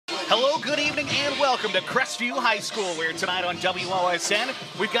Hello, good evening, and welcome to Crestview High School, where tonight on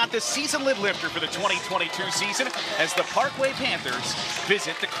WOSN, we've got the season lid lifter for the 2022 season as the Parkway Panthers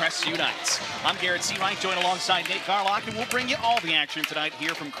visit the Crestview Knights. I'm Garrett Seawright, joined alongside Nate Garlock, and we'll bring you all the action tonight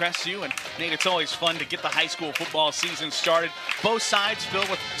here from Crestview. And Nate, it's always fun to get the high school football season started. Both sides filled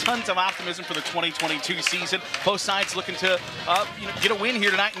with tons of optimism for the 2022 season. Both sides looking to get a win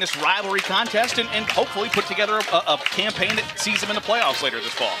here tonight in this rivalry contest and hopefully put together a campaign that sees them in the playoffs later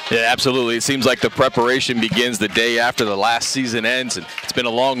this fall. Yeah, absolutely. It seems like the preparation begins the day after the last season ends, and it's been a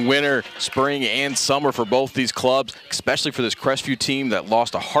long winter, spring, and summer for both these clubs, especially for this Crestview team that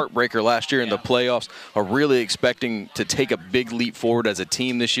lost a heartbreaker last year in the playoffs, are really expecting to take a big leap forward as a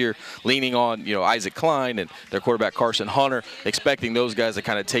team this year, leaning on, Isaac Klein and their quarterback Carson Hunter, expecting those guys to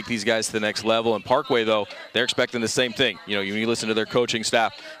kind of take these guys to the next level. And Parkway, though, they're expecting the same thing. When you listen to their coaching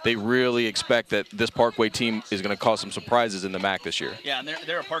staff, they really expect that this Parkway team is going to cause some surprises in the MAC this year. Yeah, and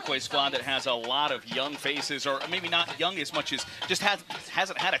they're a Parkway squad that has a lot of young faces, or maybe not young as much as just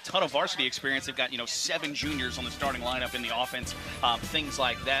hasn't had a ton of varsity experience. They've got 7 juniors on the starting lineup in the offense, things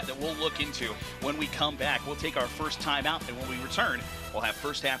like that we'll look into when we come back. We'll take our first time out, and when we return, we'll have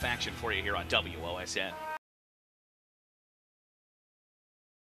first half action for you here on WOSN.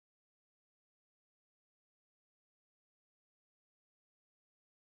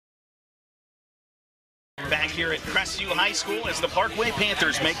 Back here at Crestview High School as the Parkway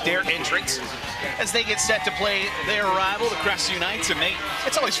Panthers make their entrance as they get set to play their rival, the Crestview Knights. And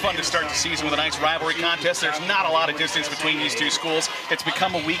it's always fun to start the season with a nice rivalry contest. There's not a lot of distance between these two schools. It's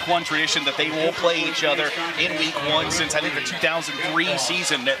become a Week 1 tradition that they will play each other in Week 1 since, I think, the 2003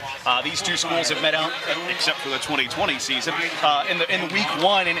 season that these two schools have met out, except for the 2020 season, in Week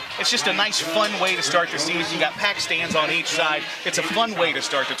 1. And it's just a nice, fun way to start the season. You got packed stands on each side. It's a fun way to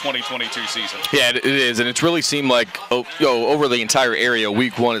start the 2022 season. Yeah, it is, and it's really seemed like over the entire area,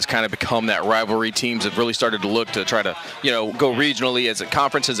 Week 1 has kind of become that rivalry. Teams have really started to look to try to go regionally as the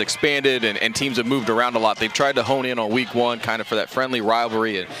conference has expanded and teams have moved around a lot. They've tried to hone in on Week 1 kind of for that friendly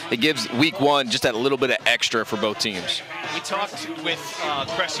rivalry, and it gives Week 1 just that little bit of extra for both teams. We talked with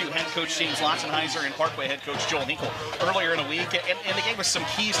Crestview head coach James Lotzenheiser and Parkway head coach Joel Hinkle earlier in the week, and they gave us some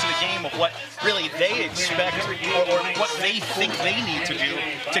keys to the game of what really they expect or what they think they need to do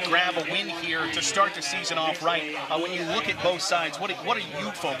to grab a win here to start the season off right. When you look at both sides, what are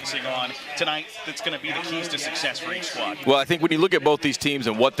you focusing on tonight that's going to be the keys to success for each squad? Well, I think when you look at both these teams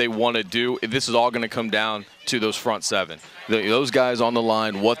and what they want to do, this is all going to come down to those front 7. Those guys on the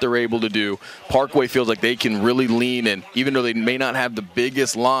line, what they're able to do. Parkway feels like they can really lean, and even though they may not have the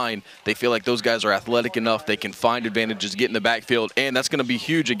biggest line, they feel like those guys are athletic enough. They can find advantages, get in the backfield, and that's going to be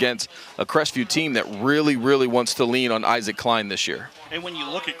huge against a Crestview team that really, really wants to lean on Isaac Klein this year. And when you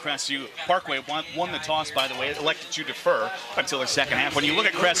look at Crestview, Parkway won the toss, by the way, elected to defer until the second half. When you look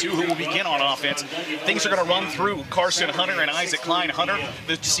at Crestview, who will begin on offense, things are going to run through Carson Hunter and Isaac Klein. Hunter,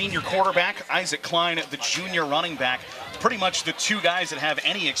 the senior quarterback, Isaac Klein, the junior running back. Pretty much the two guys that have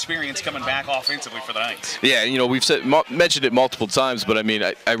any experience coming back offensively for the Knights. Yeah, we've mentioned it multiple times, but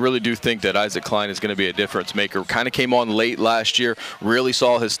I really do think that Isaac Klein is going to be a difference maker. Kind of came on late last year, really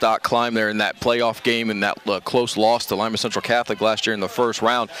saw his stock climb there in that playoff game and that close loss to Lima Central Catholic last year in the first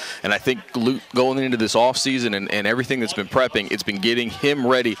round. And I think going into this offseason and everything that's been prepping, it's been getting him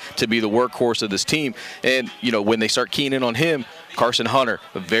ready to be the workhorse of this team. And, when they start keying in on him, Carson Hunter,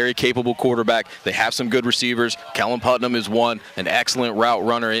 a very capable quarterback. They have some good receivers. Kellen Putnam is one, an excellent route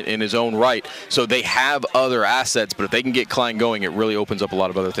runner in his own right. So they have other assets, but if they can get Klein going, it really opens up a lot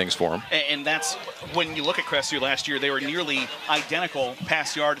of other things for them. And that's when you look at Crestview last year, they were nearly identical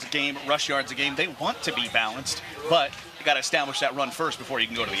pass yards a game, rush yards a game. They want to be balanced, but you got to establish that run first before you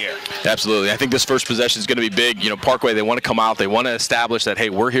can go to the air. Absolutely. I think this first possession is going to be big. Parkway, they want to come out. They want to establish that, hey,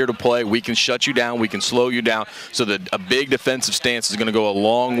 we're here to play. We can shut you down. We can slow you down. So that a big defensive stance is going to go a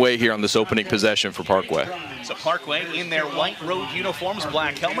long way here on this opening possession for Parkway. So Parkway in their white road uniforms,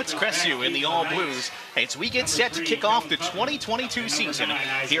 black helmets, Crestview in the all blues. As we get set to kick off the 2022 season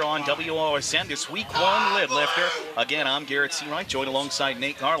here on WOSN, this Week 1 lid lifter. Again, I'm Garrett Seawright, joined alongside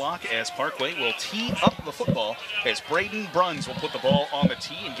Nate Garlock as Parkway will tee up the football as Braden Bruns will put the ball on the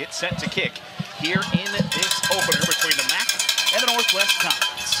tee and get set to kick here in this opener between the MAC and the Northwest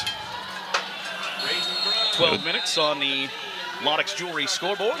Conference. 12 minutes on the Lodex Jewelry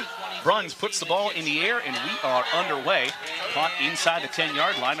scoreboard. Bruns puts the ball in the air, and we are underway. Caught inside the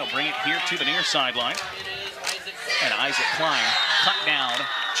 10-yard line. They'll bring it here to the near sideline. And Isaac Klein cut down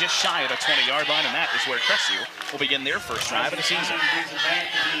just shy of the 20-yard line, and that is where Crestview will begin their first drive of the season.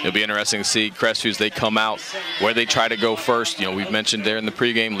 It'll be interesting to see Crestview as they come out, where they try to go first. We've mentioned there in the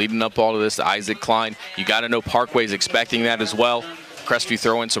pregame, leading up all of this, Isaac Klein. You got to know Parkway's expecting that as well. Crestview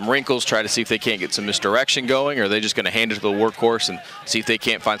throw in some wrinkles, try to see if they can't get some misdirection going, or are they just going to hand it to the workhorse and see if they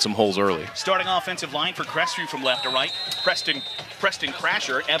can't find some holes early? Starting offensive line for Crestview from left to right. Preston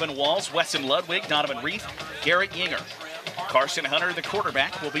Crasher, Evan Walls, Wesson Ludwig, Donovan Reith, Garrett Yinger. Carson Hunter, the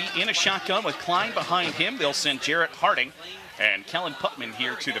quarterback, will be in a shotgun with Klein behind him. They'll send Jarrett Harding and Kellen Putman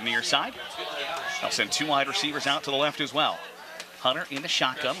here to the near side. They'll send 2 wide receivers out to the left as well. Hunter in the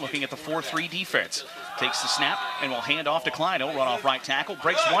shotgun, looking at the 4-3 defense. Takes the snap and will hand off to Klein. He'll run off right tackle,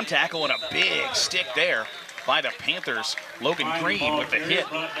 breaks one tackle, and a big stick there by the Panthers. Logan Green with the hit,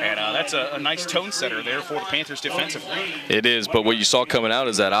 and that's a nice tone setter there for the Panthers defensively. It is, but what you saw coming out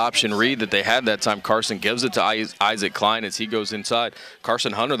is that option read that they had that time. Carson gives it to Isaac Klein as he goes inside.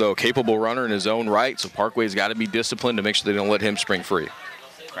 Carson Hunter, though, a capable runner in his own right, so Parkway's got to be disciplined to make sure they don't let him spring free.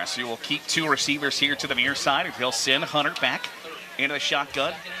 Crestview will keep 2 receivers here to the near side. He'll send Hunter back into the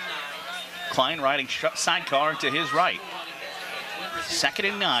shotgun. Klein riding sidecar to his right.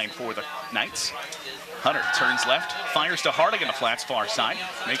 2nd and 9 for the Knights. Hunter turns left, fires to Harding in the flats far side,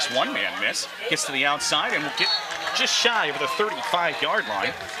 makes one man miss, gets to the outside, and will get just shy of the 35-yard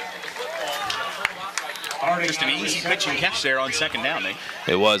line. Just an easy pitch and catch there on 2nd down, Nate.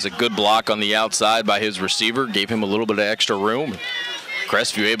 It was a good block on the outside by his receiver, gave him a little bit of extra room.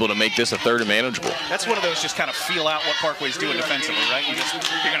 Crestview able to make this a 3rd and manageable. That's one of those just kind of feel out what Parkway's doing defensively, right? You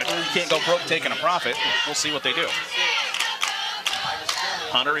can't go broke taking a profit. We'll see what they do.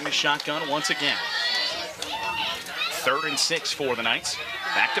 Hunter in the shotgun once again. 3rd and 6 for the Knights.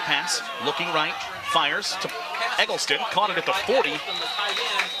 Back to pass, looking right, fires to Eggleston, caught it at the 40,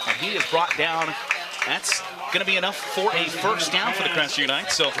 and he is brought down. That's going to be enough for a 1st down for the Crestview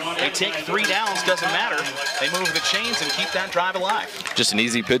Knights. So they take 3 downs, doesn't matter. They move the chains and keep that drive alive. Just an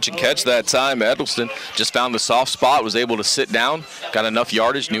easy pitch and catch that time. Eggleston just found the soft spot, was able to sit down, got enough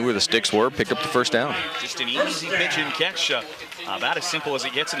yardage, knew where the sticks were, picked up the 1st down. Just an easy pitch and catch. About as simple as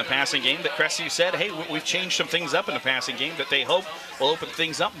it gets in the passing game. That Crestview said, hey, we've changed some things up in the passing game that they hope will open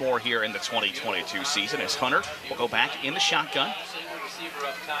things up more here in the 2022 season, as Hunter will go back in the shotgun.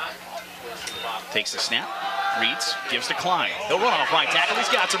 Takes the snap, reads, gives to Klein. He'll run off right tackle. He's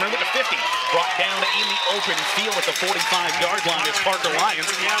got some room at the 50. Brought down in the open field at the 45-yard line is Parker Lyons.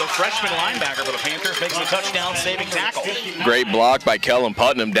 The freshman linebacker for the Panthers makes the touchdown saving tackle. Great block by Kellen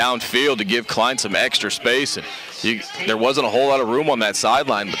Putnam downfield to give Klein some extra space. And there wasn't a whole lot of room on that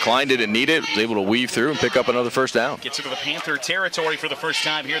sideline, but Klein didn't need it. Was able to weave through and pick up another 1st down. Gets into the Panther territory for the first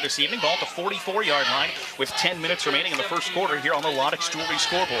time here this evening. Ball at the 44-yard line with 10 minutes remaining in the 1st quarter here on the Lodex Jewelry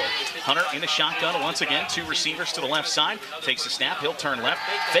scoreboard. Hunter in the shotgun once again. 2 receivers to the left side. Takes the snap. He'll turn left.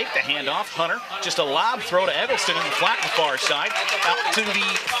 Fake the handoff. Hunter just a lob throw to Eggleston in the flat on the far side. Out to the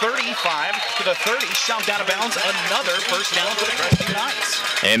 35, to the 30. Shoved out of bounds. Another 1st down for the Crestview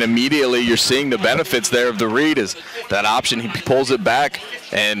Knights. And immediately you're seeing the benefits there of the read is that option. He pulls it back,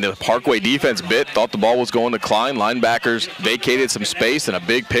 and the Parkway defense thought the ball was going to Klein. Linebackers vacated some space, and a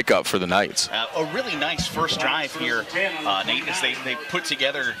big pickup for the Knights. A really nice first drive here, Nate, as they put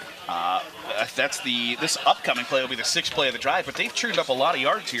together. This upcoming play will be the 6th play of the drive, but they've churned up a lot of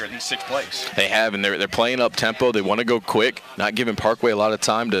yards here in these 6 plays. They have, and they're playing up tempo. They want to go quick, not giving Parkway a lot of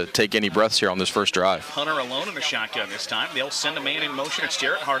time to take any breaths here on this first drive. Hunter alone in the shotgun this time. They'll send a man in motion. It's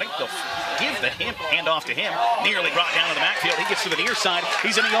Jarrett Harding. They'll give the handoff to him. Nearly brought down to the backfield. He gets to the near side.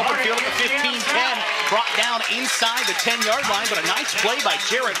 He's in the open field at the 15-10. Brought down inside the 10-yard line, but a nice play by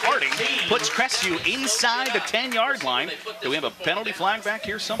Jarrett Harding puts Crestview inside the 10-yard line. Do we have a penalty flag back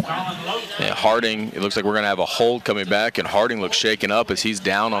here somewhere? Yeah, Harding, it looks like we're going to have a hold coming back, and Harding looks shaken up as he's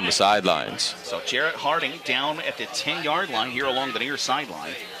down on the sidelines. So Jarrett Harding down at the 10-yard line here along the near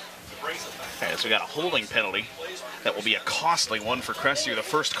sideline. Okay, so we got a holding penalty. That will be a costly one for Crestview, the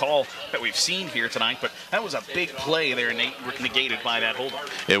first call that we've seen here tonight, but that was a big play there, negated by that holding.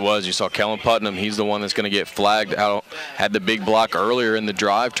 It was. You saw Kellen Putnam. He's the one that's going to get flagged out. Had the big block earlier in the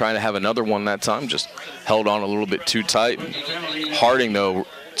drive, trying to have another one that time. Just held on a little bit too tight. Harding, though,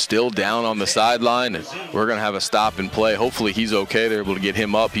 still down on the sideline, and we're going to have a stop and play. Hopefully he's okay. They're able to get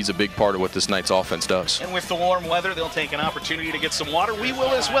him up. He's a big part of what this Knights offense does. And with the warm weather, they'll take an opportunity to get some water. We will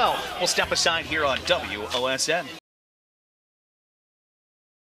as well. We'll step aside here on WOSN.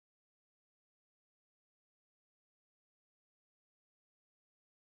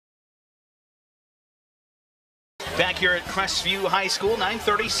 Back here at Crestview High School,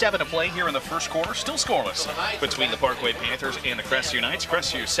 9:37 to play here in the first quarter. Still scoreless between the Parkway Panthers and the Crestview Knights.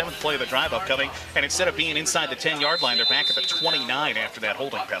 Crestview, 7th play of the drive upcoming, and instead of being inside the 10-yard line, they're back at the 29 after that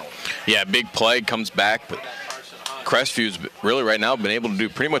holding penalty. Yeah, big play comes back, but Crestview's really right now been able to do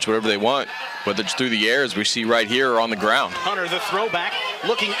pretty much whatever they want, whether it's through the air, as we see right here, or on the ground. Hunter, the throwback,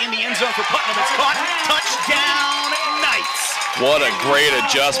 looking in the end zone for Putnam. It's caught. Touchdown, Knights. What a great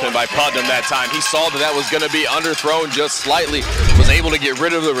adjustment by Putnam that time. He saw that that was going to be underthrown just slightly, was able to get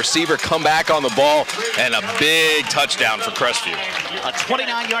rid of the receiver, come back on the ball, and a big touchdown for Crestview. A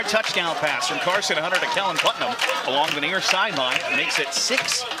 29-yard touchdown pass from Carson Hunter to Kellen Putnam along the near sideline. Makes it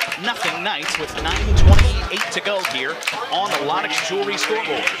 6-0 Knights with 9:28 to go here on the Lodex Jewelry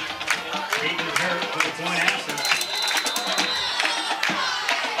scoreboard.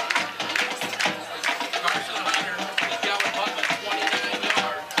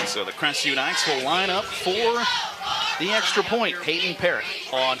 So the Crestview Knights will line up for the extra point. Hayden Parrott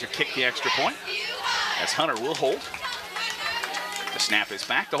on to kick the extra point, as Hunter will hold. The snap is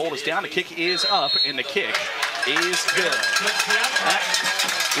back, the hold is down, the kick is up, and the kick is good.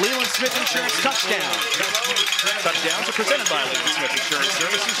 Leland Smith Insurance touchdown. Touchdowns are presented by Leland Smith Insurance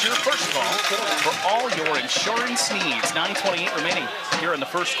Services, your first call for all your insurance needs. 9:28 remaining here in the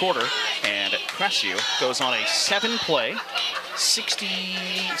first quarter, and Crestview goes on a 7-play,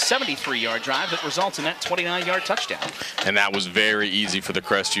 73-yard drive that results in that 29-yard touchdown. And that was very easy for the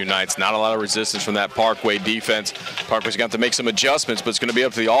Crestview Knights. Not a lot of resistance from that Parkway defense. Parkway's going to have to make some adjustments, but it's going to be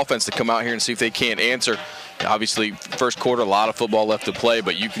up to the offense to come out here and see if they can't answer. Obviously, first quarter, a lot of football left to play,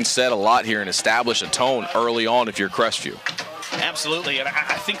 but you can set a lot here and establish a tone early on if you're Crestview. Absolutely, and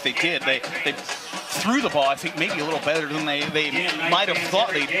I think they did. They threw the ball, I think, maybe a little better than they might have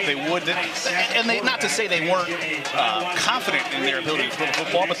thought they would. And not to say they weren't confident in their ability to throw the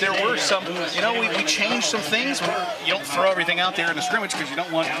football, but there were some, we changed some things. You don't throw everything out there in the scrimmage because you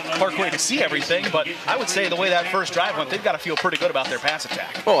don't want Parkway to see everything, but I would say the way that first drive went, they've got to feel pretty good about their pass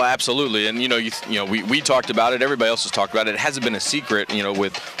attack. Oh, absolutely, and we talked about it, everybody else has talked about it. It hasn't been a secret,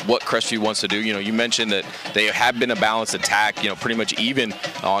 with what Crestview wants to do. You mentioned that they have been a balanced attack, pretty much even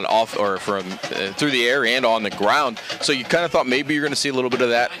on off or from through the air and on the ground. So you kind of thought maybe you're going to see a little bit of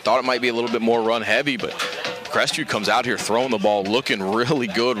that. Thought it might be a little bit more run heavy, but Crestview comes out here throwing the ball, looking really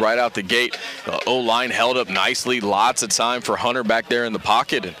good right out the gate. The O-line held up nicely. Lots of time for Hunter back there in the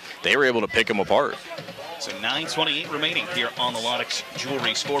pocket, and they were able to pick him apart. So 9:28 remaining here on the Lodex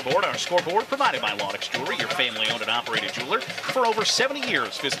Jewelry scoreboard. Our scoreboard provided by Lodex Jewelry, your family-owned and operated jeweler for over 70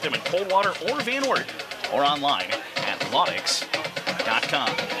 years. Visit them in Coldwater or Van Wert or online at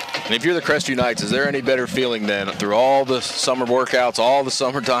lodex.com. And if you're the Crestview Knights, is there any better feeling than through all the summer workouts, all the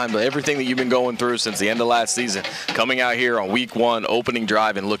summertime, everything that you've been going through since the end of last season, coming out here on week 1, opening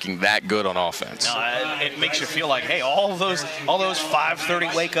drive, and looking that good on offense? It makes you feel like, hey, all those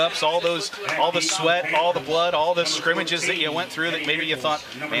 5:30 wake-ups, all the sweat, all the blood, all the scrimmages that you went through that maybe you thought,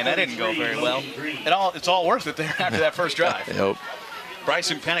 man, that didn't go very well. It's all worth it there after that first drive. Yep.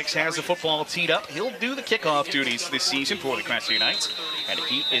 Bryson Penix has the football teed up. He'll do the kickoff duties this season for the Crestview Knights, and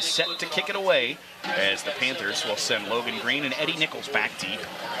he is set to kick it away as the Panthers will send Logan Green and Eddie Nichols back deep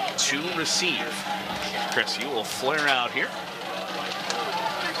to receive. Crestview will flare out here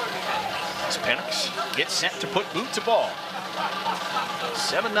as Penix gets set to put boot to ball.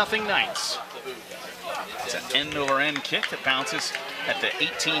 7-0 Knights. It's an end-over-end kick that bounces at the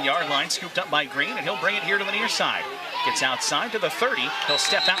 18-yard line, scooped up by Green, and he'll bring it here to the near side. Gets outside to the 30. He'll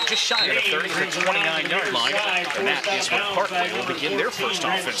step out just shy of the 30 to the 29-yard line. And that is when Parkway will begin their first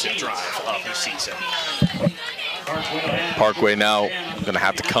offensive drive of the season. Parkway now going to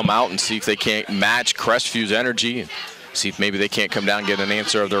have to come out and see if they can't match Crestview's energy. See if maybe they can't come down and get an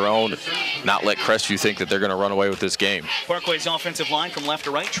answer of their own, not let Crestview think that they're going to run away with this game. Parkway's offensive line from left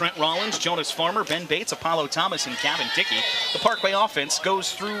to right: Trent Rollins, Jonas Farmer, Ben Bates, Apollo Thomas, and Gavin Dickey. The Parkway offense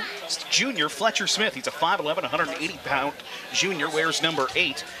goes through junior Fletcher Smith. He's a 5'11", 180-pound junior, wears number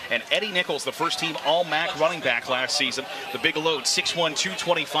 8. And Eddie Nichols, the first-team All-MAC running back last season. The big load, 6'1",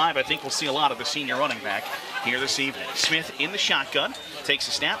 225. I think we'll see a lot of the senior running back here this evening. Smith in the shotgun, takes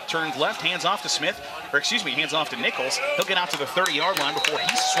a snap, turns left, hands off to hands off to Nichols. He'll get out to the 30-yard line before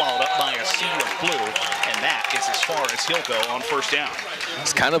he's swallowed up by a sea of blue, and that is as far as he'll go on first down.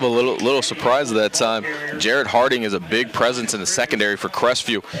 It's kind of a little surprise at that time. Jared Harding is a big presence in the secondary for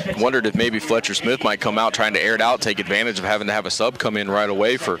Crestview. Wondered if maybe Fletcher Smith might come out trying to air it out, take advantage of having to have a sub come in right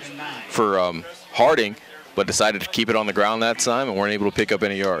away for Harding, but decided to keep it on the ground that time and weren't able to pick up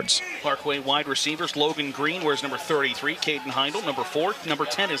any yards. Parkway wide receivers: Logan Green wears number 33, Caden Heindel, number 4, number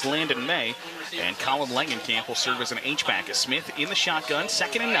 10 is Landon May, and Colin Langenkamp will serve as an H-back. As Smith in the shotgun,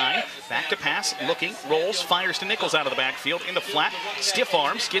 2nd and 9, back to pass, looking, rolls, fires to Nichols out of the backfield, in the flat, stiff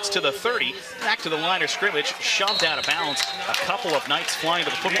arms, gets to the 30, back to the line of scrimmage, shoved out of bounds. A couple of Knights flying to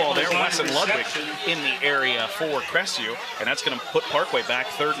the football there. Wesson Ludwig in the area for Crestview, and that's going to put Parkway back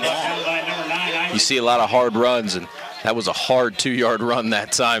 3rd and long. You see a lot of hard runs, and That was a hard 2-yard run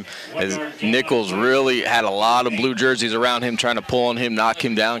that time, as Nichols really had a lot of blue jerseys around him trying to pull on him, knock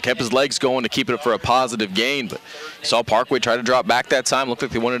him down, kept his legs going to keep it for a positive gain, but saw Parkway try to drop back that time. Looked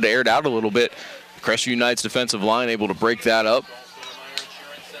like they wanted to air it out a little bit. Crestview United's defensive line able to break that up.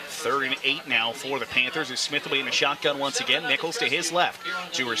 3rd and 8 now for the Panthers, as Smith will be in the shotgun once again. Nichols to his left.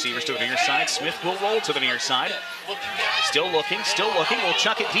 2 receivers to the near side. Smith will roll to the near side. Still looking. Will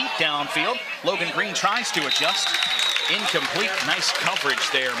chuck it deep downfield. Logan Green tries to adjust. Incomplete. Nice coverage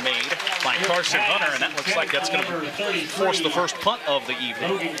there made by Carson Hunter, and that looks like that's going to force the first punt of the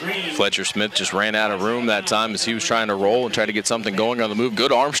evening. Fletcher Smith just ran out of room that time as he was trying to roll and try to get something going on the move.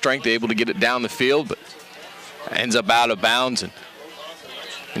 Good arm strength, able to get it down the field, but ends up out of bounds. And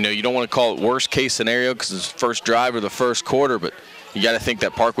you don't want to call it worst case scenario because it's first drive or the first quarter, but you got to think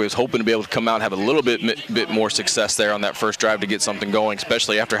that Parkway was hoping to be able to come out and have a little bit more success there on that first drive to get something going,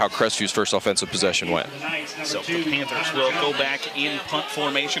 especially after how Crestview's first offensive possession went. So the Panthers will go back in punt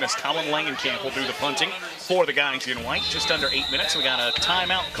formation as Colin Langenkamp will do the punting for the guys in white. Just under 8 minutes. We got a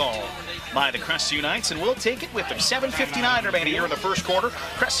timeout call by the Crestview Knights, and we'll take it with them. 7:59 remaining here in the first quarter.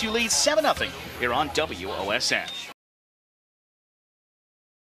 Crestview leads 7-0 here on WOSN.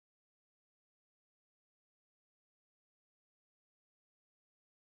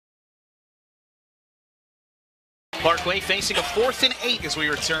 Parkway facing a 4th and 8 as we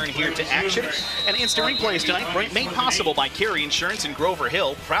return here to action. And instant replays tonight made possible by Carey Insurance in Grover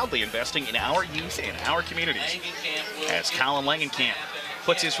Hill, proudly investing in our youth and our communities. As Colin Langenkamp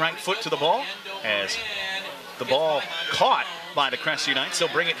puts his right foot to the ball, as the ball caught by the Crestview Knights. They'll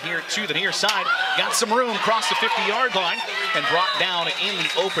bring it here to the near side. Got some room, crossed the 50-yard line, and brought down in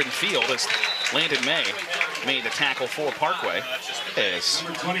the open field as Landon May made the tackle for Parkway. As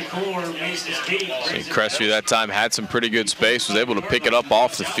Crestview that time had some pretty good space, was able to pick it up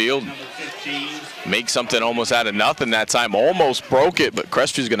off the field, make something almost out of nothing that time. Almost broke it, but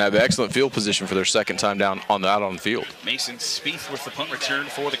Crestview's going to have excellent field position for their second time down out on the field. Mason Spieth with the punt return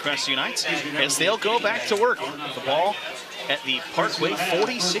for the Crestview Knights as they'll go back to work. The ball at the Parkway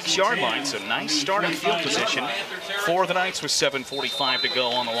 46-yard line, so nice starting field position for the Knights with 7:45 to go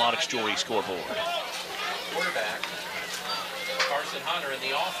on the Lottich Jewelry scoreboard. Quarterback Carson Hunter in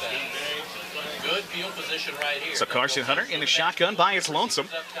the offense. Good field position right here. So Carson Hunter in the shotgun by his lonesome.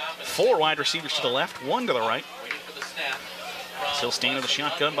 4 wide receivers to the left, 1 to the right. Still staying in the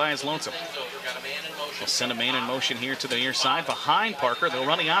shotgun by his lonesome. They'll send a man in motion here to the near side behind Parker. They'll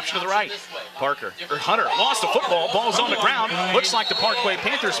run the option to the right. Hunter lost the football. Ball's on the ground. Looks like the Parkway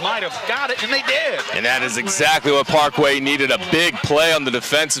Panthers might have got it, and they did. And that is exactly what Parkway needed, a big play on the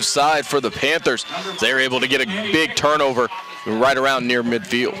defensive side for the Panthers. They were able to get a big turnover right around near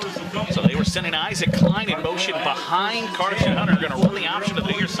midfield. So they were sending Isaac Klein in motion behind Carson Hunter. Going to run the option to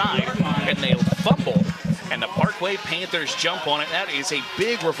the near side, and they fumble. And the Parkway Panthers jump on it. That is a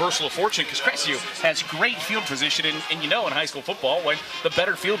big reversal of fortune because Crestview has great field position. And you know in high school football, when the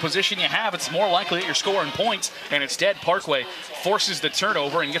better field position you have, it's more likely that you're scoring points. And instead, Parkway forces the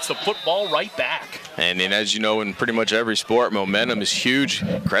turnover and gets the football right back. And as you know, in pretty much every sport, momentum is huge.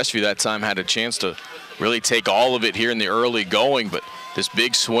 Crestview that time had a chance to really take all of it here in the early going. But this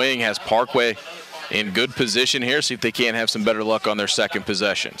big swing has Parkway in good position here. See if they can't have some better luck on their second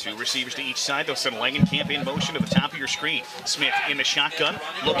possession. 2 receivers to each side. They'll send Langenkamp in motion to the top of your screen. Smith in the shotgun,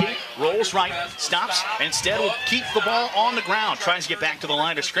 looking, rolls right, stops, and instead will keep the ball on the ground. Tries to get back to the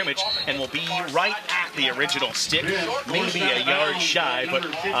line of scrimmage and will be right at the original stick. Maybe a yard shy,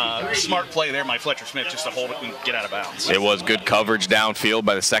 but smart play there by Fletcher Smith just to hold it and get out of bounds. It was good coverage downfield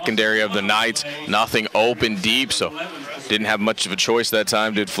by the secondary of the Knights. Nothing open deep, so didn't have much of a choice that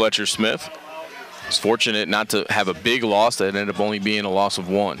time, did Fletcher Smith. Was fortunate not to have a big loss. That ended up only being a loss of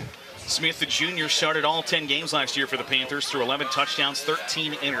 1. Smith, the junior, started all 10 games last year for the Panthers, threw 11 touchdowns,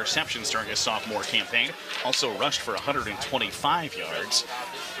 13 interceptions during his sophomore campaign. Also rushed for 125 yards.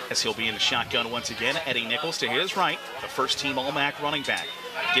 As he'll be in the shotgun once again. Eddie Nichols to his right, the first-team All-MAC running back.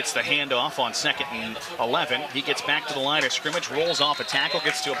 Gets the handoff on 2nd and 11. He gets back to the line of scrimmage, rolls off a tackle,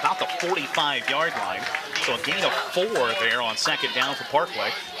 gets to about the 45-yard line. So a gain of 4 there on 2nd down for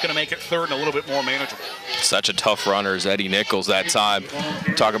Parkway. Going to make it 3rd and a little bit more manageable. Such a tough runner as Eddie Nichols that time.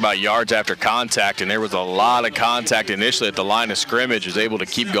 Talk about yards after contact, and there was a lot of contact initially at the line of scrimmage. Was able to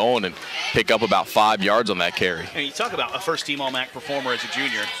keep going and pick up about 5 yards on that carry. And you talk about a first-team All-MAC performer as a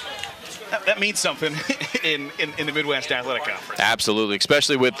junior. that means something in the Midwest Athletic Conference. Absolutely,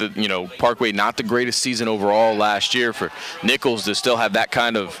 especially with the Parkway not the greatest season overall last year. For Nichols to still have that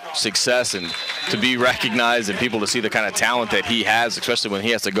kind of success and to be recognized and people to see the kind of talent that he has, especially when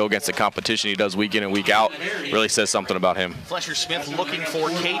he has to go against the competition he does week in and week out, really says something about him. Fletcher Smith looking for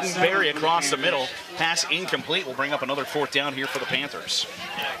Caden Berry across the middle. Pass incomplete. Will bring up another 4th down here for the Panthers.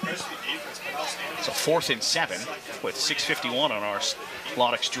 So 4th and 7 with 6:51 on our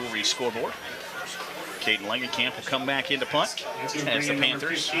Laudex Jewelry scoreboard. Caden Langenkamp will come back into punt as the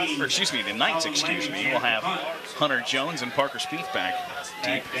Panthers, or excuse me, the Knights, excuse me, will have Hunter Jones and Parker Spieth back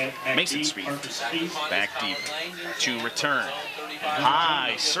deep. Mason Spieth back deep to return.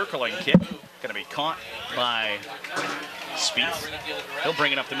 High circling kick, going to be caught by Spieth. He'll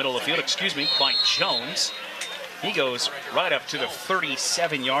bring it up the middle of the field, excuse me, by Jones. He goes right up to the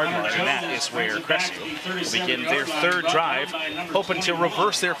 37-yard line, and that is where Crestview will begin their 3rd drive, hoping to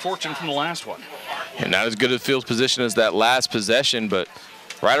reverse their fortune from the last one. And not as good a field position as that last possession, but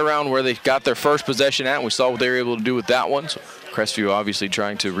right around where they got their first possession at, and we saw what they were able to do with that one. So Crestview obviously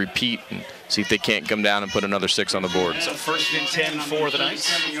trying to repeat and see if they can't come down and put another 6 on the board. So 1st and 10 for the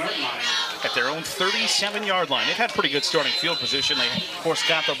Knights at their own 37-yard line. They've had pretty good starting field position. They, of course,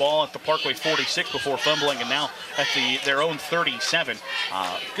 got the ball at the Parkway 46 before fumbling, and now at their own 37.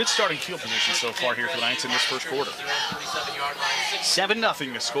 Good starting field position so far here for the Knights in this first quarter.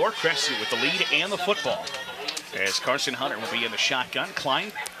 7-0 the score. Crestview with the lead and the football. As Carson Hunter will be in the shotgun.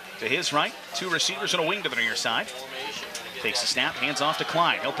 Klein to his right. 2 receivers and a wing to the near side. Takes the snap, hands off to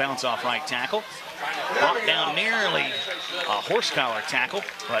Klein. He'll bounce off right tackle. Brought down nearly a horse collar tackle,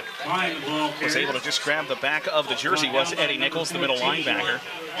 but was able to just grab the back of the jersey, was Eddie Nichols, the middle linebacker,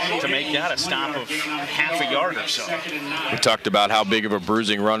 to make that a stop of half a yard or so. We talked about how big of a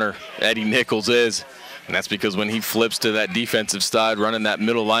bruising runner Eddie Nichols is, and that's because when he flips to that defensive side, running that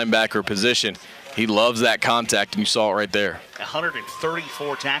middle linebacker position, he loves that contact, and you saw it right there.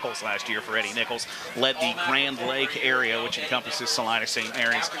 134 tackles last year for Eddie Nichols. Led the Grand Lake area, which encompasses Salina, St.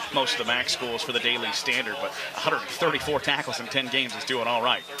 Mary's, most of the MAC schools for the Daily Standard. But 134 tackles in 10 games is doing all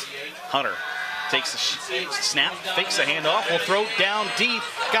right. Hunter takes the snap, fakes the handoff, will throw down deep.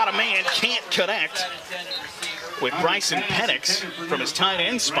 Got a man, can't connect. With Bryson Penix from his tight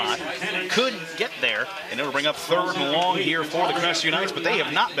end spot, could get there, and it'll bring up 3rd and long here for the Crestview Knights, but they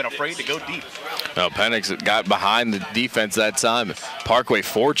have not been afraid to go deep. No, Penix got behind the defense that time. Parkway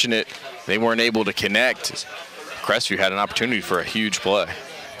fortunate they weren't able to connect. Crestview had an opportunity for a huge play.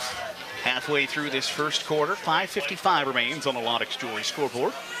 Halfway through this first quarter, 5:55 remains on the Laudex Jewelry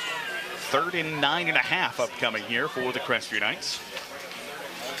scoreboard. 3rd and 9.5 upcoming here for the Crestview Knights.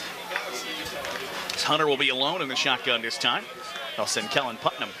 Hunter will be alone in the shotgun this time. They'll send Kellen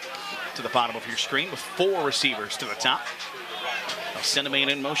Putnam to the bottom of your screen with 4 receivers to the top. They'll send him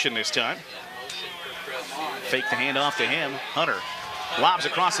in motion this time. Fake the handoff to him. Hunter lobs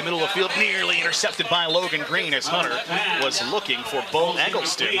across the middle of the field, nearly intercepted by Logan Green as Hunter was looking for Bo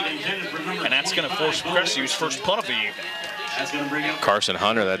Eggleston. And that's going to force Crestview's first punt of the evening. Carson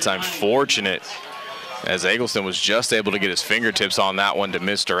Hunter that time fortunate, as Eggleston was just able to get his fingertips on that one to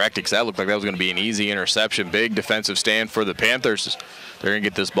misdirect it, because that looked like that was going to be an easy interception. Big defensive stand for the Panthers. They're going to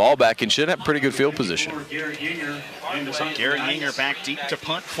get this ball back and should have pretty good field position. So Garrett Yinger back deep to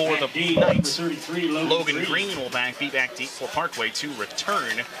punt for the Knights. Logan Green will be back deep for Parkway to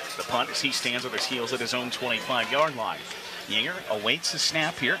return the punt as he stands with his heels at his own 25-yard line. Yinger awaits the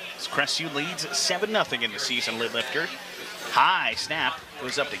snap here as Crestview leads 7-0 in the season lid lifter. High snap,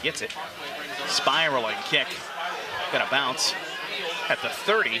 goes up to gets it. Spiraling kick, gonna bounce at the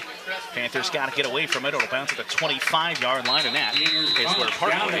 30. Panthers gotta get away from it. It'll bounce at the 25-yard line, and that is where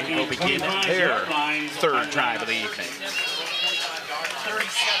Parkway will begin their 3rd drive of the evening.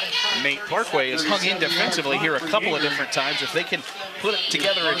 Nate, Parkway has hung in defensively here a couple of different times. If they can put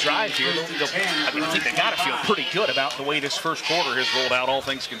together a drive here, I think they got to feel pretty good about the way this first quarter has rolled out, all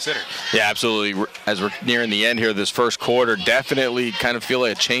things considered. Yeah, absolutely. As we're nearing the end here, this first quarter, definitely kind of feel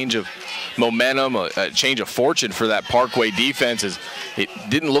like a change of momentum, a change of fortune for that Parkway defense. It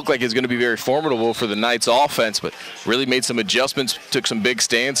didn't look like it was going to be very formidable for the Knights offense, but really made some adjustments, took some big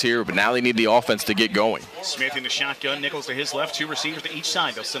stands here, but now they need the offense to get going. Smith in the shotgun, Nichols to his left, 2 receivers to each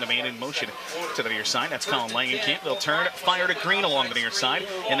side. They'll send a man in motion to the near side. That's Colin Langenkamp. They'll turn it, fire to Green along the near side.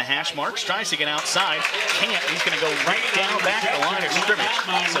 In the hash marks, tries to get outside. Can't. He's going to go right down back at the line of scrimmage.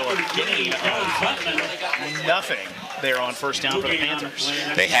 So a gain of nothing there on first down for the Panthers.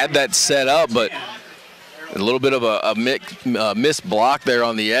 They had that set up, but a little bit of a missed block there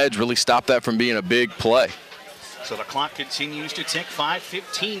on the edge really stopped that from being a big play. So the clock continues to tick.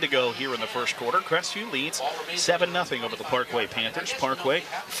 5:15 to go here in the first quarter. Crestview leads 7-0 over the Parkway Panthers. Parkway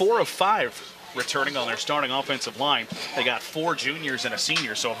 4 of 5 returning on their starting offensive line. They got 4 juniors and a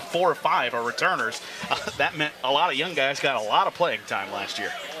senior, so 4 of 5 are returners. That meant a lot of young guys got a lot of playing time last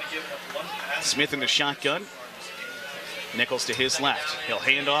year. Smith in the shotgun. Nichols to his left. He'll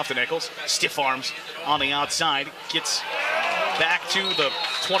hand off to Nichols. Stiff arms on the outside. Gets back to the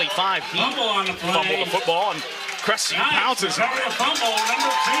 25. He fumbled the football, and Crestview pounces on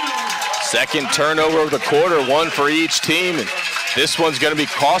it. Second turnover of the quarter, 1 for each team. And this one's going to be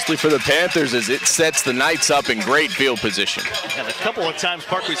costly for the Panthers as it sets the Knights up in great field position. And a couple of times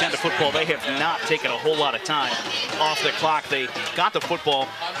Parkway's had the football, they have not taken a whole lot of time off the clock. They got the football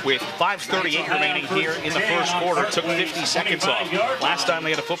with 5:38 remaining here in the first quarter. Took 50 seconds off. Last time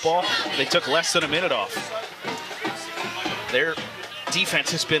they had the football, they took less than a minute off. Their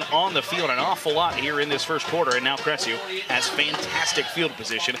defense has been on the field an awful lot here in this first quarter, and now Crestview has fantastic field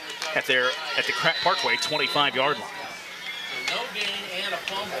position at the Parkway 25-yard line.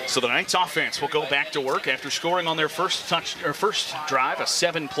 So the Knights offense will go back to work after scoring on their first drive, a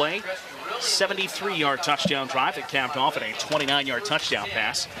 7-play, 73-yard touchdown drive that capped off at a 29-yard touchdown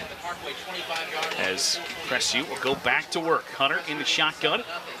pass. As Crestview will go back to work. Hunter in the shotgun.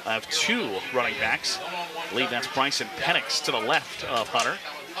 I have 2 running backs. I believe that's Bryson Penix to the left of Hunter,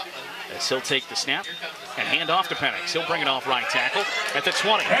 as he'll take the snap and hand off to Penix. He'll bring it off right tackle at the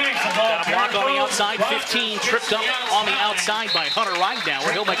 20. Got a block on the outside, 15, tripped up on the outside by Hunter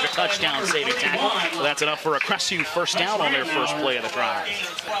Ridenauer. He'll make the touchdown saving tackle. So that's enough for a Crestview first down on their first play of the drive.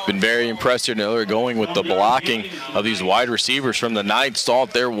 Been very impressed here. They're going with the blocking of these wide receivers from the Knights. Saw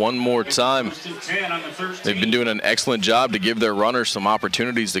it there one more time. They've been doing an excellent job to give their runners some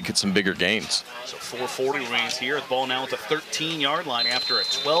opportunities to get some bigger gains. So 4:40 remains here. The ball now at the 13-yard line after a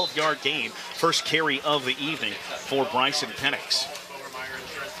 12-yard gain. First carry of the evening for Bryson Penix.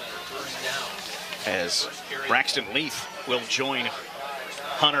 As Braxton Leaf will join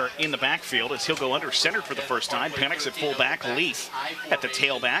Hunter in the backfield as he'll go under center for the first time. Penix at fullback, Leaf at the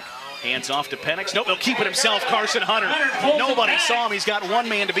tailback. Hands off to Penix. Nope, he'll keep it himself. Carson Hunter. Nobody saw him. He's got one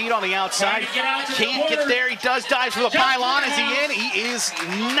man to beat on the outside. Can't get there. He does dive for the pylon. Is he in? He is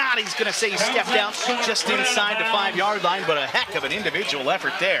not. He's going to say he stepped out just inside the 5-yard line, but a heck of an individual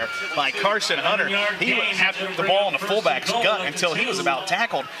effort there by Carson Hunter. He had the ball in the fullback's gut until he was about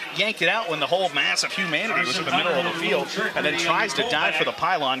tackled. Yanked it out when the whole mass of humanity was in the middle of the field, and then tries to dive for the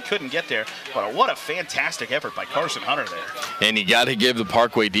pylon. Couldn't get there. But what a fantastic effort by Carson Hunter there. And you got to give the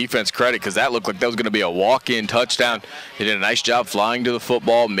Parkway defense credit, because that looked like that was going to be a walk-in touchdown. He did a nice job flying to the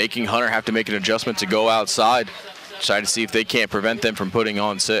football, making Hunter have to make an adjustment to go outside. Try to see if they can't prevent them from putting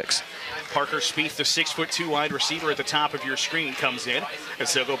on 6. Parker Spieth, the 6'2" wide receiver at the top of your screen, comes in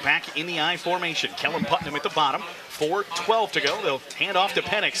as they'll go back in the I formation. Kellen Putnam at the bottom. 4:12 to go. They'll hand off to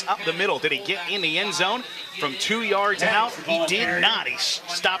Penix up the middle. Did he get in the end zone from 2 yards out? He did not. He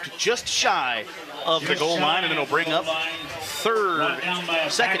stopped just shy of the goal line, and then he'll bring up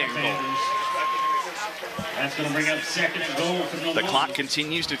second and goal. That's going to bring up second and goal from the clock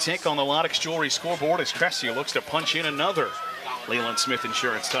continues to tick on the Lodex Jewelry scoreboard as Crestview looks to punch in another Leland Smith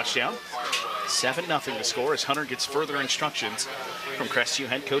Insurance touchdown. 7-0 to score as Hunter gets further instructions from Crestview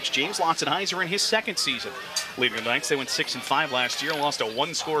head coach James Lotzenheiser in his second season. Leading the Knights, they went 6-5 last year, lost a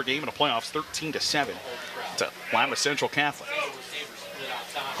 1-score game in the playoffs, 13-7 to Lima Central Catholic.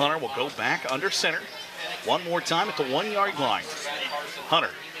 Hunter will go back under center one more time at the 1-yard line.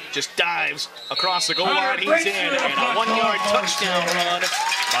 Hunter just dives across the goal line. He's in, and a 1-yard touchdown run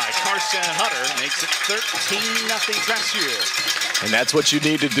by Carson Hunter makes it 13-0 Crestview. And that's what you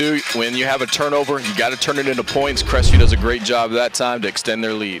need to do when you have a turnover. You got to turn it into points. Crestview does a great job that time to extend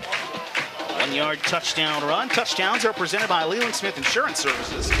their lead. 1-yard touchdown run. Touchdowns are presented by Leland Smith Insurance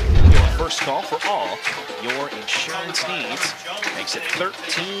Services. Your first call for all your insurance needs makes it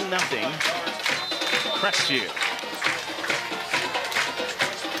 13-0 Crestview.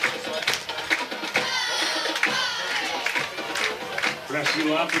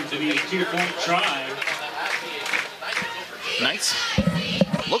 Crestview up into the 2-point try. Knights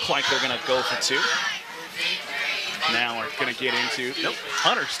look like they're going to go for 2. Now we're going to get into, nope,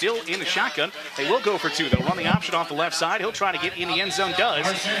 Hunter still in the shotgun. They will go for 2. They'll run the option off the left side. He'll try to get in the end zone, does,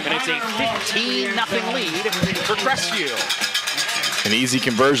 and it's a 15-0 lead for Crestview. An easy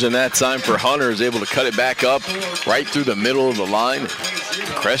conversion that time for Hunter, is able to cut it back up right through the middle of the line.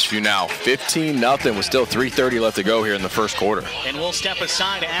 Crestview now 15-0 with still 3:30 left to go here in the first quarter. And we'll step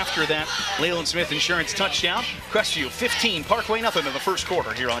aside after that Leland Smith Insurance touchdown. Crestview 15, Parkway nothing in the first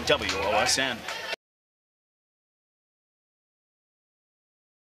quarter here on WOSN.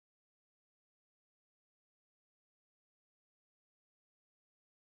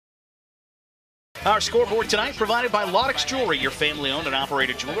 Our scoreboard tonight provided by Laudex Jewelry, your family-owned and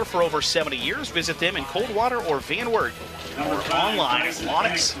operated jeweler for over 70 years. Visit them in Coldwater or Van Wert or online at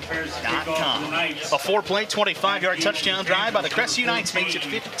laudex.com. A 4-play, 25-yard touchdown drive by the Crestview Knights makes it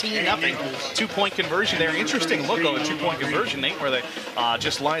 15-0. Two-point conversion there. Interesting look on the two-point conversion, Nate, where they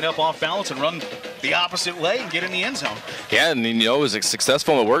just line up off balance and run the opposite way and get in the end zone. Yeah, and you know, as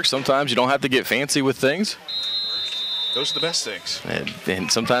successful in the work, sometimes you don't have to get fancy with things. Those are the best things.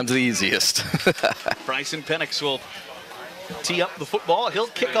 And sometimes the easiest. Bryson Penix will tee up the football. He'll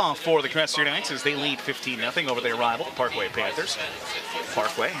kick off for the Crestview Knights as they lead 15-0 over their rival, the Parkway Panthers.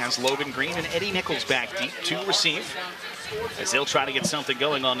 Parkway has Logan Green and Eddie Nichols back deep to receive as they'll try to get something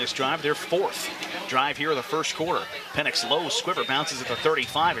going on this drive. Their fourth drive here of the first quarter. Penix low, Squiver bounces at the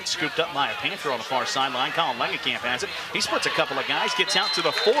 35. It's scooped up by a Panther on the far sideline. Colin Langenkamp has it. He splits a couple of guys, gets out to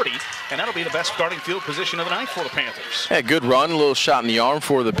the 40, and that'll be the best starting field position of the night for the Panthers. Yeah, good run, a little shot in the arm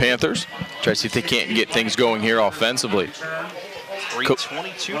for the Panthers. Try to see if they can't get things going here offensively.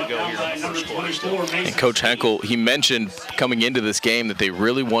 3:22 to go here in the first quarter. And Coach Henkel, he mentioned coming into this game that they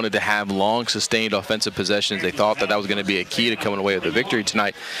really wanted to have long, sustained offensive possessions. They thought that that was going to be a key to coming away with the victory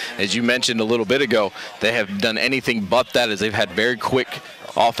tonight. As you mentioned a little bit ago, they have done anything but that as they've had very quick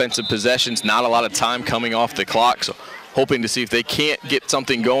offensive possessions, not a lot of time coming off the clock. So hoping to see if they can't get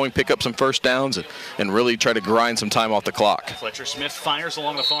something going, pick up some first downs, and really try to grind some time off the clock. Fletcher Smith fires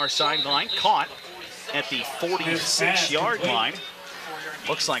along the far sideline, caught at the 46-yard line.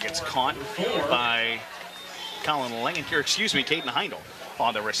 Looks like it's caught by Colin Langenkamp, excuse me, Caden Heindel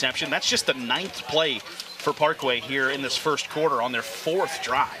on the reception. That's just the 9th play for Parkway here in this first quarter on their 4th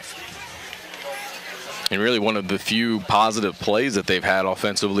drive. And really one of the few positive plays that they've had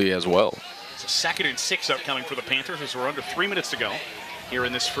offensively as well. It's a 2nd and 6 upcoming for the Panthers as we're under 3 minutes to go here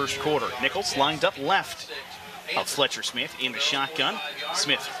in this first quarter. Nichols lined up left of Fletcher Smith in the shotgun.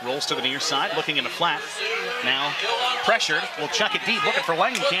 Smith rolls to the near side, looking in the flat. Now pressured, will chuck it deep, looking for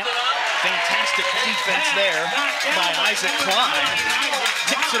Langenkamp. Fantastic defense there by Isaac Klein.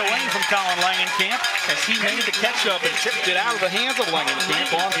 Tips it away from Colin Langenkamp as he made the catch up and tipped it out of the hands of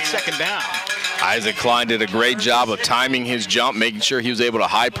Langenkamp on 2nd down. Isaac Klein did a great job of timing his jump, making sure he was able to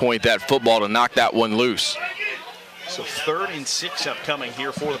high point that football to knock that one loose. So 3rd and 6 upcoming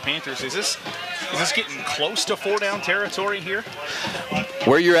here for the Panthers. Is this getting close to 4-down territory here?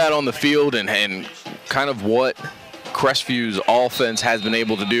 Where you're at on the field and kind of what Crestview's offense has been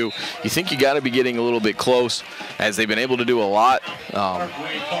able to do, you think you got to be getting a little bit close, as they've been able to do a lot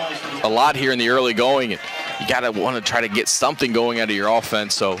here in the early going. And you got to want to try to get something going out of your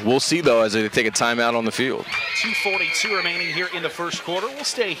offense. So we'll see, though, as they take a timeout on the field. 2:42 remaining here in the first quarter. We'll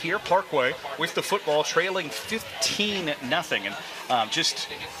stay here. Parkway with the football, trailing 15-0, and just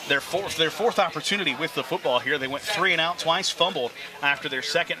their fourth opportunity with the football here. They went 3 and out twice, fumbled after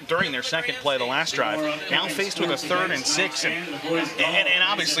during their second play of the last drive. Now faced with a 3rd and 6, and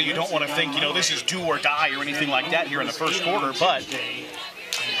obviously you don't want to think, this is do or die or anything like that here in the first quarter, but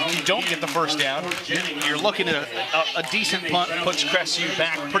if you don't get the first down, you're looking at a decent punt, puts Crestview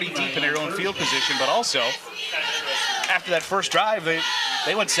back pretty deep in their own field position, but also after that first drive,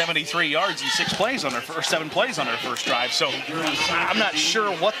 they went 73 yards in 7 plays on their first drive. So I'm not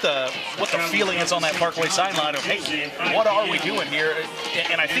sure what the feeling is on that Parkway sideline of, hey, what are we doing here?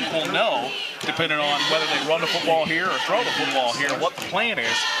 And I think we'll know, depending on whether they run the football here or throw the football here, what the plan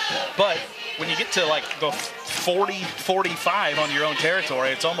is. But when you get to like the 40, 45 on your own territory,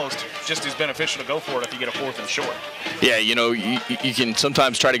 it's almost just as beneficial to go for it if you get a 4th and short. Yeah, you can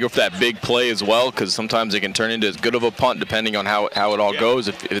sometimes try to go for that big play as well, because sometimes it can turn into as good of a punt depending on how it all goes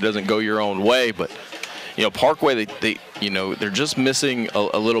if it doesn't go your own way. But Parkway, they're just missing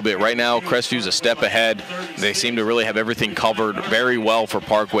a little bit right now. Crestview's a step ahead. They seem to really have everything covered very well for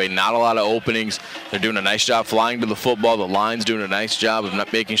Parkway. Not a lot of openings. They're doing a nice job flying to the football. The line's doing a nice job of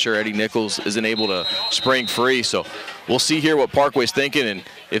not making sure Eddie Nichols isn't able to spring free. So we'll see here what Parkway's thinking, and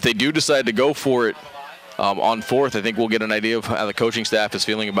if they do decide to go for it on 4th, I think we'll get an idea of how the coaching staff is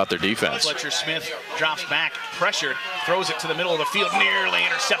feeling about their defense. Fletcher Smith drops back, pressured, throws it to the middle of the field, nearly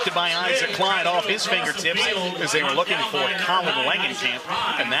intercepted by Isaac Klein off his fingertips as they were looking for Colin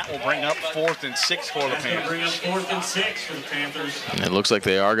Langenkamp, and that will bring up 4th and 6 for the Panthers. 4th and 6 for the Panthers. And it looks like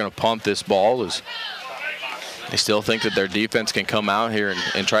they are going to punt this ball, as they still think that their defense can come out here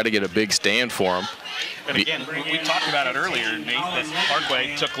and try to get a big stand for them. And again, we talked about it earlier, Nate, that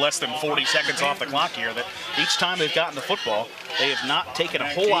Parkway took less than 40 seconds off the clock here, that each time they've gotten the football, they have not taken a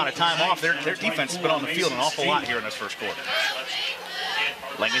whole lot of time off. Their defense has been on the field an awful lot here in this first quarter.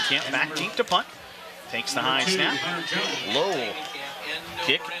 Langenkamp back deep to punt. Takes the high snap. Low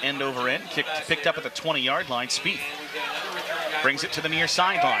kick, end over end. Kick picked up at the 20-yard line. Spieth brings it to the near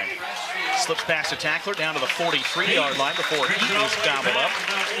sideline. Slips past the tackler down to the 43-yard line before he is gobbled up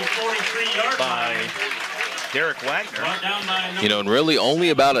by Derek Wagner. You know, and really only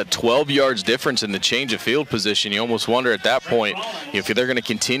about a 12 yards difference in the change of field position. You almost wonder at that point if they're going to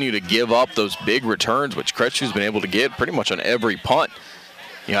continue to give up those big returns, which Crestview's been able to get pretty much on every punt.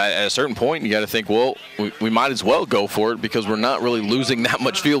 You know, at a certain point, you got to think, well, we might as well go for it because we're not really losing that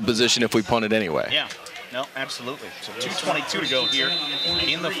much field position if we punt it anyway. Yeah. No, absolutely. So 2:22 to go here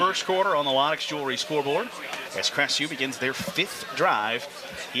in the first quarter on the Lodex Jewelry scoreboard as Crestview begins their 5th drive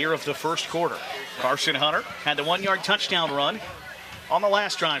here of the first quarter. Carson Hunter had the 1-yard touchdown run on the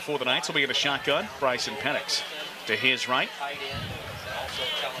last drive for the Knights. He'll be in a shotgun. Bryson Penix to his right.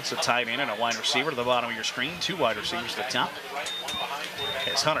 It's a tight end and a wide receiver to the bottom of your screen. 2 wide receivers to the top.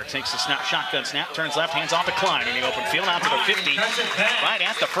 As Hunter takes the shotgun snap, turns left, hands off to Klein in the open field out to the 50, right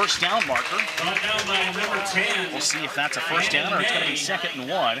at the first down marker. We'll see if that's a first down or it's going to be 2nd and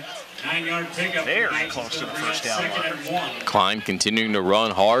 1. Very close to the first down marker. Klein continuing to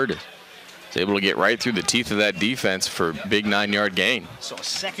run hard. He's able to get right through the teeth of that defense for a big 9-yard gain. So a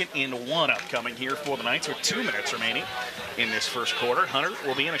 2nd and 1 upcoming here for the Knights with 2 minutes remaining in this first quarter. Hunter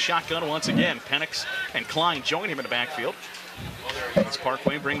will be in a shotgun once again. Penix and Klein join him in the backfield. As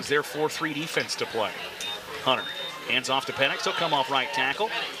Parkway brings their 4-3 defense to play. Hunter hands off to Penix. He'll come off right tackle.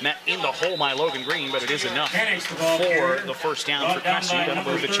 Met in the hole by Logan Green, but it is enough for the first down for Crestview. Doesn't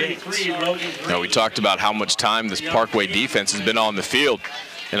move the chains. Now, we talked about how much time this Parkway defense has been on the field.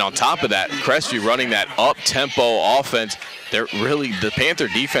 And on top of that, Crestview running that up-tempo offense. They're really, the Panther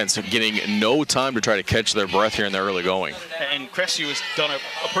defense getting no time to try to catch their breath here in the early going. And Crestview has done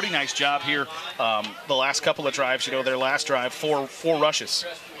a pretty nice job here. The last couple of drives, you know, their last drive, four rushes.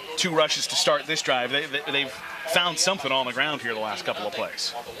 2 rushes to start this drive. They've found something on the ground here the last couple of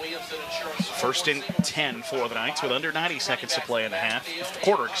plays. 1st and 10 for the Knights with under 90 seconds to play in the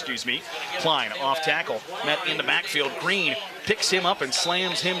quarter. Klein off tackle, met in the backfield. Green picks him up and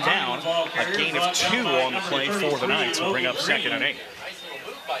slams him down. A gain of 2 on the play for the Knights will bring up 2nd and 8.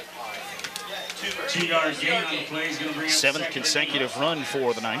 2-yard gain on the play is going to bring up 7th consecutive run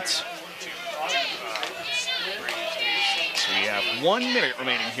for the Knights. We have 1 minute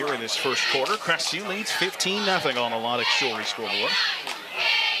remaining here in this first quarter. Crestview leads 15-0 on the Lodex Jewelry scoreboard.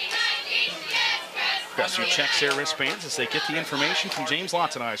 Crestview checks their wristbands as they get the information from James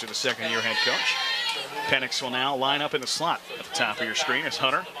Lotzenizer, the 2nd-year head coach. Penix will now line up in the slot at the top of your screen as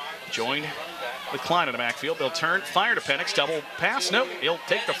Hunter joined with Klein in the backfield. They'll turn, fire to Penix, double pass. Nope, he'll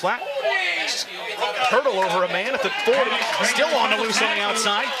take the flat. Hurdle over a man at the 40, still on the loose on the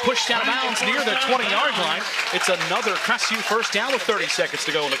outside, pushed out of bounds near the 20-yard line. It's another Crestview first down with 30 seconds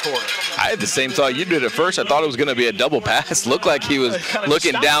to go in the quarter. I had the same thought you did at first. I thought it was going to be a double pass. Looked like he was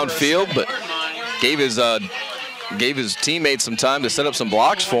looking downfield, but gave his teammates some time to set up some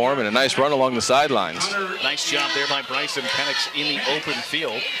blocks for him and a nice run along the sidelines. Nice job there by Bryson Penix in the open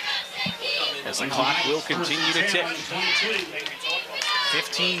field as the clock will continue to tick.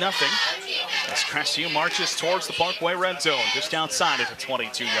 15-0 as Crestview marches towards the Parkway red zone, just outside at the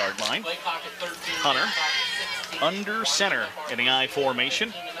 22-yard line. Hunter under center in the I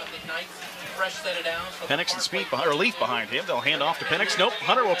formation. Penix and Speed behind, or Leaf behind him. They'll hand off to Penix. Nope,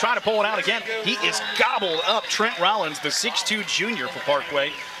 Hunter will try to pull it out again. He is gobbled up. Trent Rollins, the 6'2 junior for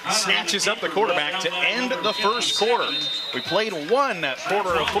Parkway, snatches up the quarterback to end the first quarter. We played 1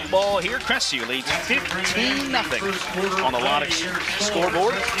 quarter of football here. Crestview leads 15-0 on the Lodex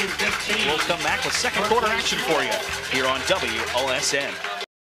scoreboard. We'll come back with second quarter action for you here on WOSN.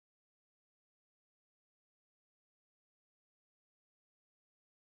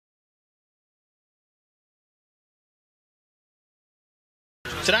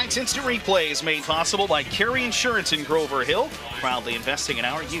 Tonight's instant replay is made possible by Carey Insurance in Grover Hill, proudly investing in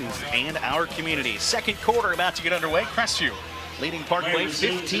our youth and our community. Second quarter about to get underway. Crestview leading Parkway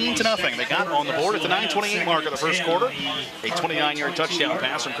 15-0. They got on the board at the 9:28 mark of the first quarter. A 29-yard touchdown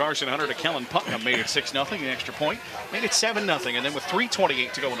pass from Carson Hunter to Kellen Putnam made it 6-0. An extra point made it 7-0. And then with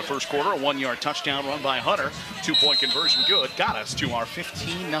 3:28 to go in the first quarter, a 1-yard touchdown run by Hunter. 2-point conversion good. Got us to our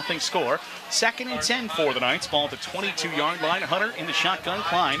 15-0 score. 2nd and 10 for the Knights. Ball at the 22-yard line. Hunter in the shotgun.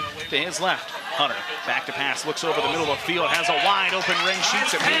 Klein to his left. Hunter back to pass. Looks over the middle of the field. Has a wide open Ren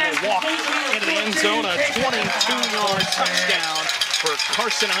Sheets and he will walk into the end zone. A 22-yard touchdown for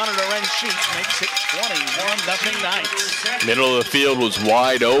Carson Hunter to Ren Sheets. Makes it 21-0 Knights. Middle of the field was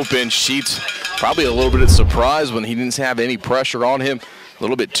wide open. Sheets probably a little bit of surprise when he didn't have any pressure on him. A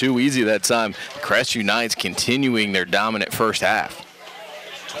little bit too easy that time. Crestview Knights continuing their dominant first half.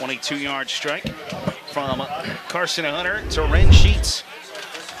 22-yard strike from Carson Hunter to Ren Sheets.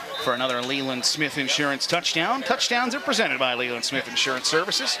 for another Leland Smith Insurance touchdown. Touchdowns are presented by Leland Smith Insurance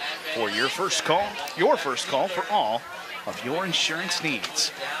Services for your first call for all of your insurance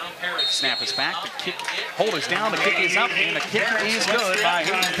needs. Snap is back, the kick, hold is down, the kick is up, and the kick is good by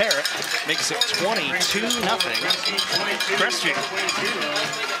Hayden Parrott. Makes it 22-0. Crestview.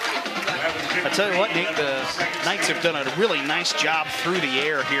 I tell you what, Nick, the Knights have done a really nice job through the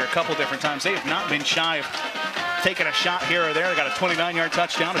air here a couple different times. They have not been shy of taking a shot here or there. They got a 29-yard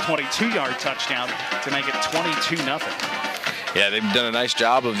touchdown, a 22-yard touchdown to make it 22-0. Yeah, they've done a nice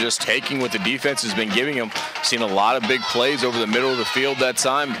job of just taking what the defense has been giving them. Seen a lot of big plays over the middle of the field that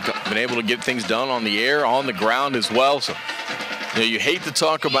time. Been able to get things done on the air, on the ground as well. So, you hate to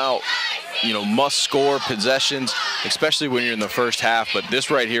talk about, must-score possessions, especially when you're in the first half. But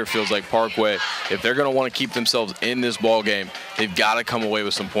this right here feels like Parkway. If they're going to want to keep themselves in this ball game, they've got to come away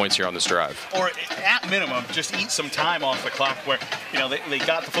with some points here on this drive. Or at minimum, just eat some time off the clock where, they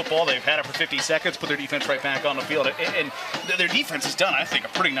got the football, they've had it for 50 seconds, put their defense right back on the field. And their defense has done, I think, a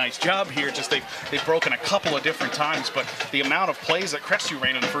pretty nice job here. Just they've broken a couple of different times, but the amount of plays that Crestview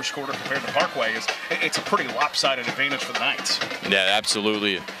ran in the first quarter compared to Parkway it's a pretty lopsided advantage for the Knights. Yeah,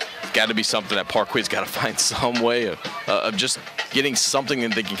 absolutely. It's got to be something that Parkway's got to find some way of just getting something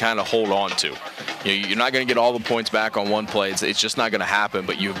that they can kind of hold on to. You're not going to get all the points back on one play. It's just not going to happen,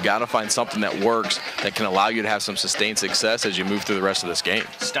 but you've got to find something that works that can allow you to have some sustained success as you move through the rest of this game.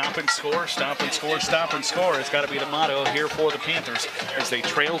 Stop and score, stop and score, stop and score. It's got to be the motto here for the Panthers as they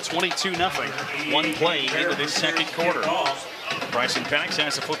trail 22-0. One play into this second quarter. Bryson Penix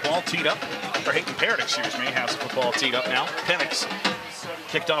has the football teed up, or Hayden Parrott, has the football teed up now. Penix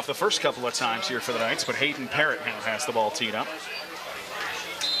kicked off the first couple of times here for the Knights, but Hayden Parrott now has the ball teed up.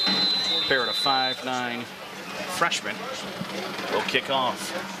 Parrott, a 5'9" freshman, will kick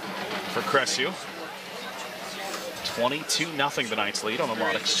off for Crestview. 22-0 the Knights lead on the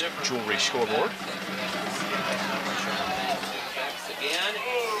Monix Jewelry scoreboard.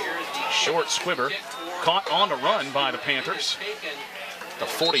 Short squibber, caught on the run by the Panthers. The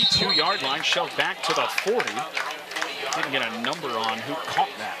 42-yard line shoved back to the 40. Didn't get a number on who caught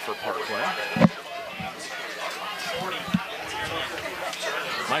that for Parkway.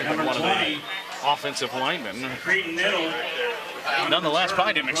 Might have been one of the offensive linemen. Nonetheless,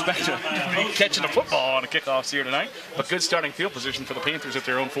 probably didn't expect to be catching the football on the kickoffs here tonight, but good starting field position for the Panthers at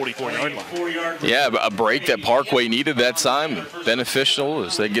their own 44-yard line. Yeah, a break that Parkway needed that time, beneficial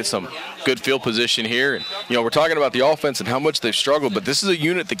as they get some good field position here. And, we're talking about the offense and how much they've struggled, but this is a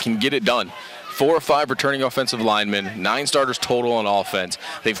unit that can get it done. 4 or 5 returning offensive linemen, 9 starters total on offense.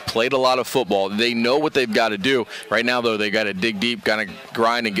 They've played a lot of football. They know what they've got to do. Right now, though, they got to dig deep, kind of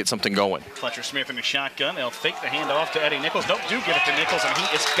grind and get something going. Fletcher Smith in the shotgun. They'll fake the handoff to Eddie Nichols. Nope, do get it to Nichols, and he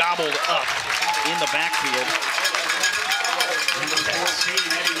is gobbled up in the backfield.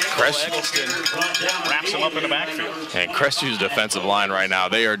 Eggleston wraps him up in the backfield. And Crestview's defensive line right now,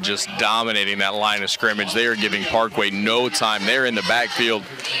 they are just dominating that line of scrimmage. They are giving Parkway no time. They're in the backfield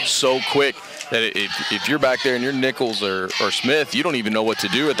so quick that if you're back there and you're Nichols or Smith, you don't even know what to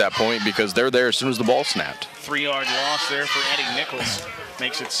do at that point because they're there as soon as the ball snapped. 3-yard loss there for Eddie Nichols.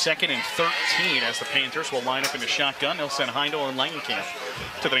 Makes it 2nd and 13 as the Panthers will line up in the shotgun. They'll send Heindel and Langenkamp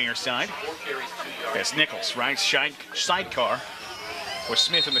to the near side. As Nichols rides sidecar with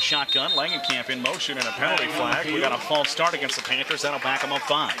Smith in the shotgun. Langenkamp in motion and a penalty flag. We got a false start against the Panthers. That'll back them up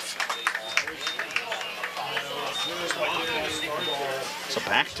 5. So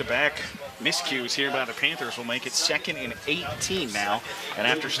back-to-back miscues here by the Panthers will make it 2nd and 18 now. And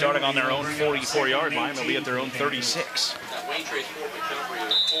after starting on their own 44-yard line, they'll be at their own 36.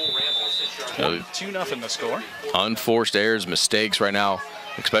 2-0 the score. Unforced errors, mistakes right now,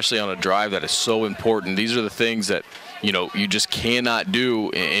 especially on a drive that is so important. These are the things that you just cannot do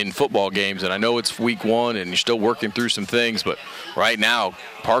in football games. And I know it's week 1 and you're still working through some things, but right now,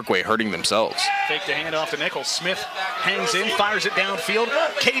 Parkway hurting themselves. Fake the handoff to Nichols. Smith hangs in, fires it downfield.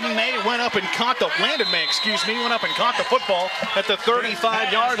 Landon May went up and caught the football at the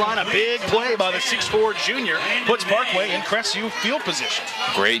 35-yard line. A big play by the 6'4" junior puts Parkway in Crestview field position.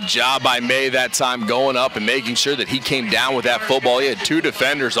 Great job by May that time going up and making sure that he came down with that football. He had 2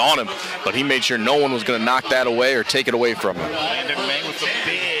 defenders on him, but he made sure no one was going to knock that away or take it away from him. Landon May with the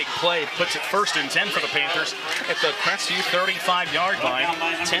big play puts it 1st and 10 for the Panthers at the Crestview 35-yard line.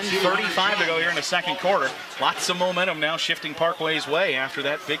 10:35 to go here in the second quarter. Lots of momentum now shifting Parkway's way after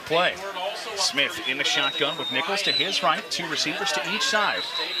that big play. Smith in the shotgun with Nichols to his right, 2 receivers to each side.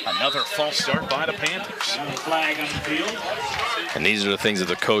 Another false start by the Panthers. Flag on the field. And these are the things of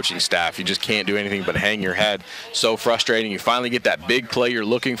the coaching staff. You just can't do anything but hang your head. So frustrating. You finally get that big play you're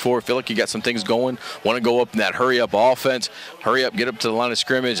looking for. Feel like you got some things going. Want to go up in that hurry-up offense. Hurry up, get up to the line of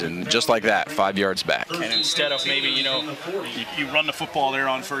scrimmage, and just like that, 5 yards back. And instead of maybe, you run the football there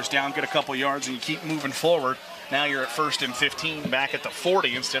on first down, get a couple yards, and you keep moving forward. Now you're at 1st and 15 back at the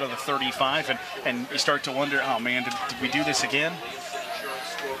 40 instead of the 35, and you start to wonder, oh man, did we do this again?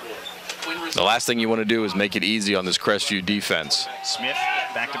 The last thing you want to do is make it easy on this Crestview defense. Smith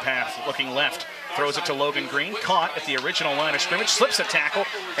back to pass, looking left, throws it to Logan Green, caught at the original line of scrimmage, slips a tackle,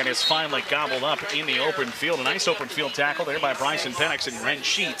 and is finally gobbled up in the open field. A nice open field tackle there by Bryson Penix and Ren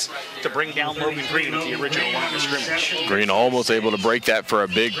Sheets to bring down Logan Green at the original line of scrimmage. Green almost able to break that for a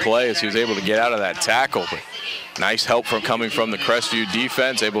big play as he was able to get out of that tackle. But nice help coming from the Crestview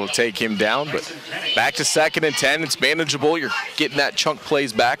defense, able to take him down. But back to 2nd and 10. It's manageable. You're getting that chunk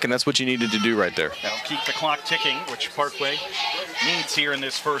plays back, and that's what you needed to do right there. That'll keep the clock ticking, which Parkway needs here in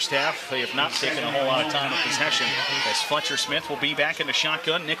this first half. They have not taken a whole lot of time of possession, as Fletcher Smith will be back in the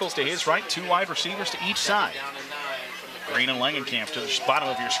shotgun. Nichols to his right, 2 wide receivers to each side. Green and Langenkamp to the bottom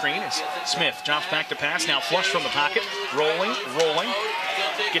of your screen as Smith drops back to pass, now flush from the pocket, rolling,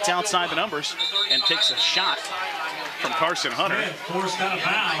 gets outside the numbers and takes a shot from Carson Hunter.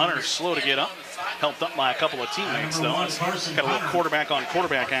 Hunter's slow to get up, helped up by a couple of teammates though. Got a little quarterback on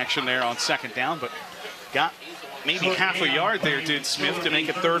quarterback action there on 2nd down, but got maybe half a yard there, did Smith, to make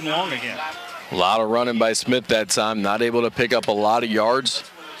it 3rd and long again. A lot of running by Smith that time, not able to pick up a lot of yards.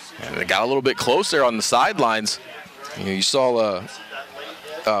 And they got a little bit close there on the sidelines. You saw,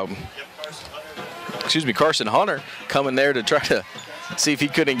 Carson Hunter coming there to try to see if he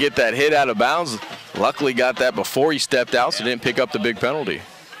couldn't get that hit out of bounds. Luckily got that before he stepped out, so didn't pick up the big penalty.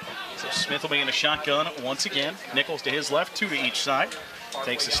 So Smith will be in the shotgun once again. Nichols to his left, 2 to each side.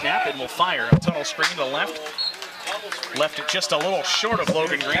 Takes a snap and will fire. A tunnel screen to the left. Left it just a little short of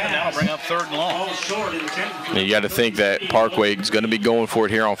Logan Green, and that'll bring up 3rd and long. You got to think that Parkway is going to be going for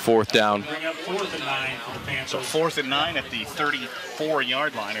it here on 4th down. So 4th and 9 at the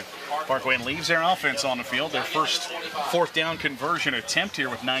 34-yard line. Parkway leaves their offense on the field. Their first 4th down conversion attempt here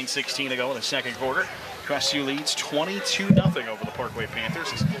with 9:16 to go in the 2nd quarter. Crestview leads 22-0 over the Parkway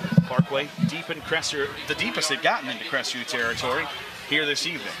Panthers. Parkway deep in Crestview, the deepest they've gotten into Crestview territory here this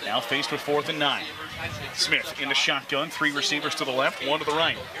evening. Now faced with 4th and 9. Smith in the shotgun, 3 receivers to the left, 1 to the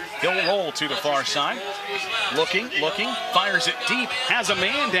right. He'll roll to the far side. Looking, fires it deep, has a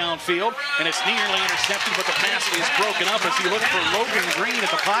man downfield, and it's nearly intercepted, but the pass is broken up as he looked for Logan Green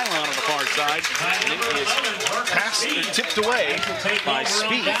at the pylon on the far side. And it is passed, tipped away by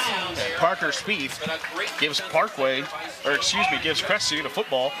Spieth. Parker Spieth gives gives Crestview the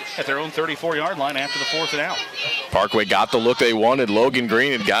football at their own 34-yard line after the 4th and out. Parkway got the look they wanted. Logan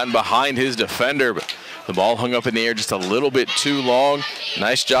Green had gotten behind his defender, but the ball hung up in the air just a little bit too long.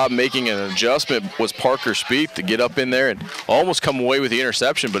 Nice job making an adjustment was Parker Spieth to get up in there and almost come away with the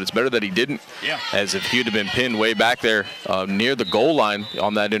interception, but it's better that he didn't. Yeah. As if he'd have been pinned way back there near the goal line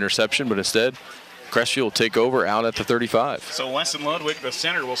on that interception, but instead Crestview will take over out at the 35. So Weston Ludwig, the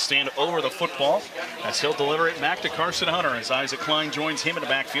center, will stand over the football as he'll deliver it back to Carson Hunter as Isaac Klein joins him in the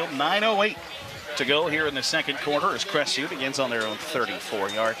backfield. 9:08 to go here in the 2nd quarter as Crestview begins on their own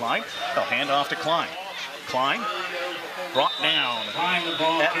 34-yard line. They'll hand off to Klein. Klein brought down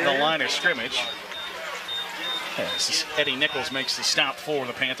at the line of scrimmage as Eddie Nichols makes the stop for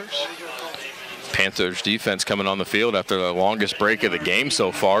the Panthers. Panthers defense coming on the field after the longest break of the game so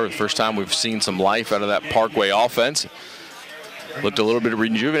far. The first time we've seen some life out of that Parkway offense. Looked a little bit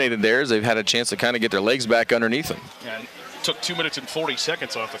rejuvenated there as they've had a chance to kind of get their legs back underneath them. Yeah, took 2 minutes and 40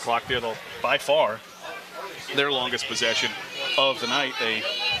 seconds off the clock there, though, by far their longest possession of the night. They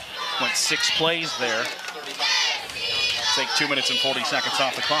went 6 plays there. Take 2 minutes and 40 seconds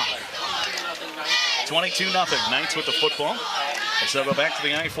off the clock. 22-0, Knights with the football. As they'll go back to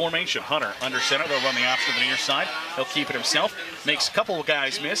the I formation. Hunter under center. They'll run the option to the near side. He'll keep it himself. Makes a couple of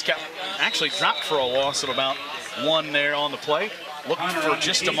guys miss. Actually dropped for a loss of about 1 there on the play. Looked for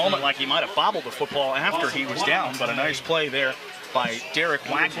just a moment like he might have bobbled the football after he was down, but a nice play there by Derek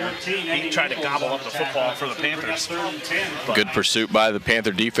Wagner. He tried to gobble up the football for the Panthers. Good pursuit by the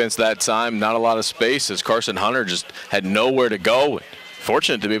Panther defense that time. Not a lot of space as Carson Hunter just had nowhere to go.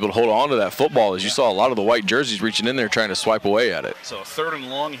 Fortunate to be able to hold on to that football as you saw a lot of the white jerseys reaching in there trying to swipe away at it. So 3rd and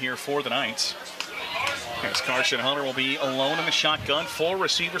long here for the Knights. As Carson Hunter will be alone in the shotgun. 4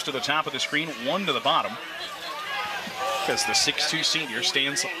 receivers to the top of the screen, 1 to the bottom. Because the 6'2 senior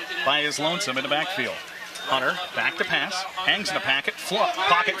stands by his lonesome in the backfield. Hunter back to pass, hangs in the pocket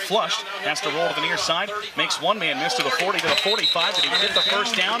flushed, has to roll to the near side, makes one man miss to the 40 to the 45. Did he get the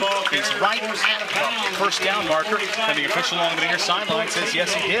first down? He's right at the first down marker, and the official along the near sideline says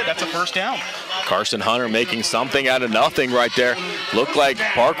yes he did. That's a first down. Carson Hunter making something out of nothing right there. Looked like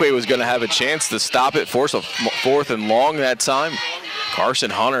Parkway was going to have a chance to stop it, force a 4th and long that time.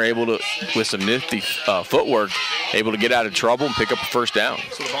 Carson Hunter able to, with some nifty footwork, able to get out of trouble and pick up a first down.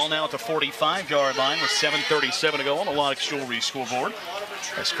 So the ball now at the 45-yard line with 7:37 to go on the Lodix Jewelry scoreboard.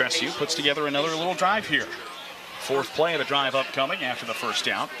 As Crestview puts together another little drive here. 4th play of the drive upcoming after the first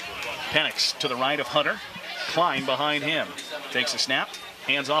down. Penix to the right of Hunter. Klein behind him. Takes a snap.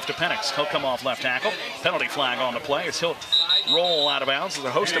 Hands off to Penix. He'll come off left tackle. Penalty flag on the play as he'll roll out of bounds as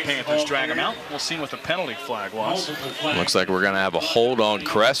a host of Panthers drag him out. We'll see what the penalty flag was. Looks like we're going to have a hold on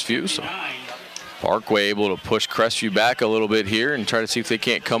Crestview. So Parkway able to push Crestview back a little bit here and try to see if they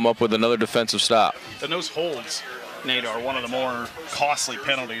can't come up with another defensive stop. And those holds, Nate, are one of the more costly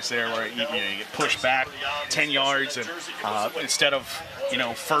penalties there, where you get pushed back 10 yards and instead of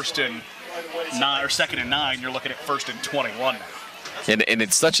 1st and 9 or 2nd and 9, you're looking at 1st and 21 now. And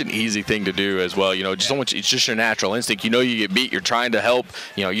it's such an easy thing to do as well. Just so much, it's just your natural instinct. You get beat, you're trying to help.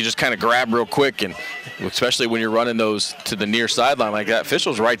 You just kind of grab real quick, and especially when you're running those to the near sideline like that.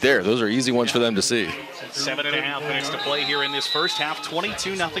 Officials right there. Those are easy ones for them to see. 7.5 minutes to play here in this first half.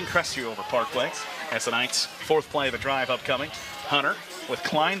 22-0 Crestview over Parkway. As the Knights' 4th play of the drive upcoming. Hunter with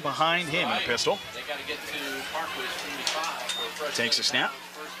Klein behind him in a pistol. Takes a snap.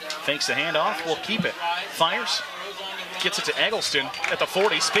 Fakes the handoff. Will keep it. Fires. Gets it to Eggleston at the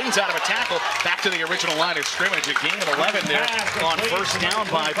 40, spins out of a tackle, back to the original line of scrimmage. A gain of 11 there on first down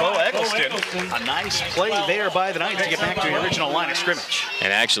by Bo Eggleston. A nice play there by the Knights to get back to the original line of scrimmage.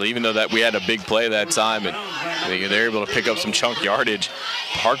 And actually, even though that we had a big play that time, and they're able to pick up some chunk yardage,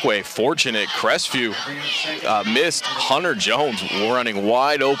 Parkway fortunate. Crestview missed Hunter Jones running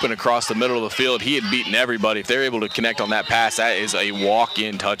wide open across the middle of the field. He had beaten everybody. If they're able to connect on that pass, that is a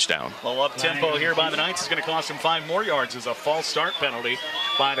walk-in touchdown. Low up tempo here by the Knights is going to cost them 5 more yards as a false start penalty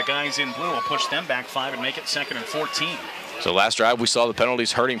by the guys in blue will push them back 5 and make it 2nd and 14. So last drive we saw the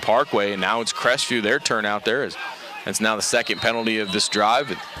penalties hurting Parkway, and now it's Crestview, their turn out there. It's now the 2nd penalty of this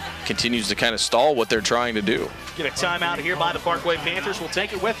drive. It continues to kind of stall what they're trying to do. Get a timeout here by the Parkway Panthers. We'll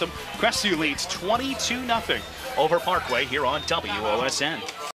take it with them. Crestview leads 22-0 over Parkway here on WOSN.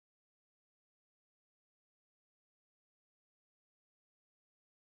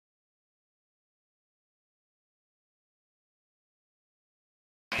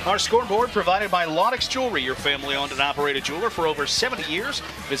 Our scoreboard provided by Lodix Jewelry, your family-owned and operated jeweler for over 70 years.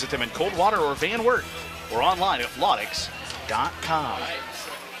 Visit them in Coldwater or Van Wert or online at lodix.com.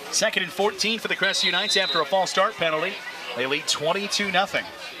 2nd and 14 for the Crestview Knights after a false start penalty. They lead 22-0.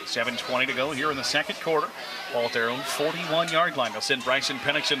 7:20 to go here in the 2nd quarter. Ball at their own 41-yard line. They'll send Bryson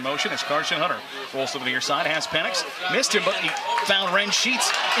Penix in motion as Carson Hunter rolls to the near side. Has Penix. Missed him, but he found Ren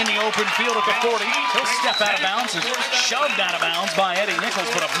Sheets in the open field at the 40. He'll step out of bounds and shoved out of bounds by Eddie Nichols.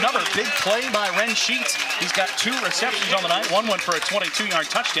 But another big play by Ren Sheets. He's got 2 receptions on the night. One went for a 22-yard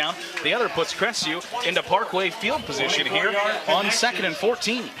touchdown. The other puts Crestview into Parkway field position here on 2nd and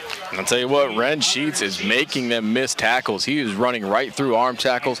 14. And I'll tell you what, Ren Sheets is making them miss tackles. He is running right through arm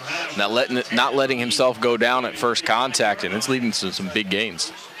tackles, not letting himself go down at first contact, and it's leading to some big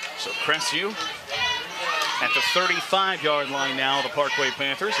gains. So Crestview at the 35-yard line now, the Parkway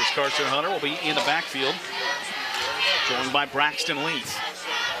Panthers, as Carson Hunter will be in the backfield, joined by Braxton Leaf.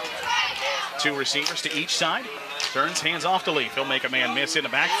 2 receivers to each side. Turns, hands off to Leaf. He'll make a man miss in the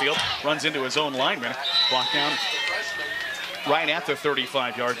backfield, runs into his own lineman, blocked down right at the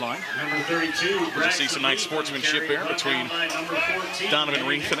 35-yard line. Number 32, we'll see some nice sportsmanship there between Donovan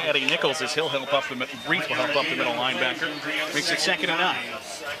Reef and Eddie Nichols as he'll help up the Reef will help up the middle linebacker. Makes it 2nd and 9.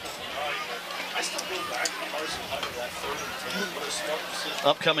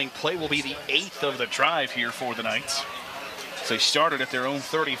 Upcoming play will be the 8th of the drive here for the Knights. So they started at their own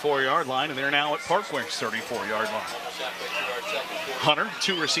 34-yard line, and they're now at Parkway's 34-yard line. Hunter,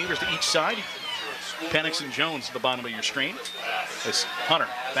 2 receivers to each side. Penix and Jones at the bottom of your screen. This Hunter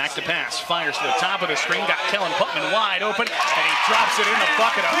back to pass, fires to the top of the screen, got Kellen Putman wide open, and he drops it in the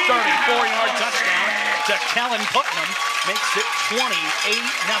bucket. A 34-yard touchdown to Kellen Putman, makes it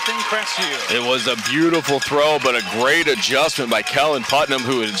 28-0 Crestview. It was a beautiful throw, but a great adjustment by Kellen Putnam,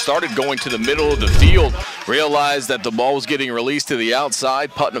 who had started going to the middle of the field, realized that the ball was getting released to the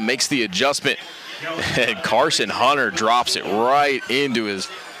outside. Putnam makes the adjustment, and Carson Hunter drops it right into his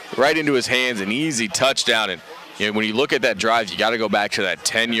hands, an easy touchdown. And when you look at that drive, you got to go back to that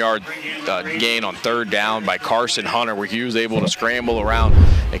 10-yard gain on third down by Carson Hunter, where he was able to scramble around,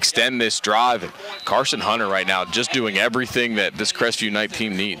 extend this drive. And Carson Hunter right now just doing everything that this Crestview Knight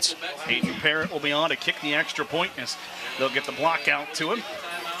team needs. Hayden Parrott will be on to kick the extra point as they'll get the block out to him.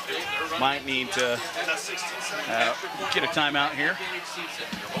 Might need to get a timeout here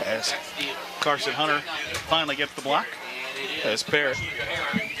as Carson Hunter finally gets the block. As Parrott,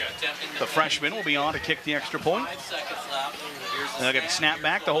 the freshman, will be on to kick the extra point. They'll get the snap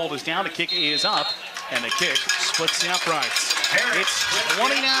back. The hold is down. The kick is up, and the kick splits the uprights. It's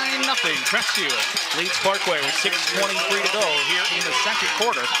 29-0. Crestview leads Parkway with 6:23 to go here in the second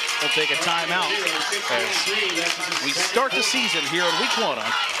quarter. We'll take a timeout as we start the season here in week 1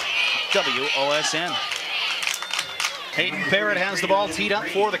 on WOSN. Hayden Parrott has the ball teed up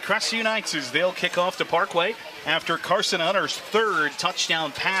for the Crestview Knights as they'll kick off to Parkway after Carson Hunter's third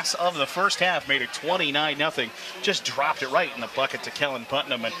touchdown pass of the first half made it 29-0. Just dropped it right in the bucket to Kellen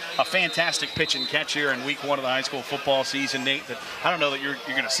Putnam, and a fantastic pitch and catch here in week 1 of the high school football season, Nate. That I don't know that you're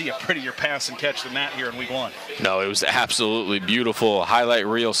going to see a prettier pass and catch than that here in week 1. No, it was absolutely beautiful highlight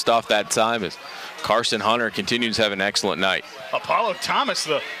reel stuff that time as Carson Hunter continues to have an excellent night. Apollo Thomas,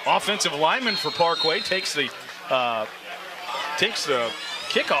 the offensive lineman for Parkway, takes the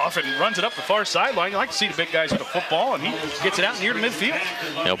kickoff and runs it up the far sideline. You like to see the big guys with the football, and he gets it out near the midfield.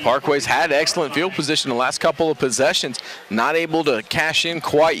 Parkway's had excellent field position the last couple of possessions. Not able to cash in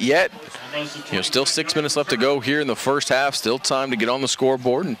quite yet. Still 6 minutes left to go here in the first half. Still time to get on the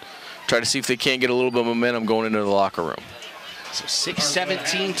scoreboard and try to see if they can't get a little bit of momentum going into the locker room. So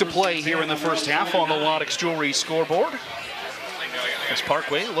 6:17 to play here in the first half on the Lodex Jewelry scoreboard. As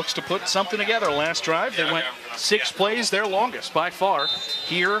Parkway looks to put something together. Last drive, they went 6 plays, their longest by far,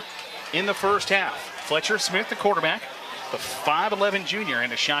 here in the first half. Fletcher Smith, the quarterback, the 5'11 junior in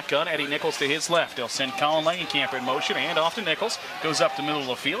the shotgun. Eddie Nichols to his left. They'll send Colin Langenkamp in motion, and off to Nichols. Goes up the middle of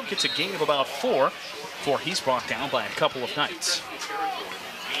the field, gets a gain of about 4 before he's brought down by a couple of Knights.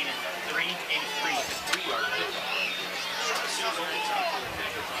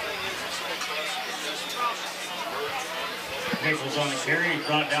 Nichols on the carry,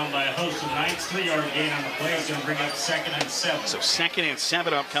 brought down by a host of Knights. 3-yard gain on the play. It's going to bring up 2nd and 7. So 2nd and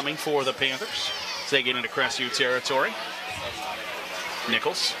 7 upcoming for the Panthers. As they get into Crestview territory.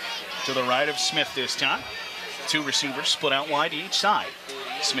 Nichols to the right of Smith this time. 2 receivers split out wide each side.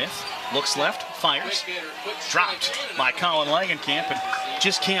 Smith looks left, fires, dropped by Colin Langenkamp, and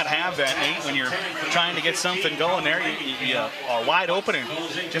just can't have that, Nate, when you're trying to get something going there. You are wide open and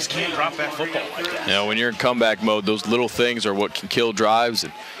just can't drop that football like that. When you're in comeback mode, those little things are what can kill drives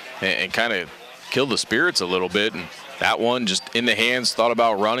and kind of kill the spirits a little bit. And that one just in the hands, thought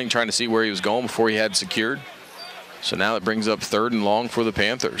about running, trying to see where he was going before he had secured. So now it brings up 3rd and long for the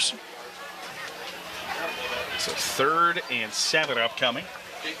Panthers. So 3rd and 7 upcoming.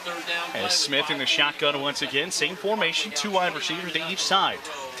 As Smith in the shotgun once again, same formation, 2 wide receivers to each side.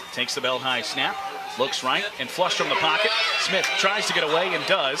 Takes the belt high snap, looks right, and flushed from the pocket. Smith tries to get away and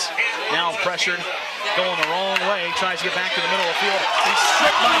does. Now pressured, going the wrong way, tries to get back to the middle of the field. He's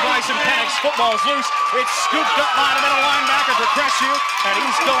stripped by Bryson Penix. Football's loose. It's scooped up by the middle linebacker for Crestview, and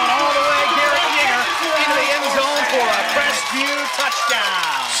he's going all the way, Garrett Yinger, into the end zone for a Crestview touchdown.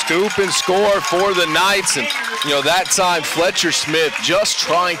 Scoop and score for the Knights, and that time Fletcher Smith just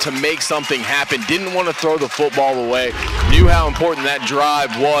trying to make something happen, didn't want to throw the football away, knew how important that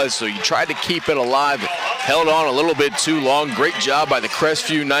drive was, so he tried to keep it alive, held on a little bit too long. Great job by the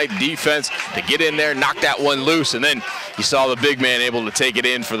Crestview Knight defense to get in there, knock that one loose, and then you saw the big man able to take it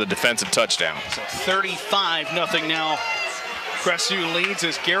in for the defensive touchdown. So 35-0 now. Crestview leads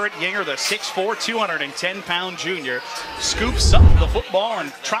as Garrett Yinger, the 6'4", 210-pound junior, scoops up the football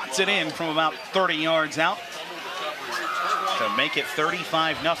and trots it in from about 30 yards out to make it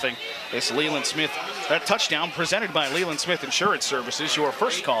 35-0. This Leland Smith, that touchdown presented by Leland Smith Insurance Services, your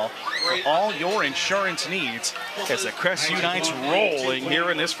first call for all your insurance needs as the Crestview Knights rolling here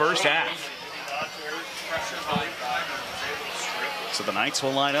in this first half. So the Knights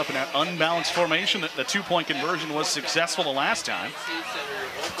will line up in an unbalanced formation. The 2-point conversion was successful the last time.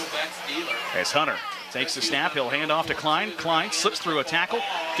 As Hunter takes the snap, he'll hand off to Klein. Klein slips through a tackle,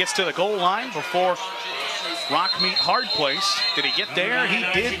 gets to the goal line before rock meet hard place. Did he get there? He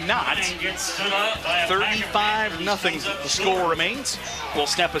did not. 35-0 the score remains. We'll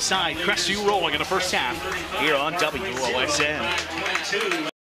step aside. Crestview rolling in the first half here on WOSN.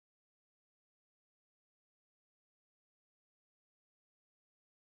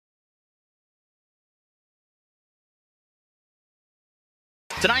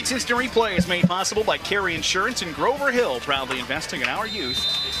 Tonight's instant replay is made possible by Carey Insurance in Grover Hill, proudly investing in our youth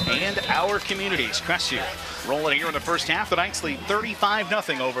and our communities. Crestview rolling here in the first half. The Knights lead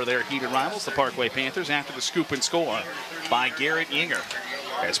 35-0 over their heated rivals, the Parkway Panthers, after the scoop and score by Garrett Yinger.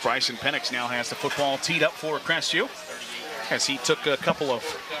 As Bryson Penix now has the football teed up for Crestview, as he took a couple of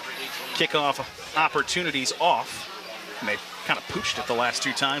kickoff opportunities off. And they kind of pooched it the last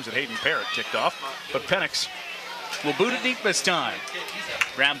two times that Hayden Parrott kicked off. But Penix will boot it deep this time.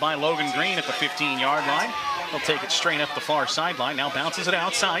 Grabbed by Logan Green at the 15-yard line. He'll take it straight up the far sideline. Now bounces it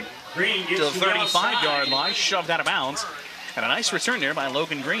outside to the 35-yard line. Shoved out of bounds. And a nice return there by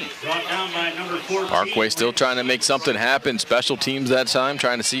Logan Green. Brought down by number 14. Parkway still trying to make something happen. Special teams that time,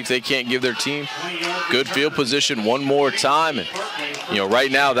 trying to see if they can't give their team good field position one more time. And, you know,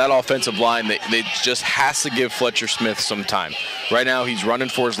 right now that offensive line, they just has to give Fletcher Smith some time. Right now he's running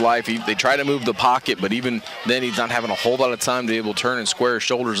for his life. They try to move the pocket, but even then he's not having a whole lot of time to be able to turn and square his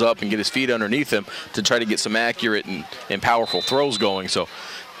shoulders up and get his feet underneath him to try to get some accurate and powerful throws going. So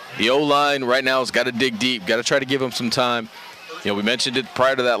the O-line right now has got to dig deep, got to try to give him some time. You know, we mentioned it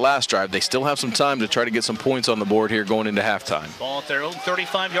prior to that last drive. They still have some time to try to get some points on the board here going into halftime. Ball at their own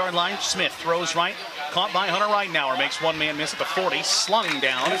 35-yard line. Smith throws right. Caught by Hunter Ridenauer. Makes one man miss at the 40. Slung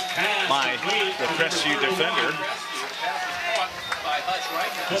down by the Crestview defender.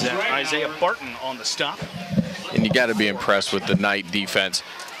 Isaiah Barton on the stop. And you got to be impressed with the Knight defense.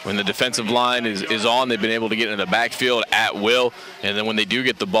 When the defensive line is on, they've been able to get in the backfield at will. And then when they do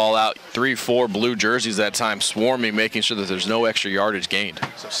get the ball out, 3-4 blue jerseys that time swarming, making sure that there's no extra yardage gained.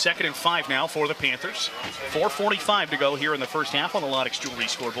 So 2nd and 5 now for the Panthers. 4:45 to go here in the first half on the Lodex Jewelry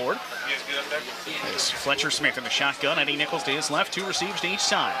scoreboard. It's Fletcher Smith in the shotgun. Eddie Nichols to his left, 2 receivers to each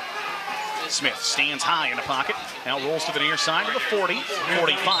side. Smith stands high in the pocket. Now rolls to the near side to the 40,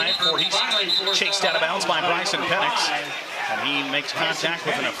 45, where he's chased out of bounds by Bryson Penix. And he makes contact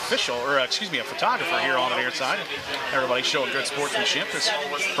with an official, or excuse me, a photographer here on the near side. Everybody's showing good sportsmanship as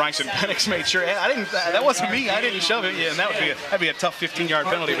Bryson Penix made sure. That wasn't me. I didn't shove it. Yeah, and that'd be a tough 15-yard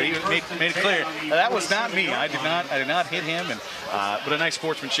penalty. But he made it clear that was not me. I did not hit him. And but a nice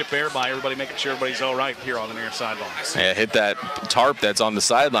sportsmanship there by everybody, making sure everybody's all right here on the near sideline. Yeah, hit that tarp that's on the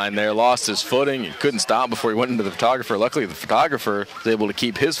sideline there. Lost his footing. He couldn't stop before he went into the photographer. Luckily, the photographer was able to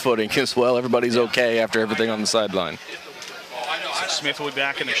keep his footing as well. Everybody's okay after everything on the sideline. So Smith will be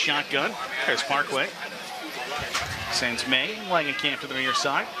back in the shotgun. There's Parkway. Sends May. Langenkamp to the near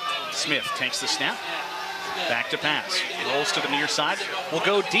side. Smith takes the snap. Back to pass. Rolls to the near side. Will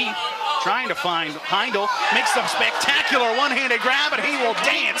go deep. Trying to find Heindel. Makes some spectacular one-handed grab, and he will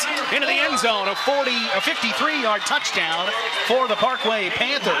dance into the end zone. A 53-yard touchdown for the Parkway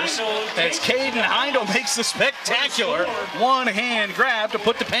Panthers as Caden Heindel makes the spectacular one-hand grab to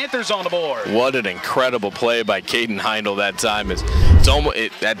put the Panthers on the board. What an incredible play by Caden Heindel that time.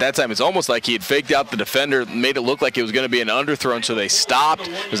 At that time, it's almost like he had faked out the defender, made it look like it was going to be an underthrow, so they stopped,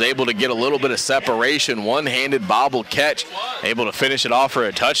 was able to get a little bit of separation, one-handed bobble catch, able to finish it off for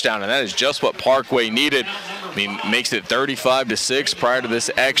a touchdown, and that is just what Parkway needed. I mean, makes it 35-6 prior to this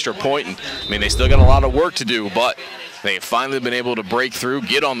extra point. And, I mean, they still got a lot of work to do, but they've finally been able to break through,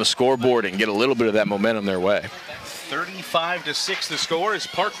 get on the scoreboard, and get a little bit of that momentum their way. 35-6 the score as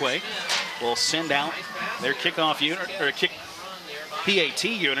Parkway will send out their kickoff unit, or PAT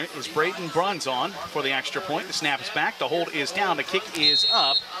unit is Braden Brunson for the extra point. The snap is back, the hold is down, the kick is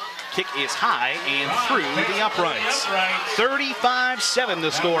up. Kick is high and through the uprights. 35-7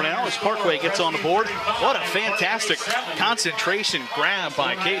 the score now as Parkway gets on the board. What a fantastic concentration grab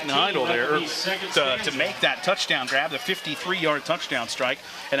by Caden Heindel there to make that touchdown grab, the 53-yard touchdown strike.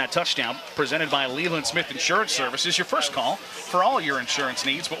 And that touchdown presented by Leland Smith Insurance Services, your first call for all your insurance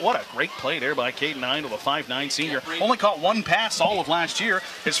needs. But what a great play there by Caden Heindel, the 5'9 senior. Only caught one pass all of last year.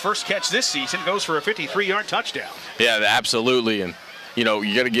 His first catch this season goes for a 53-yard touchdown. Yeah, absolutely. And you know,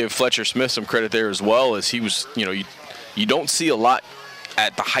 you got to give Fletcher Smith some credit there as well, as he was, you know, you don't see a lot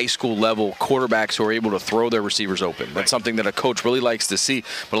at the high school level quarterbacks who are able to throw their receivers open. That's something that a coach really likes to see,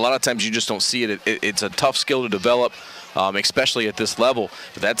 but a lot of times you just don't see it. It's a tough skill to develop, especially at this level.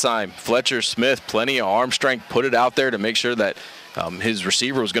 But that time, Fletcher Smith, plenty of arm strength, put it out there to make sure that his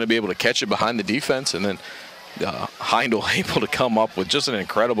receiver was going to be able to catch it behind the defense, and then Heindel able to come up with just an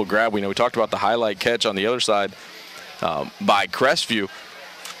incredible grab. We talked about the highlight catch on the other side by Crestview.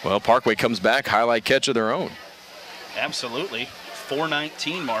 Well, Parkway comes back, highlight catch of their own. Absolutely.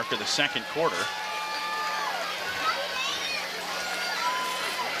 4:19 mark of the second quarter.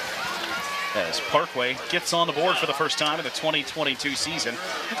 As Parkway gets on the board for the first time in the 2022 season,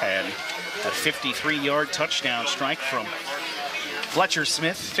 and a 53-yard touchdown strike from Fletcher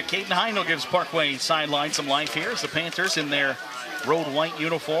Smith to Caden Heindel gives Parkway sideline some life here as the Panthers in their road white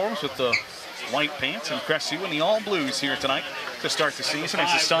uniforms with the white pants, and Crestview in the all blues here tonight to start the season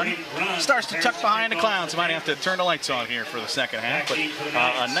as the sun starts to tuck behind the clouds. Might have to turn the lights on here for the second half, but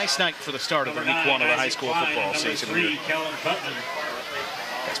a nice night for the start of the week one of the high school football season here.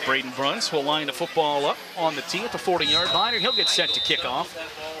 As Braden Bruns will line the football up on the tee at the 40-yard line, and he'll get set to kick off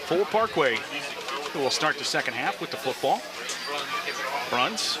for Parkway, who will start the second half with the football.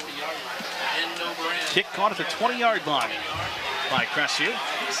 Bruns kick caught at the 20-yard line by Crestview.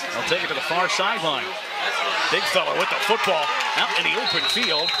 They'll take it to the far sideline. Big fella with the football out in the open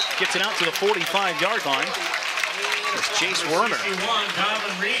field. Gets it out to the 45-yard line. It's Chase Werner.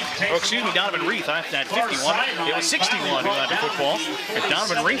 Oh, excuse me, Donovan Reith. I had 51. It was 61 who had the football. And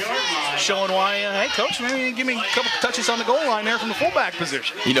Donovan Reith showing why, hey, coach, maybe give me a couple touches on the goal line there from the fullback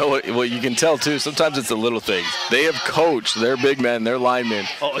position. You know what? Well, you can tell too. Sometimes it's the little things. They have coached their big men, their linemen,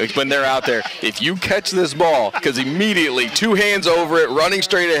 when they're out there. If you catch this ball, because immediately 2 hands over it, running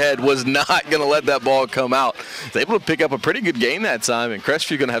straight ahead, was not going to let that ball come out. He's able to pick up a pretty good game that time, and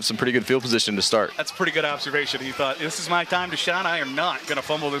Crestview going to have some pretty good field position to start. That's a pretty good observation. He thought, this is my time to shine. I am not going to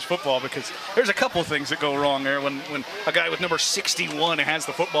fumble this football, because there's a couple of things that go wrong there when a guy with number 61 has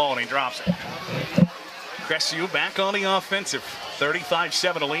the football and he drops it. Crestview back on the offensive.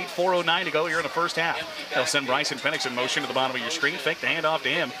 35-7 lead, 4:09 to go here in the first half. They'll send Bryson Penix in motion to the bottom of your screen. Fake the handoff to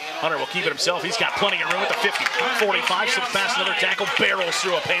him. Hunter will keep it himself. He's got plenty of room at the 50. 45, slips past another tackle, barrels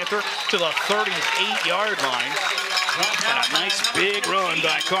through a Panther to the 38-yard line. And a nice big run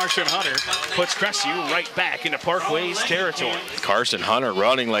by Carson Hunter puts Crestview right back into Parkway's territory. Carson Hunter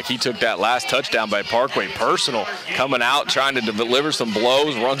running like he took that last touchdown by Parkway personal, coming out trying to deliver some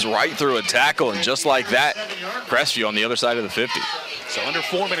blows, runs right through a tackle, and just like that, Crestview on the other side of the 50. So under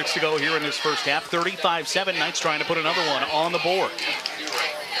 4 minutes to go here in this first half. 35-7. Knights trying to put another one on the board.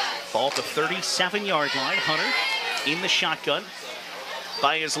 Ball at the 37-yard line. Hunter in the shotgun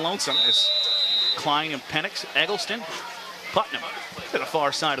by his lonesome as Klein and Penix, Eggleston, Putnam to the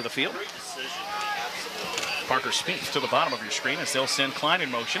far side of the field. Parker Spieth to the bottom of your screen as they'll send Klein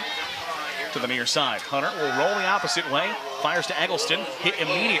in motion to the near side. Hunter will roll the opposite way, fires to Eggleston, hit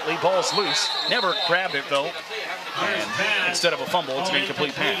immediately, ball's loose, never grabbed it though, and instead of a fumble, it's an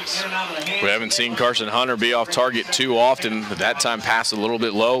incomplete pass. We haven't seen Carson Hunter be off target too often, but that time pass a little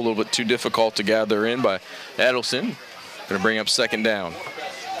bit low, a little bit too difficult to gather in by Eggleston. Going to bring up second down.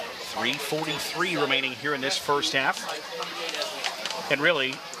 3:43 remaining here in this first half. And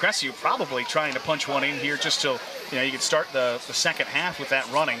really, Crestview probably trying to punch one in here just to, you can start the second half with that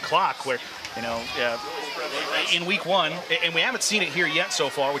running clock where, in week one, and we haven't seen it here yet so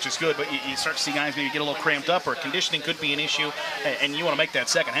far, which is good, but you start to see guys maybe get a little cramped up or conditioning could be an issue, and you want to make that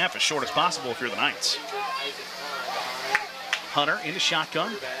second half as short as possible if you're the Knights. Hunter into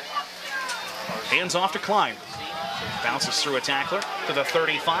shotgun. Hands off to Klein. Bounces through a tackler to the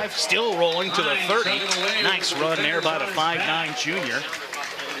 35, still rolling to the 30. Nice run there by the 5'9" junior.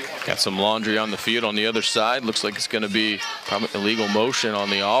 Got some laundry on the field on the other side. Looks like it's going to be probably illegal motion on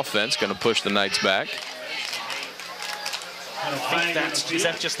the offense. Going to push the Knights back. I think is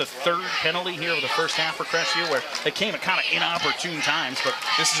that just the third penalty here of the first half for Crestview, where they came at kind of inopportune times, but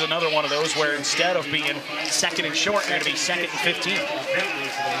this is another one of those where instead of being second and short, you're going to be second and 15.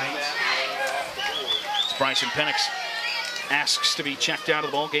 Bryson Penix asks to be checked out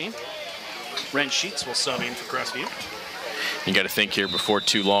of the ball game. Ren Sheets will sub in for Crestview. You got to think here before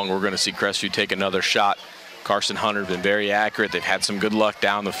too long we're going to see Crestview take another shot. Carson Hunter been very accurate. They've had some good luck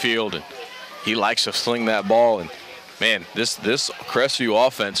down the field, and he likes to sling that ball. And man, this Crestview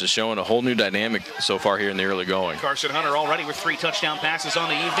offense is showing a whole new dynamic so far here in the early going. Carson Hunter already with 3 touchdown passes on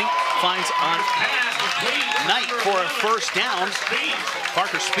the evening. Finds on Knight for a first down.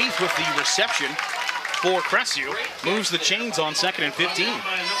 Parker Spieth with the reception for Crestview, moves the chains on 2nd and 15.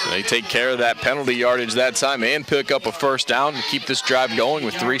 So they take care of that penalty yardage that time and pick up a first down to keep this drive going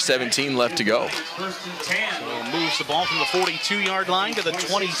with 3:17 left to go. So moves the ball from the 42-yard line to the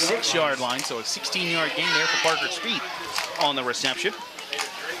 26-yard line, so a 16-yard gain there for Parker Spieth on the reception.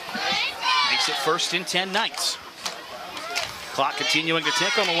 Makes it 1st and 10 Knights. Clock continuing to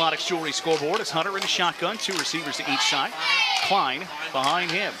tick on the Lodex Jewelry scoreboard as Hunter in the shotgun, 2 receivers to each side. Klein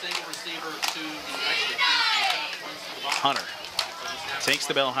behind him. Hunter takes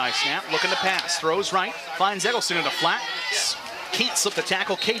the bell high snap, looking to pass, throws right, finds Eggleston in the flat, can't slip the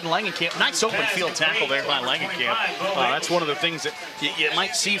tackle. Caden Langenkamp, nice open field tackle there by Langenkamp. That's one of the things that you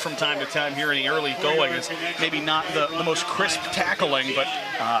might see from time to time here in the early going is maybe not the most crisp tackling, but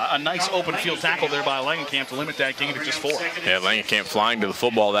a nice open field tackle there by Langenkamp to limit that gain to just 4. Yeah, Langenkamp flying to the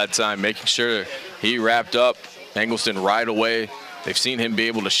football that time, making sure he wrapped up Eggleston right away. they've seen him be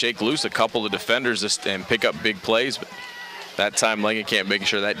able to shake loose a couple of defenders and pick up big plays, but that time Langenkamp making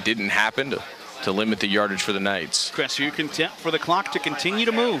sure that didn't happen to limit the yardage for the Knights. Crestview content for the clock to continue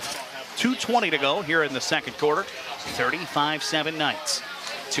to move. 2:20 to go here in the second quarter. 35-7 Knights.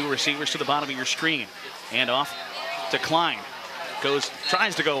 Two receivers to the bottom of your screen. And off to Klein.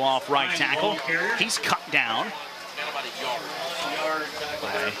 Tries to go off right tackle. He's cut down.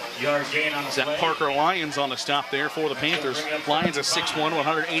 Yard gain on the Is that play. Parker Lyons on the stop there for the Panthers? Lyons, a 6'1",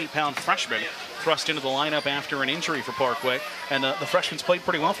 180-pound freshman, thrust into the lineup after an injury for Parkway. And the freshman's played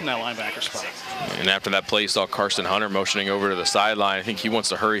pretty well from that linebacker spot. And after that play, you saw Carson Hunter motioning over to the sideline. I think he wants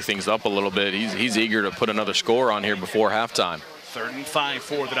to hurry things up a little bit. He's eager to put another score on here before halftime. 35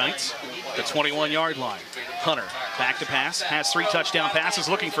 for the Knights. The 21-yard line. Hunter back to pass, has 3 touchdown passes,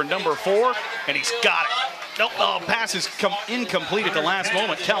 looking for number 4, and he's got it. Nope, pass is incomplete at the last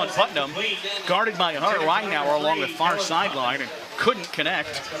moment. Kellen Putnam guarded by Hunter Reinauer along the far sideline and couldn't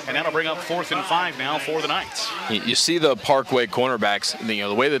connect, and that'll bring up 4th and 5 now for the Knights. You see the Parkway cornerbacks,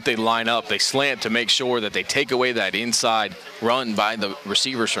 the way that they line up, they slant to make sure that they take away that inside run by the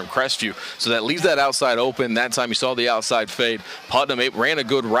receivers from Crestview. So that leaves that outside open. That time you saw the outside fade. Putnam ran a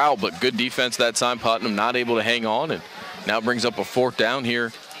good route, but good defense that time. Putnam not able to hang on, and now brings up a 4th down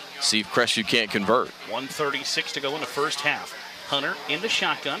here. See if Crestview can't convert. 1:36 to go in the first half. Hunter in the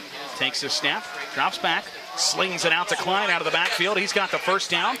shotgun, takes a snap, drops back, slings it out to Klein out of the backfield. He's got the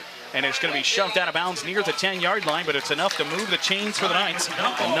first down, and it's going to be shoved out of bounds near the 10-yard line, but it's enough to move the chains for the Knights.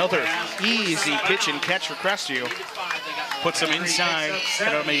 Another easy pitch and catch for Crestview. Puts them inside.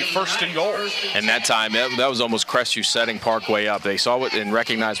 It'll be 1st and goal. And that time, that was almost Crestview setting Parkway up. They saw it and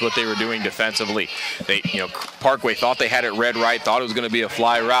recognized what they were doing defensively. Parkway thought they had it read right, thought it was going to be a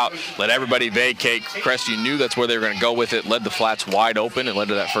fly route, let everybody vacate. Crestview knew that's where they were going to go with it, led the flats wide open, and led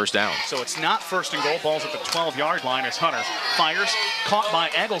to that 1st down. So it's not 1st and goal. Ball's at the 12-yard line as Hunter fires, caught by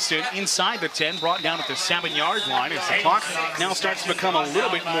Eggleston inside the 10, brought down at the 7-yard line as the clock now starts to become a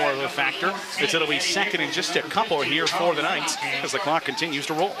little bit more of a factor. It'll be 2nd and just a couple here for the Knights as the clock continues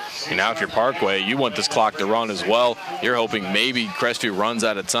to roll. And now if you're Parkway, you want this clock to run as well. You're hoping maybe Crestview runs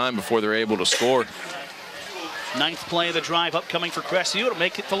out of time before they're able to score. 9th play of the drive upcoming for Crestview. It'll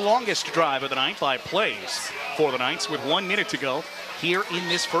make it the longest drive of the night by plays for the Knights with 1 minute to go here in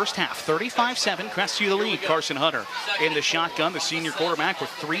this first half. 35-7, Crestview the lead. Carson Hunter in the shotgun, the senior quarterback with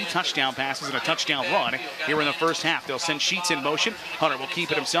 3 touchdown passes and a touchdown run here in the first half. They'll send Sheets in motion. Hunter will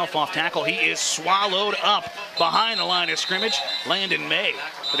keep it himself off tackle. He is swallowed up behind the line of scrimmage. Landon May,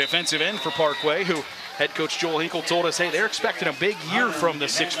 the defensive end for Parkway, who head coach Joel Hinkle told us, hey, they're expecting a big year from the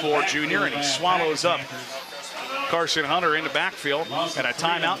 6'4 junior, and he swallows up Carson Hunter in the backfield, and a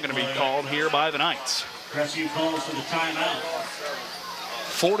timeout going to be called here by the Knights. Crestview calls for the timeout.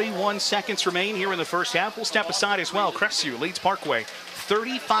 41 seconds remain here in the first half. We'll step aside as well. Crestview leads Parkway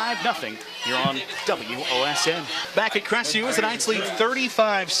 35-0 here on WOSN. Back at Crestview as the Knights lead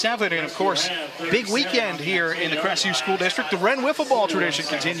 35-7, and of course, big weekend here in the Crestview School District. The Wren Wiffle Ball tradition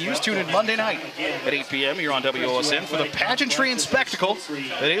continues. Tune in Monday night at 8 p.m. here on WOSN for the pageantry and spectacle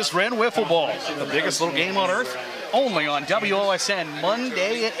that is Wren Wiffle Ball, the biggest little game on earth, only on WOSN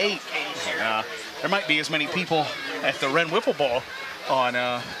Monday at 8. There might be as many people at the Wren Wiffle Ball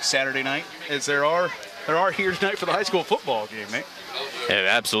on Saturday night as there are here tonight for the high school football game, Nate. Yeah,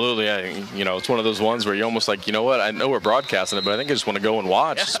 absolutely. It's one of those ones where you're almost like, you know what? I know we're broadcasting it, but I think I just want to go and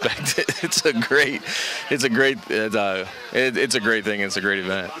watch. Yeah. It's a great thing. It's a great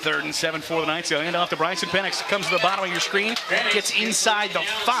event. 3rd and 7 for the Knights. They'll hand off to Bryson Penix. Comes to the bottom of your screen. Gets inside the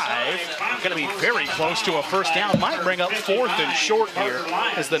 5. Going to be very close to a 1st down. Might bring up 4th and short here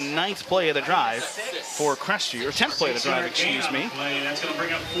as the 9th play of the drive for Crestview, or 10th play of the drive, excuse me. That's going to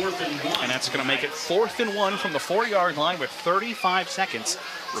bring up 4th and 1. And that's going to make it 4th and 1 from the 4-yard line with 35 seconds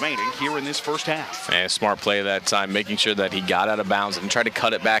remaining here in this first half. And a smart play that time, making sure that he got out of bounds and tried to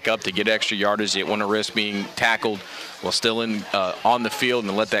cut it back up to get extra yardage. He didn't want to risk being tackled while still on the field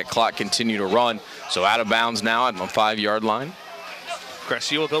and let that clock continue to run. So out of bounds now on the 5-yard line.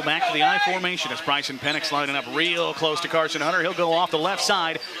 Crestview will go back to the I formation as Bryson Penix lining up real close to Carson Hunter. He'll go off the left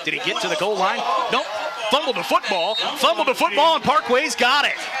side. Did he get to the goal line? Nope. Fumbled the football, and Parkway's got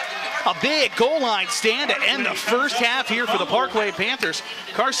it. A big goal line stand to end the first half here for the Parkway Panthers.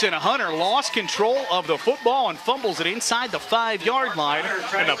 Carson Hunter lost control of the football and fumbles it inside the 5-yard line,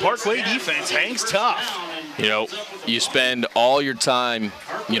 and the Parkway defense hangs tough. You spend all your time,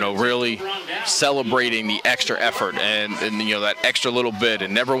 really celebrating the extra effort and that extra little bit,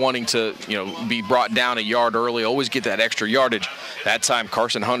 and never wanting to be brought down a yard early, always get that extra yardage. That time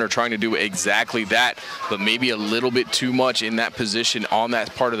Carson Hunter trying to do exactly that, but maybe a little bit too much in that position on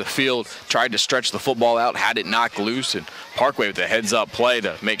that part of the field, tried to stretch the football out, had it knocked loose, and Parkway with a heads-up play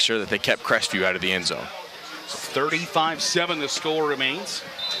to make sure that they kept Crestview out of the end zone. 35-7 the score remains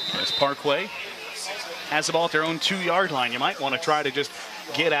as Parkway has the ball at their own 2-yard line. You might want to try to just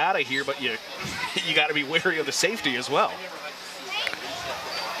get out of here, but you got to be wary of the safety as well.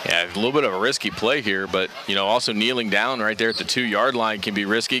 Yeah, a little bit of a risky play here, but also kneeling down right there at the 2-yard line can be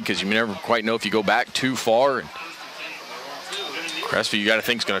risky because you never quite know if you go back too far. And Crestview, you got to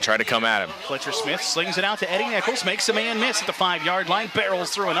think, is going to try to come at him. Fletcher Smith slings it out to Eddie Nichols, makes a man miss at the 5-yard line, barrels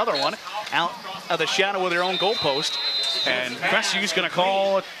through another one out of the shadow of their own goalpost, and Crestview's going to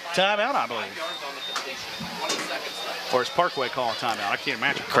call a timeout, I believe. Or is Parkway call a timeout? I can't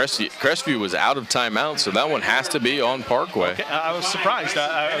imagine. Crestview was out of timeout, so that one has to be on Parkway. Okay, I was surprised.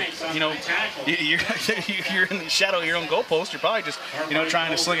 You're in the shadow of your own goalpost. You're probably just,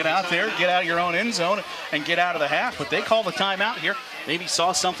 trying to sling it out there, get out of your own end zone, and get out of the half. But they call the timeout here. Maybe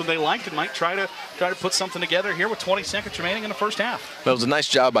saw something they liked and might try to put something together here with 20 seconds remaining in the first half. Well, it was a nice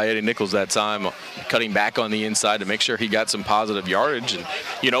job by Eddie Nichols that time, cutting back on the inside to make sure he got some positive yardage. And,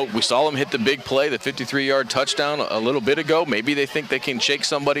 we saw him hit the big play, the 53-yard touchdown a little bit ago. Maybe they think they can shake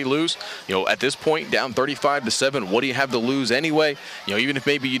somebody loose. At this point, down 35-7, what do you have to lose anyway? Even if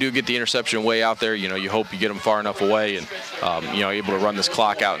maybe you do get the interception way out there, you hope you get them far enough away and, able to run this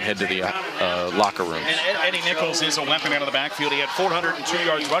clock out and head to the locker room. And Eddie Nichols is a weapon out of the backfield. He had 402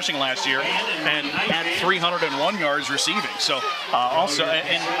 yards rushing last year and had 301 yards receiving. So also,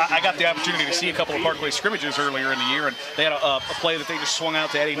 and I got the opportunity to see a couple of Parkway scrimmages earlier in the year, and they had a play that they just swung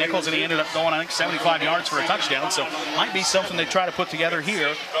out to Eddie Nichols, and he ended up going, I think, 75 yards for a touchdown. So might be something they try to put together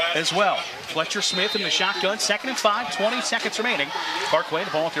here as well. Fletcher Smith in the shotgun, 2nd and 5, 20 seconds remaining. Parkway,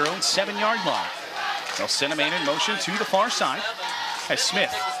 the ball at their own 7-yard line. They'll send a man in motion to the far side as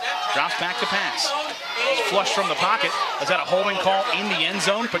Smith drops back to pass. Flush from the pocket. Is that a holding call in the end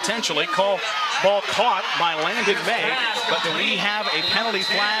zone? Potentially. Ball caught by Landon May, but do we have a penalty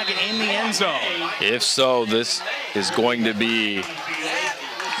flag in the end zone? If so, this is going to be...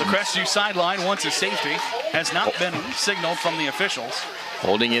 The Crestview sideline, once a safety, has not been signaled from the officials.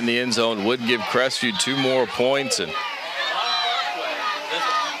 Holding in the end zone would give Crestview 2 more points, and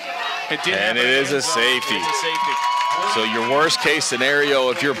it is a safety. It's a safety. So your worst case scenario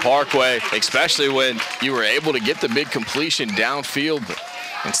if you're Parkway, especially when you were able to get the big completion downfield, but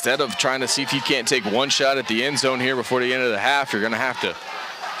instead of trying to see if you can't take one shot at the end zone here before the end of the half, you're going to have to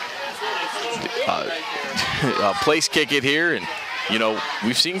place kick it here. And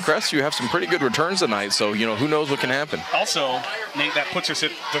we've seen Crestview have some pretty good returns tonight, so who knows what can happen. Also, Nate, that puts us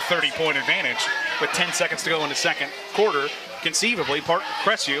at the 30-point advantage with 10 seconds to go in the second quarter. Conceivably,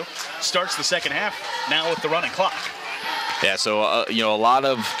 Crestview starts the second half now with the running clock. Yeah, so a lot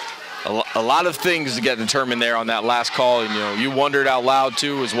of things to get determined there on that last call, and you wondered out loud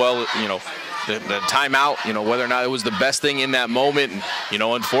too as well. The timeout, whether or not it was the best thing in that moment. And,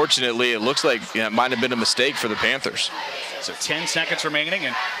 unfortunately, it looks like it might have been a mistake for the Panthers. So 10 seconds remaining,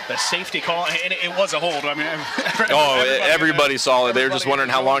 and the safety call, and it was a hold. I mean, everybody saw it. They were just wondering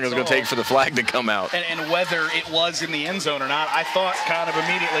how long it was going to take for the flag to come out. And whether it was in the end zone or not, I thought kind of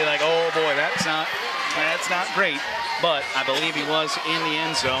immediately like, oh boy, that's not great. But I believe he was in the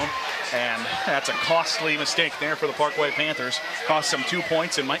end zone. And that's a costly mistake there for the Parkway Panthers. Cost them 2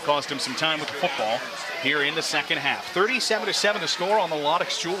 points and might cost them some time with the football here in the second half. 37-7 the score on the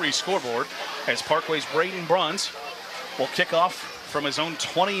Lodex Jewelry scoreboard as Parkway's Braden Bruns will kick off from his own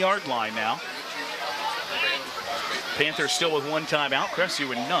 20-yard line now. Panthers still with 1 timeout, Crestview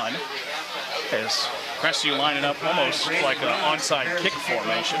with none. As Crestview lining up almost like an onside kick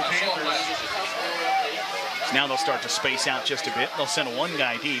formation. Now they'll start to space out just a bit. They'll send 1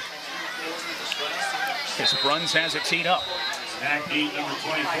 guy deep. As Bruns has it teed up.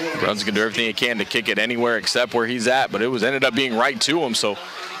 Bruns can do everything he can to kick it anywhere except where he's at, but it ended up being right to him. So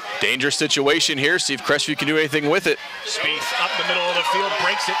dangerous situation here. See if Crestview can do anything with it. Spieth up the middle of the field,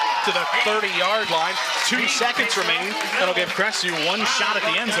 breaks it to the 30-yard line. 2 seconds remaining. That'll give Crestview 1 shot at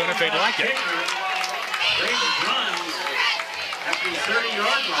the end zone if they'd like it.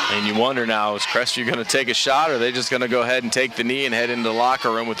 And you wonder now, is Crestview going to take a shot, or are they just going to go ahead and take the knee and head into the locker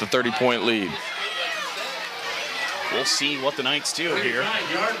room with the 30-point lead? We'll see what the Knights do here.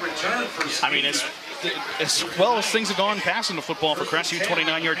 I mean, as well as things have gone passing the football for Crestview,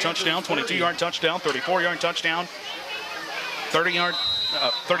 29-yard touchdown, 22-yard touchdown, 34-yard touchdown, 30-yard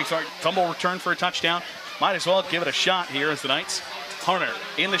fumble return for a touchdown. Might as well give it a shot here as the Knights Hunter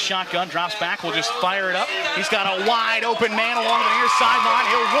in the shotgun, drops back, will just fire it up. He's got a wide open man along the near sideline.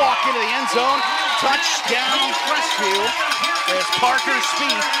 He'll walk into the end zone. Touchdown, Crestview, as Parker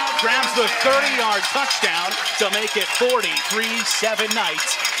Spieth grabs the 30-yard touchdown to make it 43-7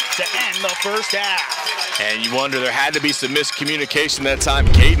 Knights to end the first half. And you wonder, there had to be some miscommunication that time.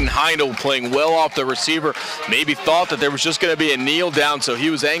 Caden Heindel playing well off the receiver. Maybe thought that there was just going to be a kneel down, so he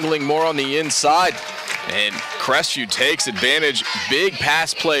was angling more on the inside. And Crestview takes advantage. Big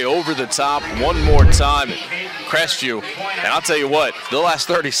pass play over the top one more time. Crestview, and I'll tell you what, the last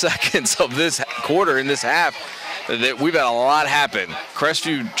 30 seconds of this quarter in this half, that we've had a lot happen.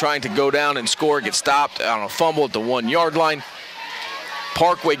 Crestview trying to go down and score, get stopped on a fumble at the 1-yard line.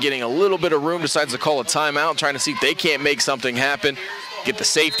 Parkway getting a little bit of room, decides to call a timeout, trying to see if they can't make something happen, get the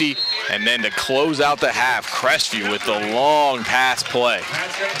safety, and then to close out the half, Crestview with the long pass play.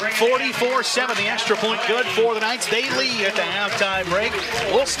 44-7, the extra point good for the Knights. They lead at the halftime break.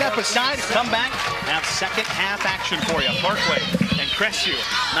 We'll step aside, come back, have second half action for you. Parkway and Crestview.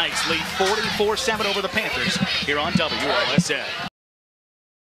 Knights lead 44-7 over the Panthers here on WOSN.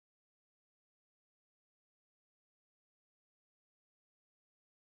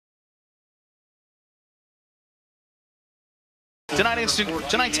 Tonight's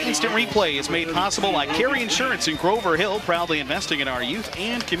instant replay is made possible by Carey Insurance in Grover Hill, proudly investing in our youth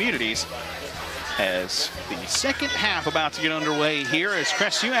and communities. As the second half about to get underway here, as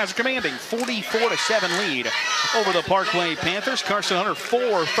Crestview has a commanding 44-7 lead over the Parkway Panthers. Carson Hunter,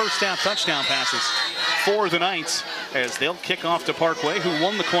 4 first-down touchdown passes for the Knights, as they'll kick off to Parkway, who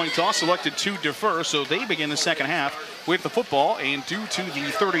won the coin toss, elected to defer, so they begin the second half with the football. And due to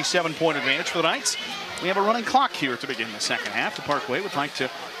the 37-point advantage for the Knights, we have a running clock here to begin the second half. The Parkway would like to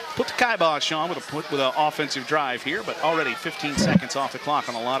put the kibosh on with an offensive drive here, but already 15 seconds off the clock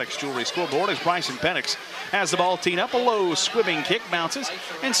on the Lodex Jewelry scoreboard as Bryson Penix has the ball teed up. A low squibbing kick bounces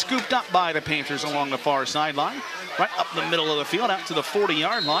and scooped up by the Panthers along the far sideline. Right up the middle of the field, out to the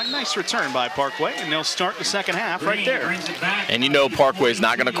 40-yard line. Nice return by Parkway, and they'll start the second half right there. And you know Parkway's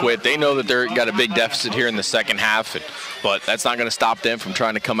not going to quit. They know that they've got a big deficit here in the second half, but that's not going to stop them from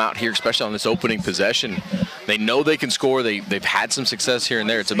trying to come out here, especially on this opening possession. They know they can score. They've had some success here and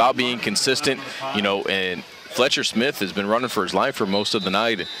there. It's about being consistent, you know, and Fletcher Smith has been running for his life for most of the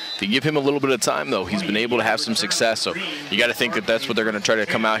night. If you give him a little bit of time, though, he's been able to have some success. So you got to think that that's what they're going to try to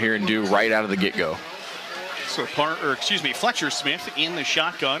come out here and do right out of the get-go. So Fletcher Smith in the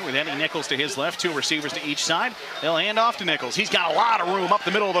shotgun with Eddie Nichols to his left, 2 receivers to each side. They'll hand off to Nichols. He's got a lot of room up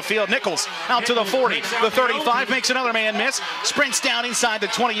the middle of the field. Nichols out to the 40, the 35, makes another man miss. Sprints down inside the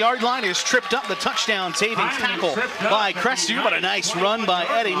 20-yard line, is tripped up. The touchdown saving tackle by Crestview, but a nice run by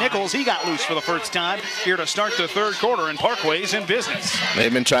Eddie Nichols. He got loose for the first time here to start the third quarter, and Parkway's in business.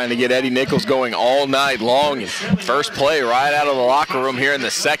 They've been trying to get Eddie Nichols going all night long. First play right out of the locker room here in the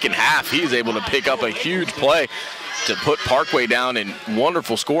second half. He's able to pick up a huge play to put Parkway down in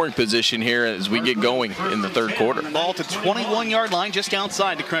wonderful scoring position here as we get going in the third quarter. Ball to 21-yard line, just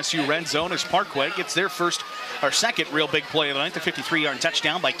outside the Crestview red zone, as Parkway gets their second real big play of the night, the 53-yard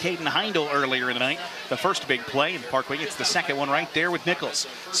touchdown by Caden Heindel earlier in the night. The first big play, and Parkway gets the second one right there with Nichols.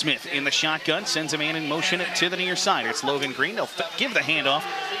 Smith in the shotgun, sends a man in motion to the near side. It's Logan Green. They'll give the handoff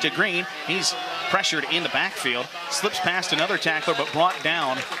to Green. He's pressured in the backfield, slips past another tackler, but brought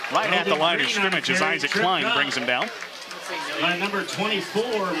down right at the line of scrimmage as Isaac Klein brings him down. Number 24,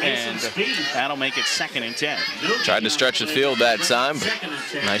 and that'll make it 2nd and 10. Tried to stretch the field that time,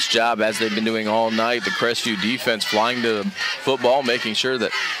 but nice job, as they've been doing all night. The Crestview defense flying to the football, making sure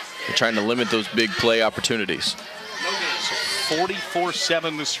that they're trying to limit those big play opportunities. So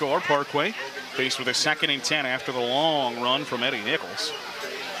 44-7 the score. Parkway faced with a 2nd and 10 after the long run from Eddie Nichols.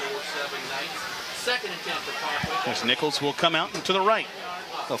 2nd and 10 for Parkway. As Nichols will come out and to the right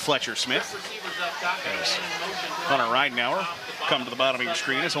of Fletcher Smith. As Hunter Ridenauer come to the bottom of your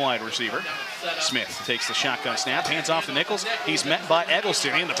screen as a wide receiver. Smith takes the shotgun snap, hands off to Nichols. He's met by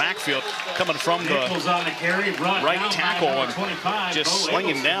Eggleston in the backfield, coming from the right tackle and just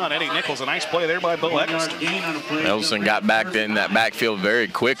slinging down Eddie Nichols. A nice play there by Bo Eggleston. Eggleston got back in that backfield very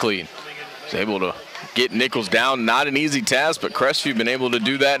quickly. Was able to get Nichols down. Not an easy task, but Crestview been able to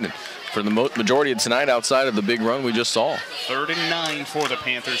do that. And for the majority of tonight, outside of the big run we just saw. 3rd and 9 for the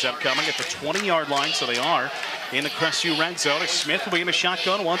Panthers upcoming at the 20-yard line, so they are in the Crestview red zone. Smith will be in the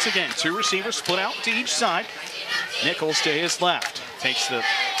shotgun once again. 2 receivers split out to each side. Nichols to his left. Takes the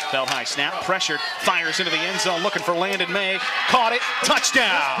belt high snap, pressured, fires into the end zone, looking for Landon May. Caught it,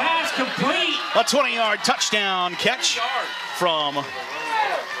 touchdown! Pass complete. A 20-yard touchdown catch from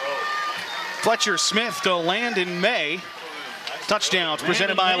Fletcher Smith to Landon May. Touchdowns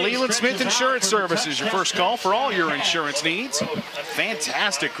presented by Leland Smith Insurance Services. Your first call for all your insurance needs.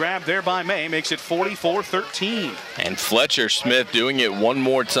 Fantastic grab there by May, makes it 44-13. And Fletcher Smith doing it one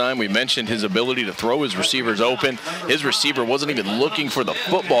more time. We mentioned his ability to throw his receivers open. His receiver wasn't even looking for the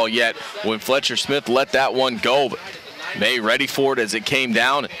football yet when Fletcher Smith let that one go. But May ready for it as it came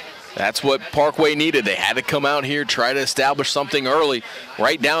down. That's what Parkway needed. They had to come out here, try to establish something early.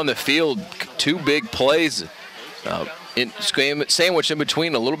 Right down the field, 2 big plays. Sandwiched in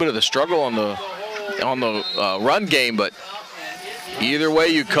between a little bit of the struggle on the run game, but either way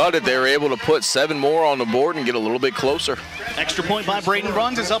you cut it, they were able to put 7 more on the board and get a little bit closer. Extra point by Braden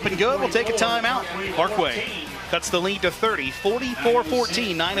Bruns is up and good. We'll take a timeout. Parkway cuts the lead to 30,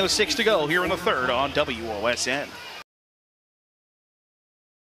 44-14, 9:06 to go here in the third on WOSN.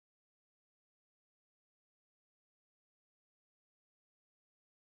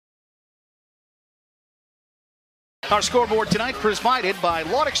 Our scoreboard tonight provided by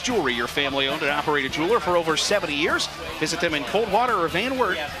Laudex Jewelry, your family-owned and operated jeweler for over 70 years. Visit them in Coldwater or Van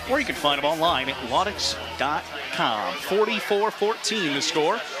Wert, or you can find them online at laudex.com. 44-14 the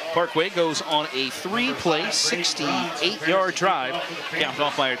score. Parkway goes on a 3-play, 68-yard drive, capped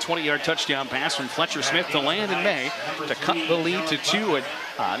off by a 20-yard touchdown pass from Fletcher Smith to Landon May to cut the lead to 2.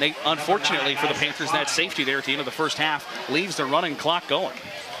 And unfortunately for the Panthers, that safety there at the end of the first half leaves the running clock going.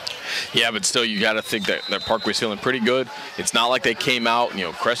 Yeah, but still, you got to think that Parkway's feeling pretty good. It's not like they came out,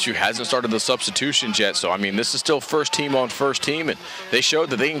 Crestview hasn't started the substitutions yet. So, I mean, this is still first team on first team, and they showed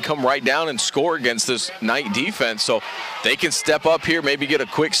that they can come right down and score against this Knight defense. So they can step up here, maybe get a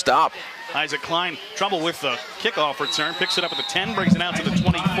quick stop. Isaac Klein, trouble with the kickoff return, picks it up at the 10, brings it out to the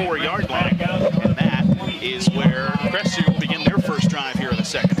 24-yard line. And that is where Crestview will begin their first drive here in the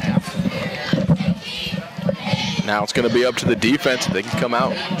second half. Now it's going to be up to the defense. They can come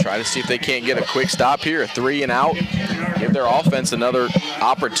out, try to see if they can't get a quick stop here, a 3 and out, give their offense another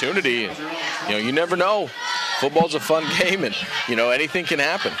opportunity. You never know. Football's a fun game, and, anything can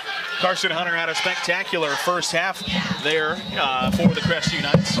happen. Carson Hunter had a spectacular first half there for the Crestview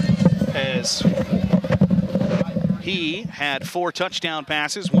Knights, as he had 4 touchdown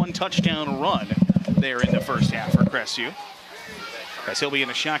passes, 1 touchdown run there in the first half for Crestview. As he'll be in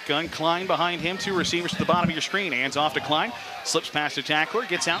the shotgun, Klein behind him, 2 receivers to the bottom of your screen. Hands off to Klein, slips past the tackler,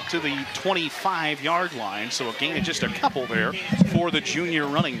 gets out to the 25-yard line. So a gain of just a couple there for the junior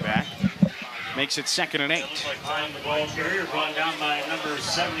running back. Makes it 2nd and 8. The ball carrier brought down by number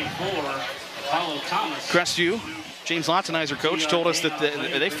 74, Apollo Thomas. Crestview, James Lotzenizer, coach, told us that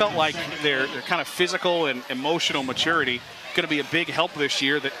they felt like their kind of physical and emotional maturity going to be a big help this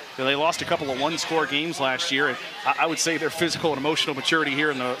year. That they lost a couple of 1-score games last year, and I would say their physical and emotional maturity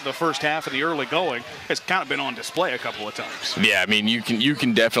here in the first half of the early going has kind of been on display a couple of times. Yeah, I mean, you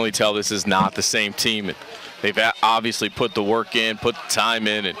can definitely tell this is not the same team. They've obviously put the work in, put the time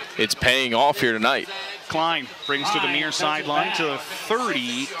in, and it's paying off here tonight. Klein brings to the near sideline to the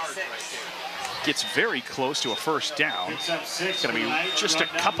 30. Gets very close to a first down. It's going to be just a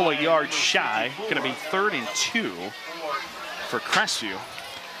couple of yards shy. Going to be 3rd and 2 for Crestview.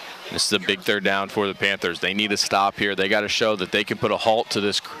 This is a big 3rd down for the Panthers. They need a stop here. They got to show that they can put a halt to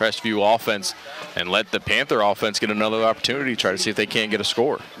this Crestview offense and let the Panther offense get another opportunity, try to see if they can't get a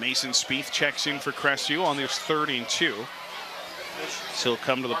score. Mason Spieth checks in for Crestview on this 3rd and 2. So he'll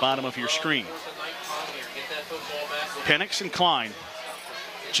come to the bottom of your screen. Penix and Klein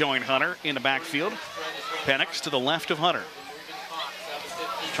join Hunter in the backfield. Penix to the left of Hunter.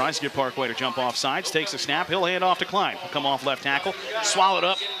 Tries to get Parkway to jump off sides, takes the snap, he'll hand off to Klein. He'll come off left tackle, swallowed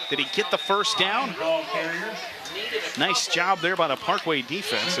up. Did he get the first down? Nice job there by the Parkway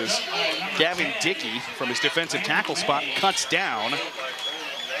defense as Gavin Dickey from his defensive tackle spot cuts down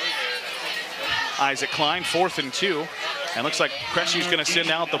Isaac Klein, 4th and 2. And looks like Cressview's going to send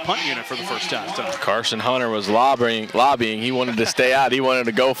out the punt unit for the first time tonight. Carson Hunter was lobbying. He wanted to stay out. He wanted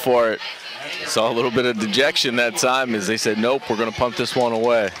to go for it. Saw a little bit of dejection that time as they said, nope, we're going to punt this one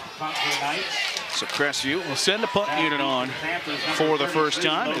away. So Crestview will send the punt unit on for the first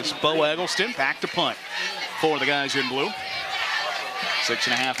time. It's Bo Eggleston back to punt for the guys in blue.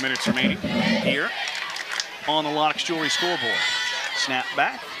 6.5 minutes remaining here on the Laudex Jewelry scoreboard. Snap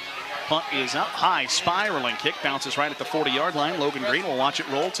back. Punt is up high, spiraling kick, bounces right at the 40-yard line. Logan Green will watch it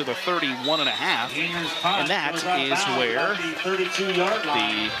roll to the 31.5, and that is where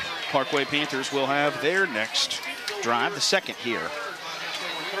the Parkway Panthers will have their next drive, the second here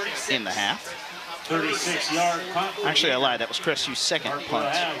in the half. 36-yard punt. Actually, I lied. That was Crestview's second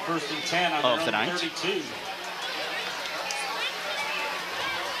punt of the night.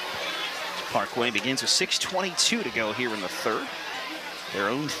 Parkway begins with 6:22 to go here in the third. Their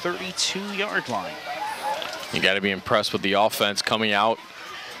own 32-yard line. You got to be impressed with the offense coming out.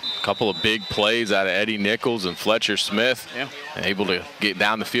 A couple of big plays out of Eddie Nichols and Fletcher Smith. Yeah. able to get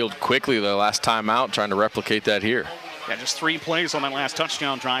down the field quickly the last time out, trying to replicate that here. Yeah, just 3 plays on that last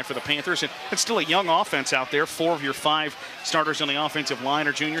touchdown drive for the Panthers. It's still a young offense out there. 4 of your 5 starters on the offensive line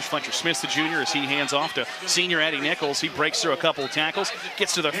are juniors. Fletcher Smith, the junior, as he hands off to senior Eddie Nichols. He breaks through a couple of tackles,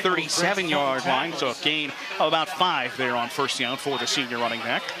 gets to the 37-yard line, so a gain of about 5 there on first down for the senior running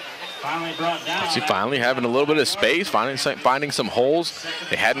back. Finally brought down. See, finally having a little bit of space, finding some holes.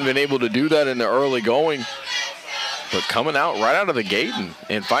 They hadn't been able to do that in the early going, but coming out right out of the gate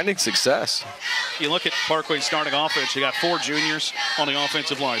and finding success. You look at Parkway's starting offense, you got 4 juniors on the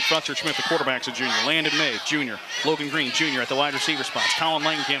offensive line. Fletcher Smith, the quarterback's a junior. Landon May, junior. Logan Green, junior, at the wide receiver spots. Colin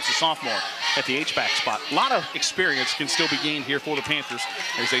Langenkamp's a sophomore at the H-back spot. A lot of experience can still be gained here for the Panthers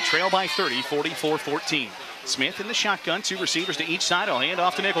as they trail by 30, 44-14. Smith in the shotgun, 2 receivers to each side. He'll hand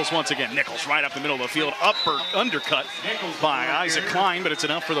off to Nichols once again. Nichols right up the middle of the field, undercut by Isaac Klein, but it's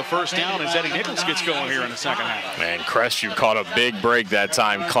enough for the first down as Eddie Nichols gets going here in the second half. And Crestview caught a big break that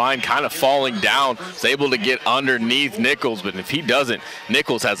time. Klein kind of falling down, was able to get underneath Nichols, but if he doesn't,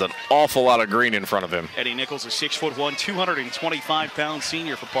 Nichols has an awful lot of green in front of him. Eddie Nichols, a 6'1", 225-pound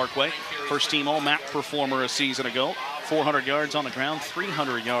senior for Parkway. First-team All-MAC performer a season ago. 400 yards on the ground,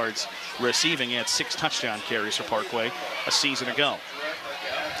 300 yards receiving. He had 6 touchdown carries for Parkway a season ago.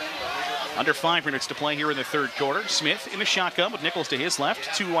 Under 5 minutes to play here in the third quarter. Smith in the shotgun with Nichols to his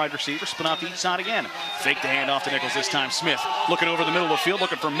left. 2 wide receivers split out to each side again. Fake the handoff to Nichols this time. Smith looking over the middle of the field,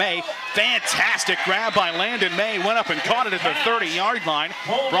 looking for May. Fantastic grab by Landon May. Went up and caught it at the 30-yard line.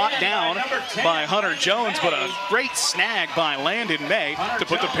 Brought down by Hunter Jones, but a great snag by Landon May to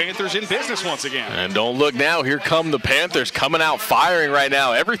put the Panthers in business once again. And don't look now. Here come the Panthers coming out firing right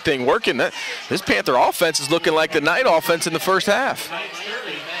now. Everything working. This Panther offense is looking like the Knight offense in the first half.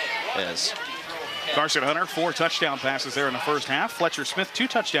 Yes. Carson Hunter, 4 touchdown passes there in the first half. Fletcher Smith, 2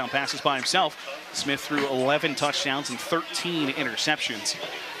 touchdown passes by himself. Smith threw 11 touchdowns and 13 interceptions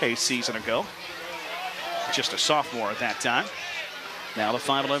a season ago. Just a sophomore at that time. Now the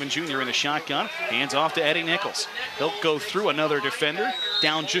 5'11" junior in the shotgun. Hands off to Eddie Nichols. He'll go through another defender.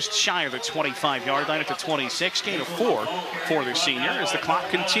 Down just shy of the 25-yard line at the 26. Gain of 4 for the senior as the clock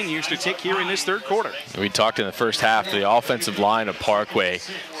continues to tick here in this third quarter. We talked in the first half, the offensive line of Parkway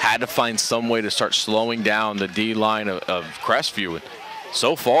had to find some way to start slowing down the D-line of Crestview.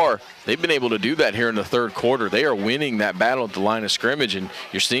 So far, they've been able to do that here in the third quarter. They are winning that battle at the line of scrimmage, and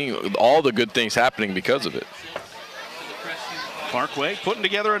you're seeing all the good things happening because of it. Parkway putting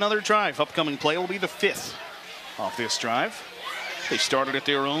together another drive. Upcoming play will be the 5th off this drive. They started at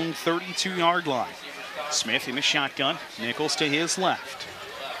their own 32-yard line. Smith in the shotgun. Nichols to his left.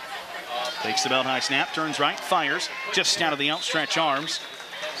 Takes the belt high snap, turns right, fires just out of the outstretched arms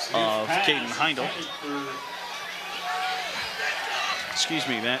of Caden Heindel. Excuse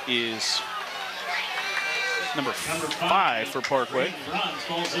me, that is number 5 for Parkway.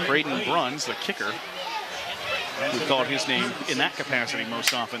 Braden Bruns, the kicker. We've called his name in that capacity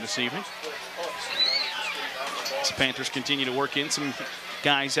most often this evening. The Panthers continue to work in some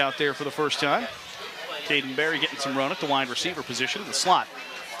guys out there for the first time. Caden Berry getting some run at the wide receiver position, the slot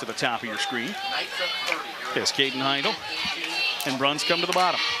to the top of your screen. There's Caden Heindel, and Bruns come to the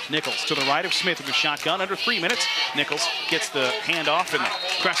bottom. Nichols to the right of Smith in the shotgun. Under 3 minutes, Nichols gets the handoff, and the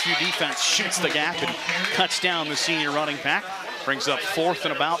Crestview defense shoots the gap and cuts down the senior running back. Brings up 4th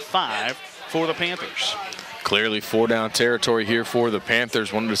and about 5 for the Panthers. Clearly 4-down territory here for the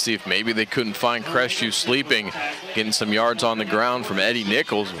Panthers. Wanted to see if maybe they couldn't find Crestview sleeping, getting some yards on the ground from Eddie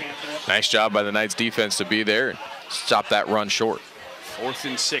Nichols. Nice job by the Knights defense to be there and stop that run short. 4th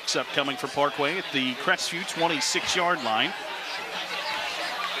and 6 upcoming for Parkway at the Crestview 26-yard line.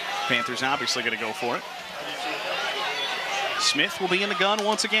 Panthers obviously going to go for it. Smith will be in the gun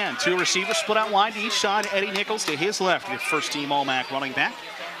once again. 2 receivers split out wide to each side. Eddie Nichols to his left, the first-team All-MAC running back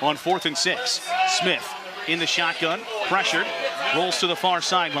on 4th and 6. Smith in the shotgun, pressured, rolls to the far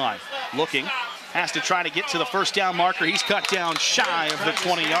sideline. Looking, has to try to get to the first down marker. He's cut down shy of the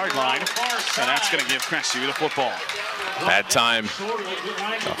 20-yard line, and that's going to give Crestview the football. That time,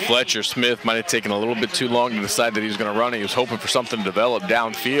 Fletcher Smith might have taken a little bit too long to decide that he was going to run. He was hoping for something to develop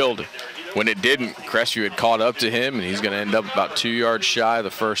downfield. When it didn't, Crestview had caught up to him, and he's going to end up about 2 yards shy of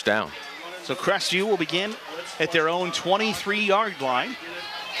the first down. So Crestview will begin at their own 23-yard line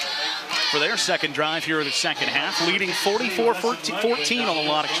for their second drive here in the second half, leading 44-14 on the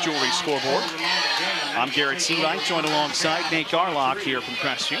Lonnox Jewelry scoreboard. I'm Garrett Seawright, joined alongside Nate Garlock here from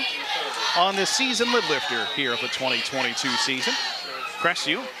Crestview on the season lid lifter here of the 2022 season.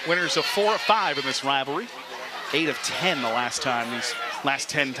 Crestview, winners of 4 of 5 in this rivalry, 8 of 10 the last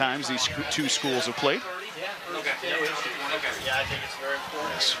 10 times these 2 schools have played.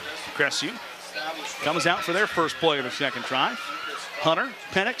 Yes. Crestview comes out for their first play of the second drive. Hunter,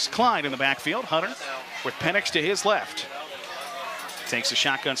 Penix, Klein in the backfield. Hunter with Penix to his left. Takes a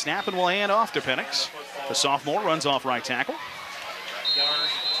shotgun snap and will hand off to Penix. The sophomore runs off right tackle.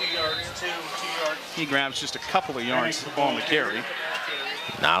 2 yards, 2 yards. He grabs just a couple of yards on the carry.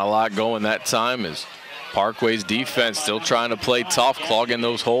 Not a lot going that time as Parkway's defense still trying to play tough, clogging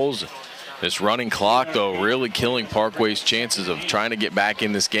those holes. This running clock, though, really killing Parkway's chances of trying to get back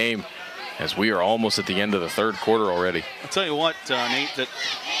in this game as we are almost at the end of the third quarter already. I'll tell you what, Nate, that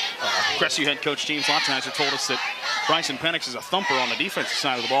Crestview head coach James Lotzheiser told us that Bryson Penix is a thumper on the defensive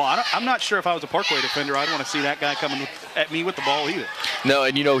side of the ball. I'm not sure if I was a Parkway defender, I'd want to see that guy coming at me with the ball either. No,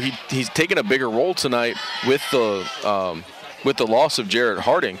 and you know, he's taken a bigger role tonight with the loss of Jarrett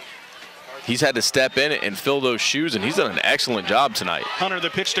Harding. He's had to step in and fill those shoes, and he's done an excellent job tonight. Hunter,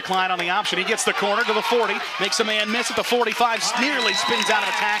 the pitch to Klein on the option. He gets the corner to the 40, makes a man miss at the 45, nearly spins out of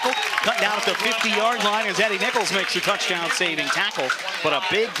a tackle. Cut down at the 50-yard line as Eddie Nichols makes a touchdown-saving tackle. But a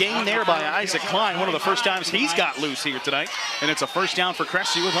big gain there by Isaac Klein, one of the first times he's got loose here tonight. And it's a first down for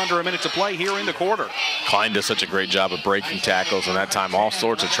Crestview with under a minute to play here in the quarter. Klein does such a great job of breaking tackles, and that time all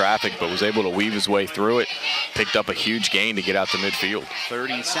sorts of traffic, but was able to weave his way through it. Picked up a huge gain to get out to midfield.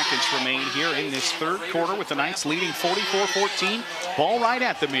 30 seconds remain here in this third quarter with the Knights leading 44-14. Ball right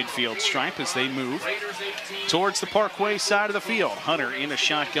at the midfield stripe as they move towards the Parkway side of the field. Hunter in a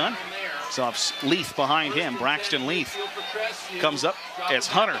shotgun. Off Leith behind him. Braxton Leith comes up as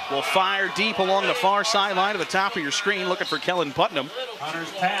Hunter will fire deep along the far sideline to the top of your screen, looking for Kellen Putnam. Hunter's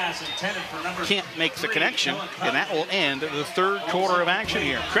pass intended for number Can't make the connection, and that will end the third quarter of action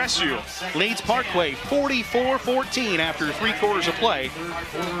here. Crestview leads Parkway 44-14 after 3 quarters of play.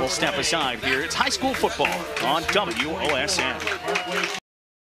 We'll step aside here. It's high school football on WOSN.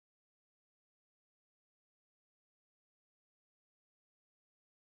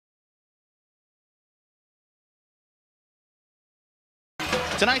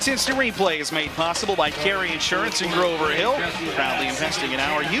 Tonight's instant replay is made possible by Carey Insurance in Grover Hill, proudly investing in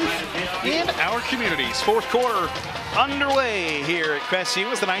our youth and our communities. Fourth quarter underway here at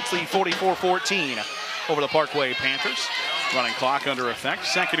Crestview as the Knights lead 44-14 over the Parkway Panthers. Running clock under effect.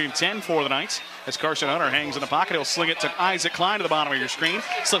 2nd and 10 for the Knights. As Carson Hunter hangs in the pocket, he'll sling it to Isaac Klein to the bottom of your screen.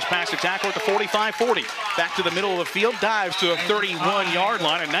 Slips past the tackle at the 45-40. Back to the middle of the field, dives to a 31-yard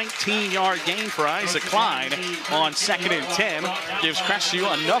line. A 19-yard gain for Isaac Klein on 2nd and 10. Gives Crestview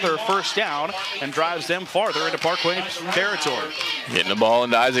another first down and drives them farther into Parkway territory. Getting the ball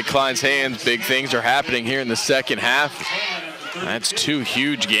into Isaac Klein's hands. Big things are happening here in the second half. That's 2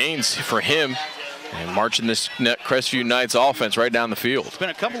 huge gains for him. And marching this Crestview Knights offense right down the field. It's been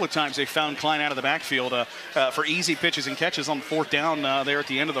a couple of times they found Klein out of the backfield for easy pitches and catches on 4th down there at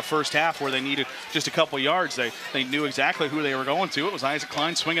the end of the first half where they needed just a couple yards. They knew exactly who they were going to. It was Isaac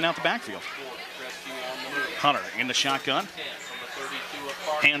Klein swinging out the backfield. Hunter in the shotgun.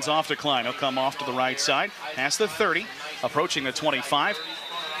 Hands off to Klein. He'll come off to the right side. Past the 30, approaching the 25.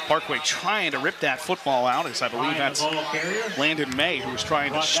 Parkway trying to rip that football out, as I believe that's Landon May, who was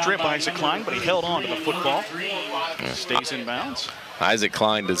trying to strip Isaac Klein, but he held on to the football. Stays in bounds. Isaac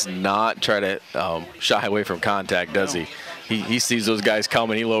Klein does not try to shy away from contact, does he? He sees those guys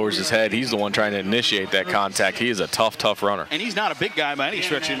coming, he lowers his head. He's the one trying to initiate that contact. He is a tough, tough runner. And he's not a big guy by any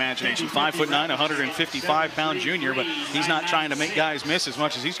stretch of the imagination. 5'9", 155-pound junior, but he's not trying to make guys miss as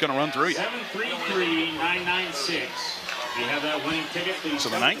much as he's going to run through you. 733-996. You have that winning ticket, please. So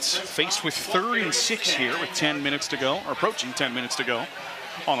the Knights faced with 3rd and 6 here with 10 minutes to go, or approaching 10 minutes to go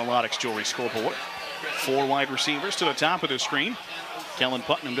on the Lodex Jewelry scoreboard. 4 wide receivers to the top of the screen. Kellen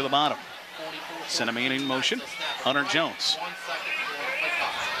Putnam to the bottom. Send a man in motion. Hunter Jones.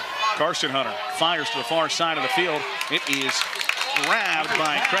 Carson Hunter fires to the far side of the field. It is grabbed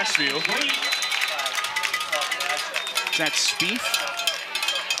by Crestview. Is that Spieth?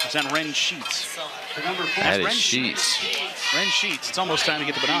 Is that Ren Sheets? That is Sheets. Ren Sheets. It's almost time to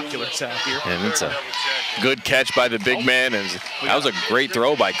get the binoculars out here. And it's a good catch by the big man. And that was a great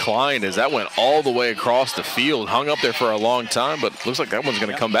throw by Klein as that went all the way across the field. Hung up there for a long time, but looks like that one's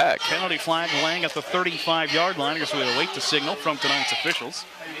going to come back. Penalty flag laying at the 35-yard line. I guess we'll await the signal from tonight's officials.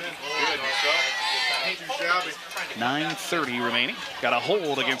 9:30 remaining. Got a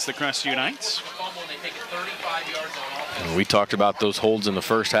hold against the Crestview Knights. And we talked about those holds in the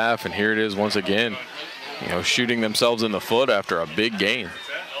first half, and here it is once again. You know, shooting themselves in the foot after a big gain.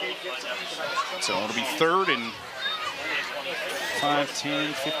 So it'll be 3rd and 5,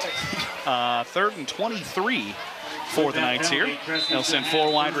 10, 15. 3rd and 23 for the Knights here. They'll send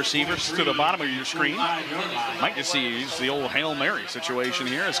 4 wide receivers to the bottom of your screen. Might just see the old Hail Mary situation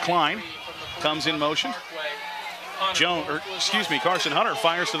here as Klein comes in motion. Carson Hunter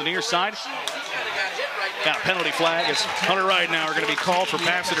fires to the near side. Got a penalty flag as Hunter Ridenauer are going to be called for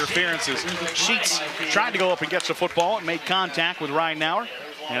pass interferences. Sheets tried to go up and get the football and made contact with Ridenauer,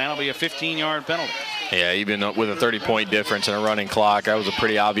 and that'll be a 15-yard penalty. Yeah, even with a 30-point difference and a running clock, that was a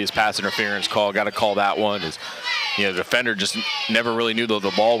pretty obvious pass interference call. Got to call that one. The defender just never really knew the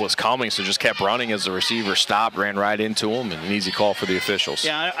ball was coming, so just kept running as the receiver stopped, ran right into him, and an easy call for the officials.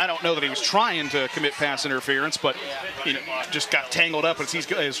 Yeah, I don't know that he was trying to commit pass interference, but just got tangled up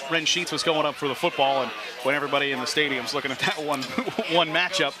as Ren Sheets was going up for the football, and when everybody in the stadium's looking at that one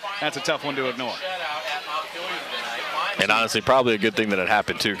matchup, that's a tough one to ignore. And honestly, probably a good thing that it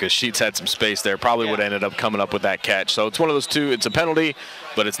happened, too, because Sheets had some space there. Probably would have ended up coming up with that catch. So it's one of those two. It's a penalty,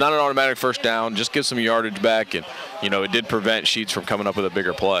 but it's not an automatic first down. Just give some yardage back. And, it did prevent Sheets from coming up with a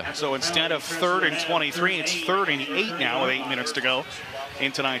bigger play. So instead of 3rd and 23, it's 3rd and 8 now with 8 minutes to go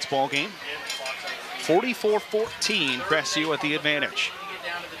in tonight's ball game. 44-14, Crestview at the advantage.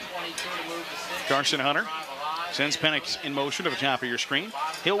 Carson Hunter sends Penix in motion to the top of your screen.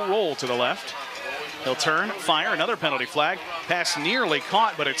 He'll roll to the left. He'll turn, fire, another penalty flag. Pass nearly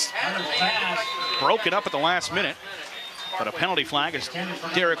caught, but it's broken up at the last minute. But a penalty flag is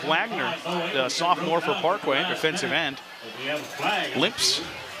Derek Wagner, the sophomore for Parkway, defensive end. Limps,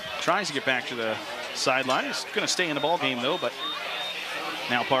 tries to get back to the sideline. He's going to stay in the ball game, though, but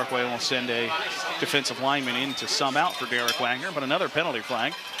now Parkway will send a defensive lineman in to sub out for Derek Wagner, but another penalty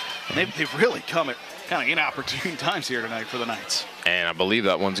flag. And they've really come at kind of inopportune times here tonight for the Knights. And I believe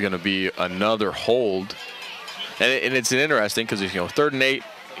that one's going to be another hold. And it's interesting because, 3rd and 8,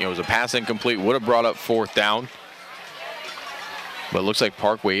 it was a pass incomplete, would have brought up 4th down. But it looks like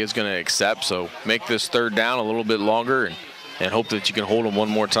Parkway is going to accept, so make this 3rd down a little bit longer and hope that you can hold them one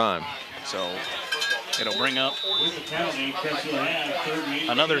more time. So it'll bring up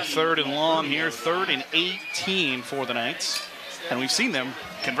another 3rd and long here, 3rd and 18 for the Knights. And we've seen them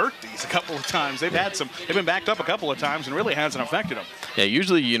convert these a couple of times. They've been backed up a couple of times and really hasn't affected them. Yeah,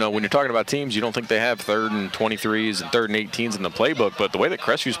 usually, when you're talking about teams, you don't think they have 3rd and 23s and 3rd and 18s in the playbook. But the way that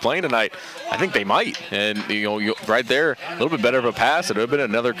Crestview's playing tonight, I think they might. And, right there, a little bit better of a pass. It would have been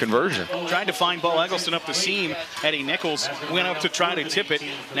another conversion. Tried to find Bo Eggleston up the seam. Eddie Nichols went up to try to tip it.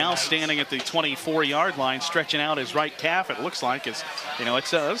 Now standing at the 24-yard line, stretching out his right calf, it looks like. It's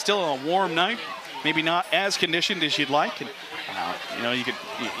still a warm night. Maybe not as conditioned as you'd like. And,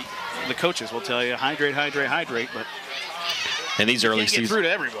 the coaches will tell you, hydrate, hydrate, hydrate, but and these early season through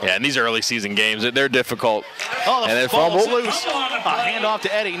to everybody. Yeah, and these early season games, they're difficult. Oh, the ball's loose. A handoff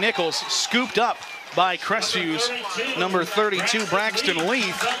to Eddie Nichols, scooped up by Crestview's number 32, Braxton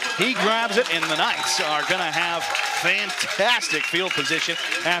Leaf. He grabs it, and the Knights are going to have fantastic field position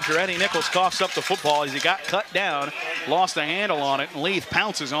after Eddie Nichols coughs up the football as he got cut down, lost a handle on it, and Leaf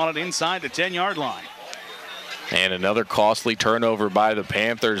pounces on it inside the 10-yard line. And another costly turnover by the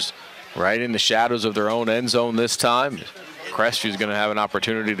Panthers right in the shadows of their own end zone this time. Crestview's going to have an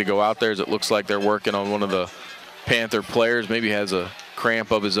opportunity to go out there as it looks like they're working on one of the Panther players. Maybe has a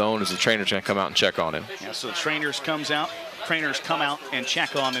cramp of his own as the trainer's going to come out and check on him. Yeah, so the trainers come out and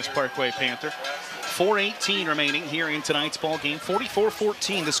check on this Parkway Panther. 4:18 remaining here in tonight's ball game.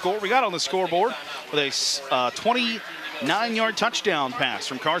 44-14 the score. We got on the scoreboard with a 29-yard touchdown pass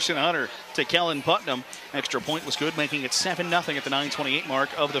from Carson Hunter to Kellen Putnam. Extra point was good, making it 7-0 at the 9:28 mark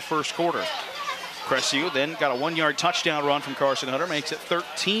of the first quarter. Crestview then got a 1-yard touchdown run from Carson Hunter, makes it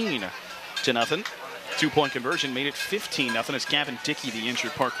 13-0. 2-point conversion made it 15-0 as Gavin Dickey, the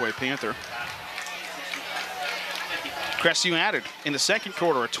injured Parkway Panther. Crestview added in the second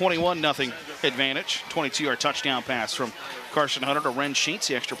quarter a 21-0 advantage. 22-yard touchdown pass from Carson Hunter to Ren Sheets.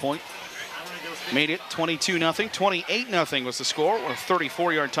 The extra point made it 22-0. 28-0 was the score with a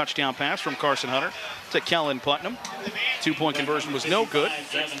 34-yard touchdown pass from Carson Hunter to Kellen Putnam. 2-point conversion was no good.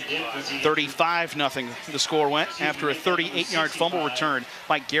 35-0 the score went after a 38-yard fumble return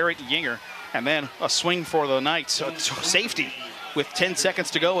by Garrett Yinger. And then a swing for the Knights, a safety with 10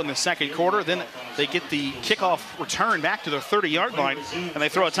 seconds to go in the second quarter. Then they get the kickoff return back to their 30-yard line, and they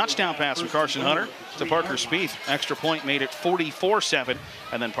throw a touchdown pass from Carson Hunter to Parker Spieth. Extra point made it 44-7,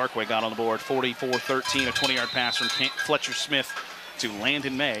 and then Parkway got on the board 44-13, a 20-yard pass from Fletcher Smith to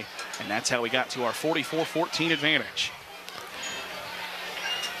Landon May, and that's how we got to our 44-14 advantage.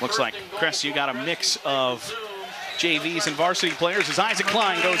 Looks like Crestview got a mix of JVs and varsity players as Isaac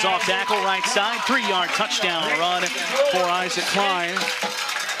Klein goes off tackle right side. 3-yard touchdown run for Isaac Klein.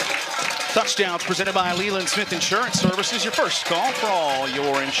 Touchdowns presented by Leland Smith Insurance Services. Your first call for all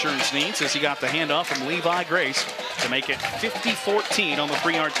your insurance needs as he got the handoff from Levi Grace to make it 50-14 on the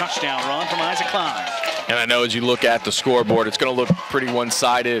 3-yard touchdown run from Isaac Klein. And I know as you look at the scoreboard, it's going to look pretty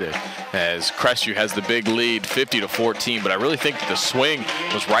one-sided. as Crestview has the big lead, 50-14. But I really think the swing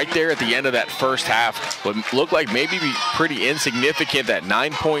was right there at the end of that first half. What looked like maybe pretty insignificant, that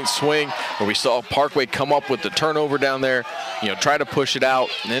 9-point swing where we saw Parkway come up with the turnover down there, try to push it out.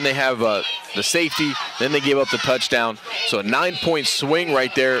 And then they have the safety, then they gave up the touchdown. So a 9-point swing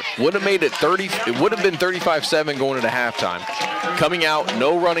right there would have made it 30. It would have been 35-7 going into halftime. Coming out,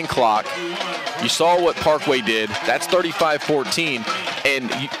 no running clock. You saw what Parkway did. That's 35-14,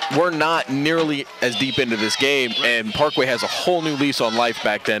 and we're not nearly as deep into this game, and Parkway has a whole new lease on life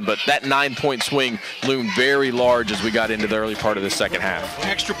back then, but that 9-point swing loomed very large as we got into the early part of the second half.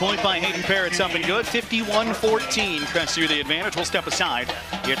 Extra point by Hayden Parrott's up and good. 51-14. Crestview the advantage. We'll step aside.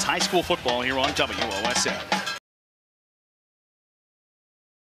 It's high school football here on WOSN.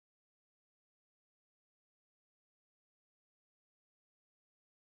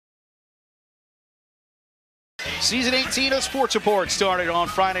 Season 18 of Sports Report started on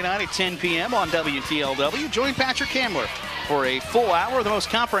Friday night at 10 p.m. on WTLW. Join Patrick Kamler for a full hour of the most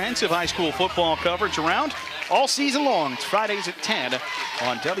comprehensive high school football coverage around all season long. It's Fridays at 10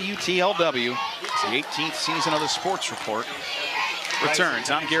 on WTLW. It's the 18th season of the Sports Report returns.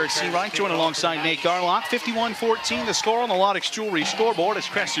 I'm Garrett Seawright, joined alongside Nate Garlock. 51-14 the score on the Lodex Jewelry scoreboard as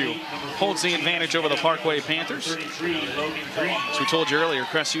Crestview holds the advantage over the Parkway Panthers. As we told you earlier,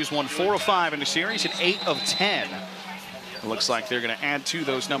 Crestview's won 4 of 5 in the series and 8 of 10. It looks like they're going to add to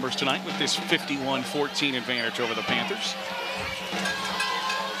those numbers tonight with this 51-14 advantage over the Panthers.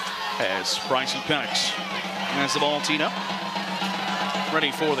 As Bryson Penix has the ball teed up,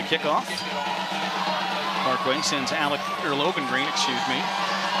 ready for the kickoff. Parkway sends Logan Green, and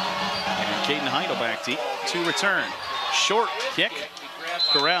Caden Heidel back deep to return. Short kick,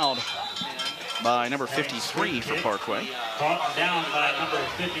 corralled by number 53 for Parkway. Caught down by number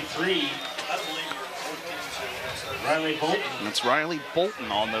 53, Riley Bolton. That's Riley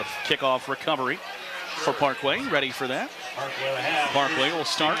Bolton on the kickoff recovery for Parkway. Ready for that. Parkway will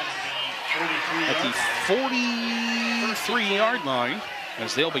start at the 43-yard line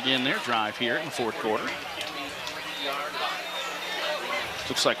as they'll begin their drive here in the fourth quarter.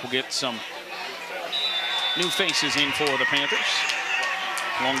 Looks like we'll get some new faces in for the Panthers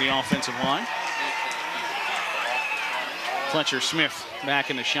along the offensive line. Fletcher Smith back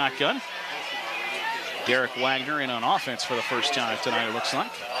in the shotgun. Derek Wagner in on offense for the first time tonight, it looks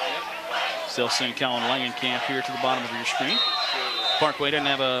like. Still seeing Colin Langenkamp here to the bottom of your screen. Parkway didn't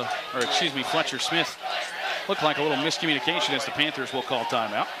have Fletcher Smith looked like a little miscommunication as the Panthers will call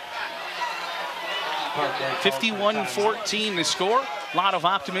timeout. 51-14 the score. A lot of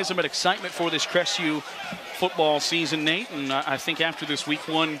optimism and excitement for this Crestview football season, Nate. And I think after this week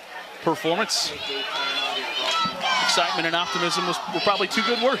 1 performance, excitement and optimism were probably 2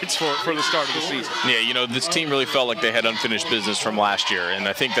 good words for the start of the season. Yeah, this team really felt like they had unfinished business from last year, and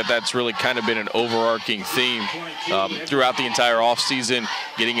I think that's really kind of been an overarching theme throughout the entire offseason,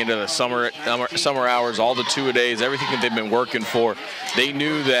 getting into the summer hours, all the 2-a-days, everything that they've been working for. They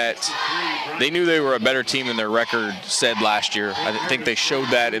knew they were a better team than their record said last year. I think they showed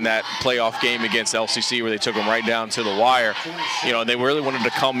that in that playoff game against LCC where they took them right down to the wire. They really wanted to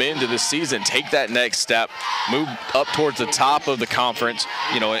come into this season, take that next step, move up towards the top of the conference,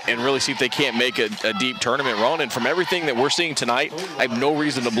 and really see if they can't make a deep tournament run. And from everything that we're seeing tonight, I have no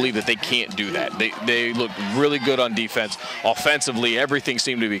reason to believe that they can't do that. They look really good on defense. Offensively, everything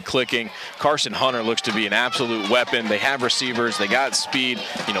seemed to be clicking. Carson Hunter looks to be an absolute weapon. They have receivers. They got speed.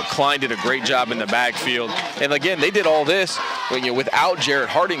 Klein did a great job in the backfield. And again, they did all this without Jarrett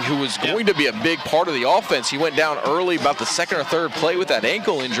Harding, who was going to be a big part of the offense. He went down early, about the second or third play with that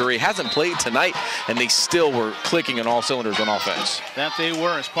ankle injury. Hasn't played tonight, and they still were clicking on all cylinders on offense. That they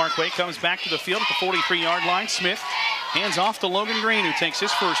were, as Parkway comes back to the field at the 43-yard line. Smith hands off to Logan Green, who takes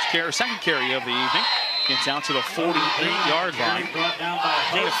his second carry of the evening. Gets out to the 48-yard line.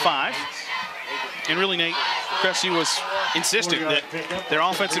 Gain of 5. And really, Nate, Crestview was insistent that their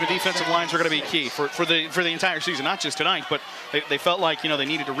offensive and defensive lines were going to be key for the entire season, not just tonight, but they felt like they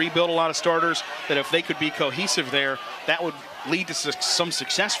needed to rebuild a lot of starters, that if they could be cohesive there, that would lead to some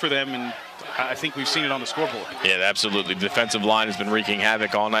success for them, and I think we've seen it on the scoreboard. Yeah, absolutely. The defensive line has been wreaking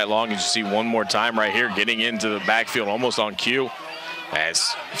havoc all night long. You see one more time right here, getting into the backfield almost on cue,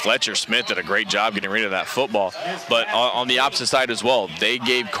 as Fletcher Smith did a great job getting rid of that football. But on the opposite side as well, they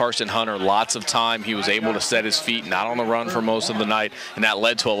gave Carson Hunter lots of time. He was able to set his feet, not on the run for most of the night, and that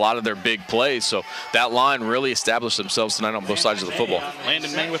led to a lot of their big plays. So that line really established themselves tonight on both sides of the football.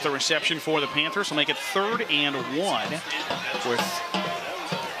 Landon May with the reception for the Panthers will make it 3rd and 1 with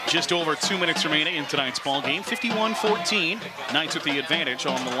just over 2 minutes remaining in tonight's ball game. 51-14. Knights with the advantage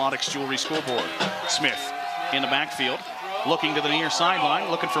on the Lodex Jewelry scoreboard. Smith in the backfield. looking to the near sideline,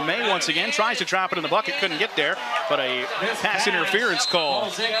 looking for May once again. Tries to drop it in the bucket, couldn't get there. But a pass interference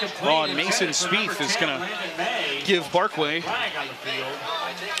call on Mason Spieth is going to give Parkway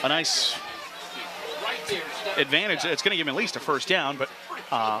a nice advantage. It's going to give him at least a first down, but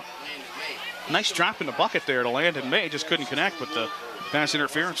nice drop in the bucket there to Landon May. Just couldn't connect with the pass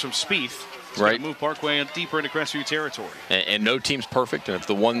interference from Spieth. Right. Move Parkway deeper into Crestview territory. And no team's perfect. And if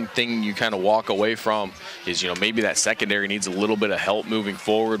the one thing you kind of walk away from is, maybe that secondary needs a little bit of help moving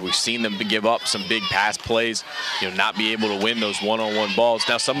forward. We've seen them give up some big pass plays, not be able to win those one-on-one balls.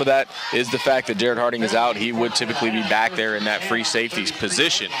 Now, some of that is the fact that Jared Harding is out. He would typically be back there in that free safeties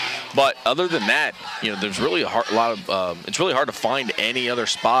position. But other than that, there's really it's really hard to find any other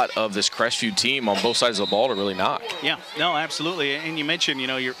spot of this Crestview team on both sides of the ball to really knock. Yeah, no, absolutely. And you mentioned,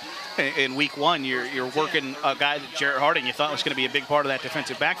 you're in week one, you're working a guy that Jared Harding you thought was going to be a big part of that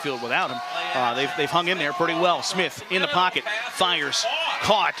defensive backfield without him. They've hung in there pretty well. Smith in the pocket, fires,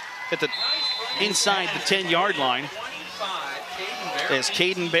 caught at the inside the 10-yard line as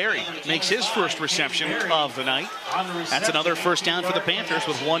Caden Berry makes his first reception of the night. That's another first down for the Panthers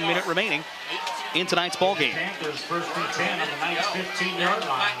with 1 minute remaining in tonight's ball game.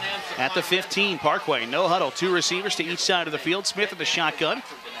 At the 15, Parkway, no huddle, 2 receivers to each side of the field. Smith at the shotgun.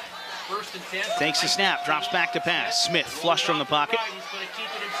 Takes the snap, drops back to pass. Smith flush from the pocket.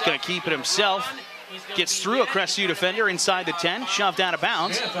 Going to keep it himself. Gets through a Crestview defender inside the 10, shoved out of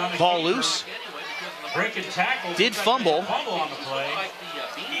bounds. Ball loose. Did fumble.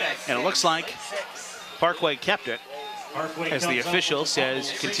 And it looks like Parkway kept it, as the official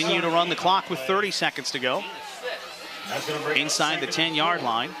says continue to run the clock with 30 seconds to go. Inside the 10-yard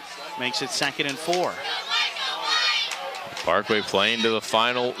line. Makes it 2nd and 4. Parkway playing to the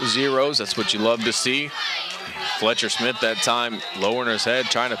final zeros. That's what you love to see. Fletcher Smith that time lowering his head,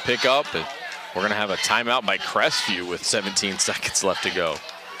 trying to pick up. And we're going to have a timeout by Crestview with 17 seconds left to go.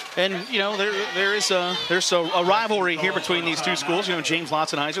 And, there's a rivalry here between these two schools. James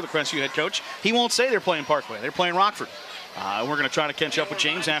Lotzenheiser, the Crestview head coach, he won't say they're playing Parkway. They're playing Rockford. We're going to try to catch up with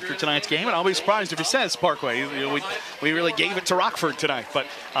James after tonight's game, and I'll be surprised if he says Parkway. We really gave it to Rockford tonight. But,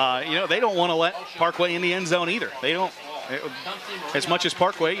 they don't want to let Parkway in the end zone either. They don't. As much as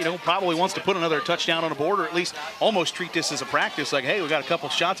Parkway, probably wants to put another touchdown on the board, or at least almost treat this as a practice. Like, hey, we got a couple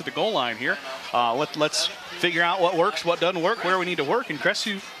shots at the goal line here. Let's figure out what works, what doesn't work, where we need to work. And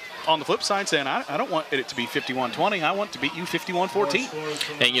Crestview, on the flip side, saying, I don't want it to be 51-20. I want to beat you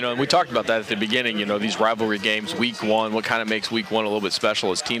 51-14. And, we talked about that at the beginning, these rivalry games, week one, what kind of makes week one a little bit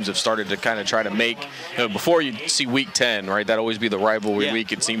special is teams have started to kind of try to make, before you see week 10, right, that'd always be the rivalry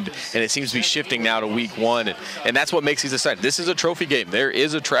week. It seems to be shifting now to week one. And that's what makes these exciting. This is a trophy game. There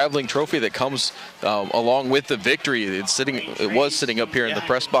is a traveling trophy that comes along with the victory. It was sitting up here in the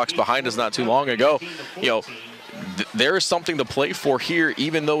press box behind us not too long ago. There is something to play for here,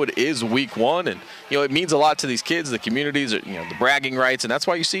 even though it is week one. And, it means a lot to these kids, the communities, the bragging rights. And that's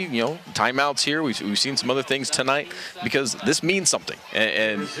why you see, timeouts here. We've seen some other things tonight because this means something.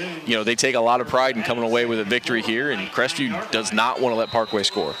 And they take a lot of pride in coming away with a victory here. And Crestview does not want to let Parkway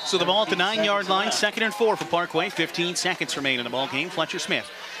score. So the ball at the 9-yard line, 2nd and 4 for Parkway. 15 seconds remain in the ball game. Fletcher Smith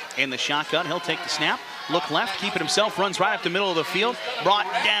in the shotgun. He'll take the snap. Look left, keep it himself, runs right up the middle of the field, brought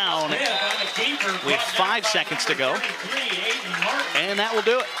down with 5 seconds to go. And that will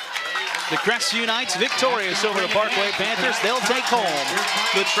do it. The Crestview Knights victorious over the Parkway Panthers. They'll take home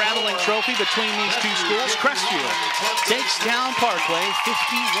the traveling trophy between these two schools. Crestview takes down Parkway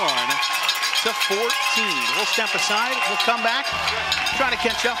 51-14. We'll step aside. We'll come back. Try to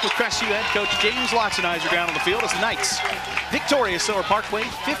catch up with Crestview head coach James Lotzenheiser down on the field as the Knights victorious over Parkway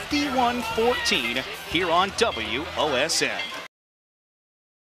 51-14 here on WOSN.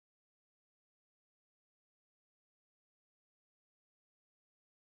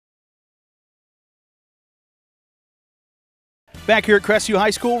 Back here at Crestview High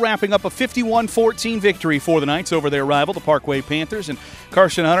School, wrapping up a 51-14 victory for the Knights over their rival, the Parkway Panthers. And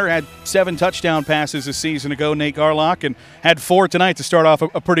Carson Hunter had 7 touchdown passes a season ago, Nate Garlock, and had 4 tonight to start off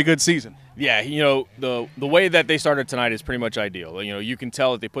a pretty good season. Yeah, the way that they started tonight is pretty much ideal. You can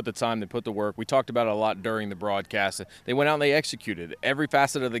tell that they put the time, they put the work. We talked about it a lot during the broadcast. They went out and they executed. Every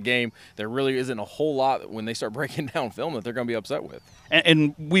facet of the game, there really isn't a whole lot when they start breaking down film that they're going to be upset with.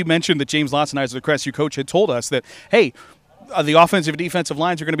 And we mentioned that James Lotzenheiser, the Crestview coach, had told us that, hey, the offensive and defensive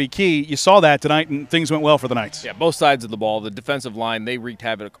lines are going to be key. You saw that tonight, and things went well for the Knights. Yeah, both sides of the ball. The defensive line, they wreaked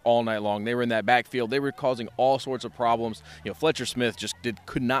havoc all night long. They were in that backfield. They were causing all sorts of problems. Fletcher Smith just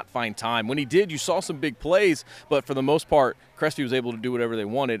could not find time. When he did, you saw some big plays, but for the most part, Crestview was able to do whatever they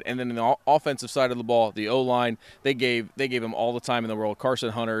wanted. And then in the offensive side of the ball, the O-line, they gave him all the time in the world. Carson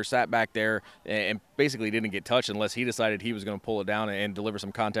Hunter sat back there and basically didn't get touched unless he decided he was going to pull it down and deliver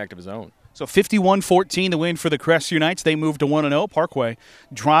some contact of his own. So 51-14 the win for the Crestview Knights. They moved to 1-0. Parkway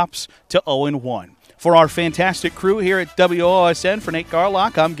drops to 0-1. For our fantastic crew here at WOSN, for Nate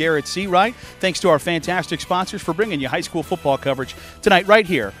Garlock, I'm Garrett Seawright. Thanks to our fantastic sponsors for bringing you high school football coverage tonight right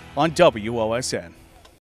here on WOSN.